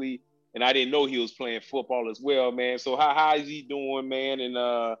academically, and I didn't know he was playing football as well, man. So how is he doing, man? And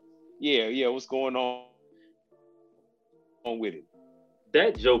what's going on with it?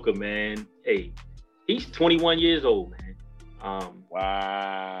 That joker, man. Hey, he's 21 years old, man.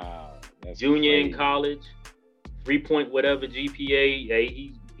 Wow. That's junior crazy. In college, 3-point whatever GPA.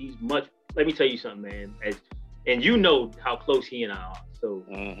 Hey, he's much. Let me tell you something, man. And you know how close he and I are. So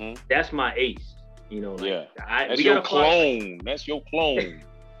that's my ace. That's your clone. That's your clone.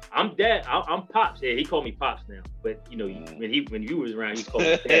 I'm dad. I'm pops. Yeah, he called me pops now. But when you was around, he called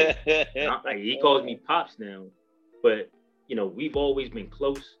me dad. He calls me pops now. But we've always been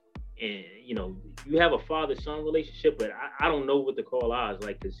close. And you have a father-son relationship, but I don't know what to call ours,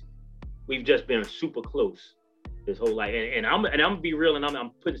 like, because we've just been super close this whole life. And I'm gonna be real, and I'm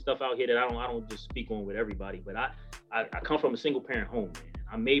putting stuff out here that I don't just speak on with everybody. But I come from a single parent home, man.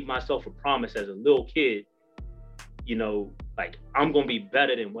 I made myself a promise as a little kid, like, I'm gonna be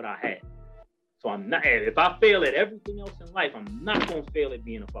better than what I had. So I'm not. If I fail at everything else in life, I'm not gonna fail at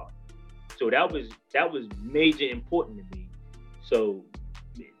being a father. So that was major important to me. So.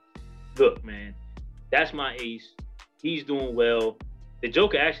 Look, man, that's my ace. He's doing well. The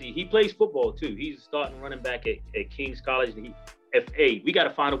joker, actually, he plays football too. He's starting running back at King's College. We got to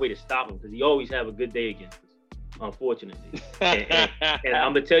find a way to stop him because he always have a good day against us, unfortunately. and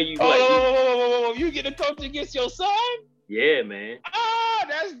I'm gonna tell you, you get a coach against your son? Yeah, man. Oh,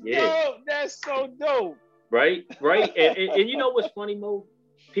 that's dope. That's so dope. Right. And you know what's funny, Mo?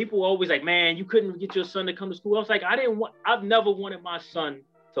 People always like, man, you couldn't get your son to come to school. I was like, I've never wanted my son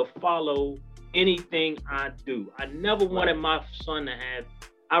to follow anything I do. I never wanted my son to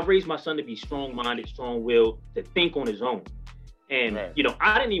I raised my son to be strong-minded, strong-willed, to think on his own. And, I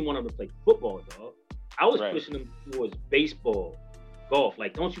didn't even want him to play football, dog. I was pushing him towards baseball, golf.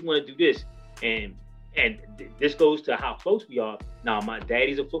 Like, don't you want to do this? And this goes to how close we are. Now, my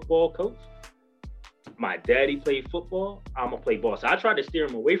daddy's a football coach. My daddy played football. I'm going to play ball. So I tried to steer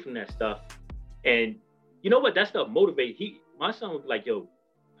him away from that stuff. And you know what? That stuff motivated. My son was like, yo,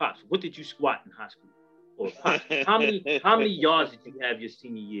 Pops, what did you squat in high school? Or Pops, how many yards did you have your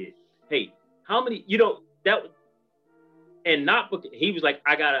senior year? Hey, how many, and not because he was like,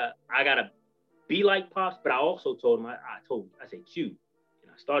 I gotta be like Pops, but I also told him, I said, Q,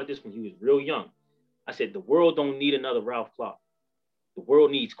 and I started this when he was real young. I said, the world don't need another Ralph Clark. The world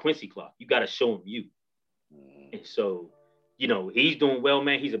needs Quincy Clark. You gotta show him you. And so, he's doing well,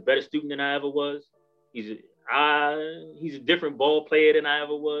 man. He's a better student than I ever was. He's a different ball player than I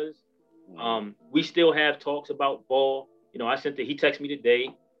ever was. We still have talks about ball. He texted me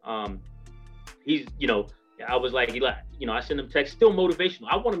today. He's, I was like, I sent him text, still motivational.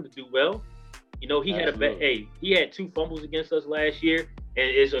 I want him to do well. He had he had 2 fumbles against us last year, and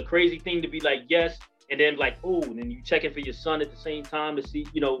it's a crazy thing to be like, yes, and then like, oh, and then you checking for your son at the same time to see,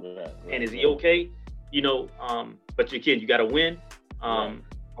 and is he okay? But again, you got to win.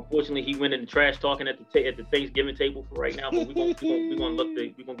 Unfortunately, he went in the trash talking at the Thanksgiving table for right now, but we're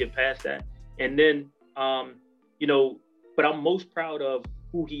gonna get past that. And then, but I'm most proud of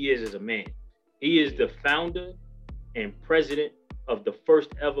who he is as a man. He is the founder and president of the first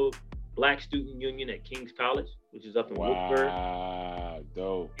ever Black student union at King's College, which is up in Wilkesburg. Wow,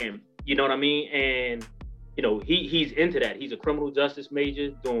 dope. And you know what I mean? And he's into that. He's a criminal justice major,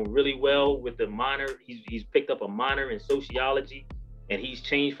 doing really well with the minor. He's picked up a minor in sociology, and he's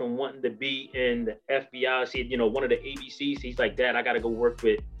changed from wanting to be in the FBI. See, one of the ABCs. He's like, Dad, I got to go work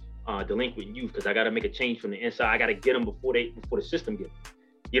with delinquent youth because I got to make a change from the inside. I got to get them before the system gets them.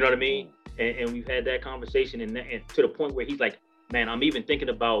 You know what I mean? And we've had that conversation, and to the point where he's like, man, I'm even thinking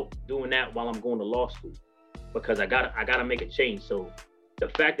about doing that while I'm going to law school because I gotta make a change. So the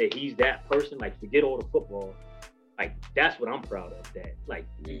fact that he's that person, like, forget all the football, like, that's what I'm proud of. That, like,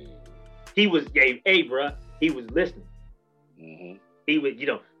 he was, bruh, he was listening. Mm-hmm. He was,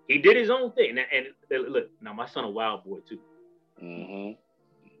 he did his own thing. And look, now my son a wild boy too. Mm-hmm.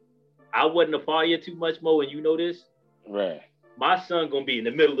 I wasn't a partier too much, Mo, and you know this. Right. My son gonna be in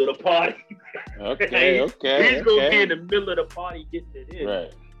the middle of the party. Okay. He's gonna be in the middle of the party getting it in.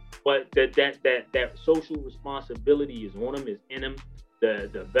 Right. But that social responsibility is on him, is in him.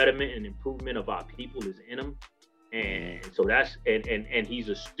 The betterment and improvement of our people is in him. And so that's and he's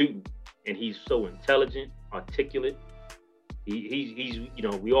a student, and he's so intelligent, articulate. He's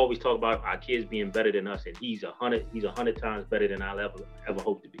we always talk about our kids being better than us, and he's 100 times better than I'll ever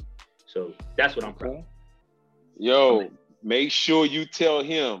hope to be. So that's what I'm proud of. Yo, make sure you tell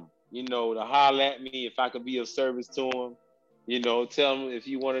him, to holler at me if I could be of service to him. Tell him if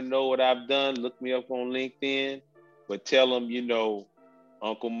you want to know what I've done, look me up on LinkedIn. But tell him,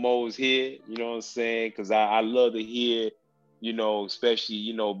 Uncle Mo's here. You know what I'm saying? Because I love to hear,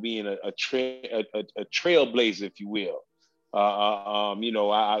 especially, being a trailblazer, if you will.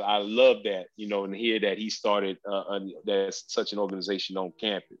 I love that, and hear that he started that's such an organization on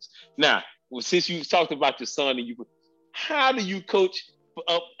campus. Now, since you talked about your son, and how do you coach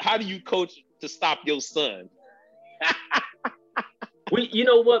to stop your son? You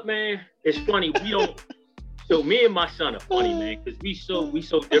know what, man? It's funny. We don't. So me and my son are funny, man, because we so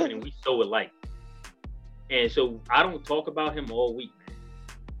different and we so alike. And so I don't talk about him all week,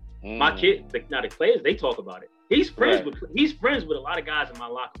 man. My kids, the players, they talk about it. He's friends with a lot of guys in my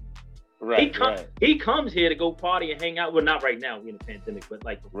locker room. Right. He comes here to go party and hang out. Well, not right now, we're in a pandemic, but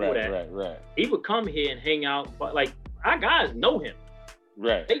like before that, he would come here and hang out. Like, our guys know him.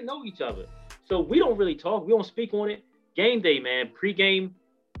 Right. They know each other. So we don't really talk. We don't speak on it. Game day, man. Pre-game,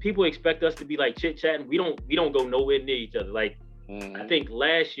 people expect us to be like chit-chatting. We don't go nowhere near each other. Like, I think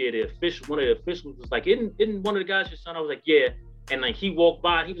last year one of the officials was like, isn't one of the guys your son? I was like, yeah. And like, he walked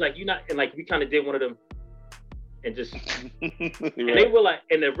by and he was like, you're not, and like we kind of did one of them and just and they were like,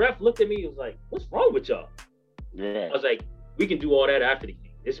 and the ref looked at me and was like, what's wrong with y'all? I was like, we can do all that after the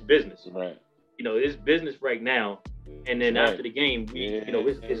game. It's business. Right. It's business right now. And then after the game,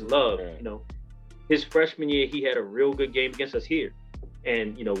 it's love. His freshman year, he had a real good game against us here.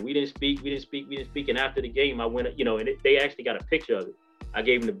 And, we didn't speak. And after the game, I went, and they actually got a picture of it. I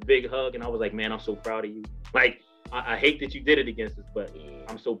gave him a big hug and I was like, man, I'm so proud of you. Like, I hate that you did it against us, but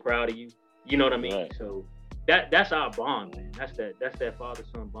I'm so proud of you. You know what I mean? Right. So that's our bond, man. That's that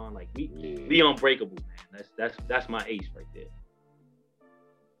father-son bond. Like, we unbreakable, man. That's my ace right there.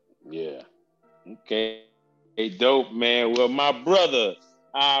 Yeah. Okay. Hey, dope, man. Well, my brother,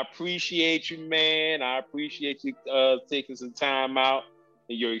 I appreciate you, man. I appreciate you taking some time out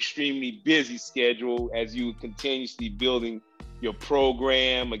in your extremely busy schedule as you continuously building your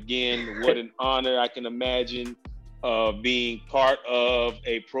program. Again, what an honor. I can imagine being part of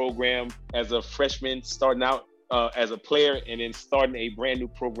a program as a freshman, starting out as a player, and then starting a brand new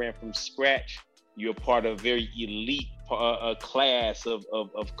program from scratch. You're part of a very elite class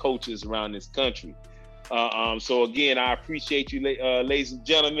of coaches around this country. So again, I appreciate you, ladies and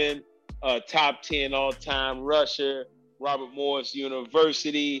gentlemen. Top 10 all-time rusher, Robert Morris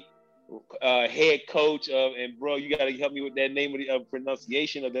University, head coach of, and bro, you got to help me with that name of the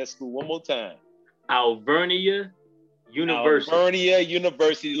pronunciation of that school one more time. Alvernia University. Alvernia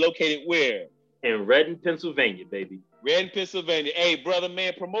University, located where? In Reading, Pennsylvania, baby. Reading, Pennsylvania. Hey, brother,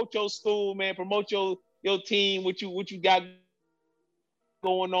 man, promote your school, man. Promote your team. What you got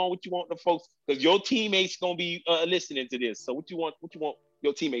going on? What you want the folks? Because your teammates gonna be listening to this. So what you want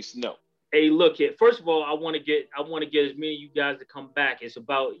your teammates to know? Hey, look here. First of all, I want to get as many of you guys to come back. It's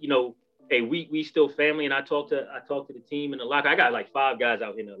about, hey, we still family, and I talk to the team in the locker. I got like 5 guys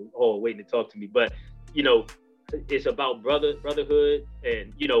out here in the hall waiting to talk to me, but it's about brotherhood,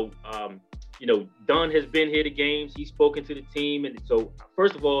 and Dunn has been here to games. He's spoken to the team, and so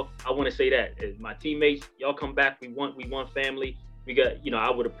first of all, I want to say that as my teammates, y'all come back. We want family. We got,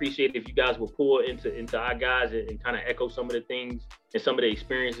 I would appreciate if you guys would pour into our guys and kind of echo some of the things and some of the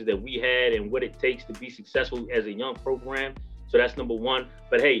experiences that we had and what it takes to be successful as a young program. So that's number one.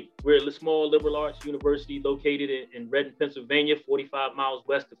 But hey, we're a small liberal arts university located in Reading, Pennsylvania, 45 miles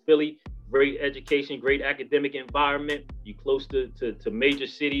west of Philly. Great education, great academic environment. You're close to major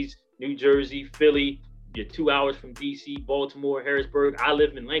cities, New Jersey, Philly. You're 2 hours from DC, Baltimore, Harrisburg. I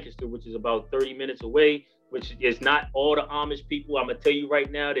live in Lancaster, which is about 30 minutes away, which is not all the Amish people. I'm gonna tell you right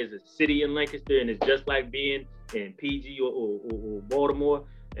now, there's a city in Lancaster, and it's just like being in PG or Baltimore.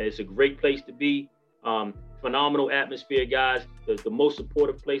 And it's a great place to be. Phenomenal atmosphere, guys. The most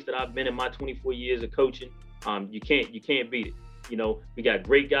supportive place that I've been in my 24 years of coaching. You can't beat it. We got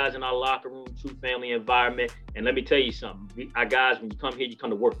great guys in our locker room, true family environment. And let me tell you something. Our guys, when you come here, you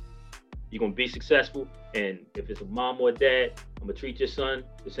come to work. You're gonna be successful. And if it's a mom or a dad, I'm gonna treat your son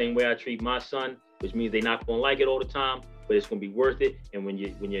the same way I treat my son, which means they're not gonna like it all the time, but it's gonna be worth it. And when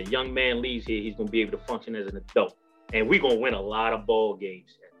your young man leaves here, he's gonna be able to function as an adult. And we're gonna win a lot of ball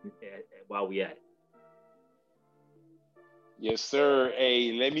games while we at it. Yes, sir.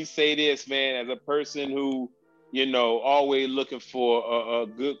 Hey, let me say this, man, as a person who, always looking for a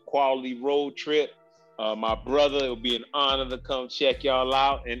good quality road trip. My brother, it'll be an honor to come check y'all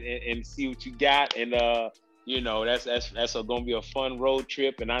out and see what you got. And that's gonna be a fun road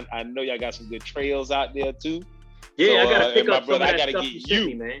trip. And I know y'all got some good trails out there too. Yeah, so, I gotta pick up my brother, some of that I gotta stuff get you,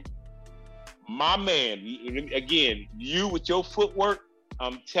 me, man. My man. Again, you with your footwork,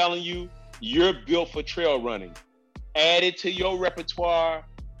 I'm telling you, you're built for trail running. Add it to your repertoire,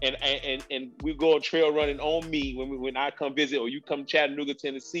 and we go trail running on me when I come visit, or you come to Chattanooga,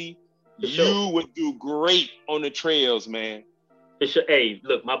 Tennessee. You would do great on the trails, man. Hey,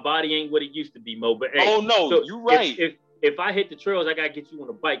 look, my body ain't what it used to be, Mo. But hey, oh no, so you're right. If I hit the trails, I gotta get you on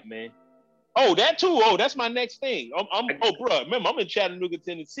a bike, man. Oh, that too. Oh, that's my next thing. Bro, remember, I'm in Chattanooga,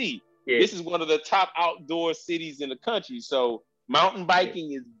 Tennessee. Yeah. This is one of the top outdoor cities in the country. So mountain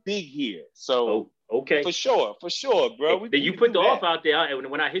biking is big here. So okay, for sure, bro. Hey, you put the off out there, and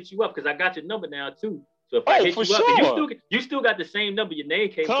when I hit you up, because I got your number now too. So if I hit you up, you still got the same number. Your name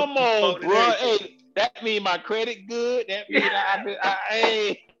came. Come on, bro. Hey, that mean my credit good. That mean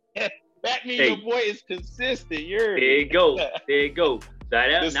that mean your boy is consistent. There you go. So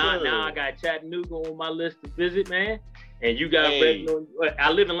now I got Chattanooga on my list to visit, man. And you got Reading on.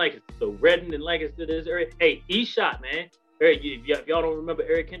 I live in Lancaster, so Reading and Lancaster, this area. Hey, E-Shot, man. If y'all don't remember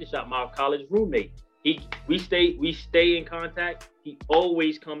Eric Hendershot, my college roommate. We stay in contact. He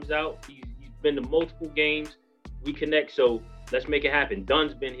always comes out. He's been to multiple games. We connect, so let's make it happen.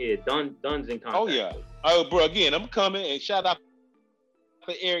 Dunn's been here. Dunn's in contact. Oh yeah. Oh, bro. Again, I'm coming, and shout out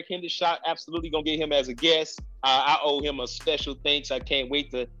for Eric Hendershot. Absolutely gonna get him as a guest. I owe him a special thanks. I can't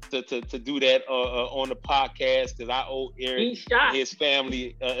wait to do that on the podcast, because I owe Eric and his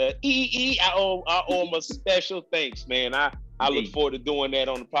family. I owe him a special thanks, man. I look forward to doing that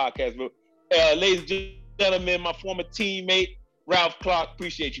on the podcast. But ladies and gentlemen, my former teammate Ralph Clark,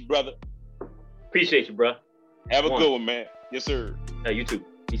 appreciate you, brother. Appreciate you, bro. Have a good one, man. Yes, sir. You too.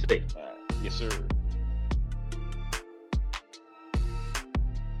 Be safe. Yes, sir.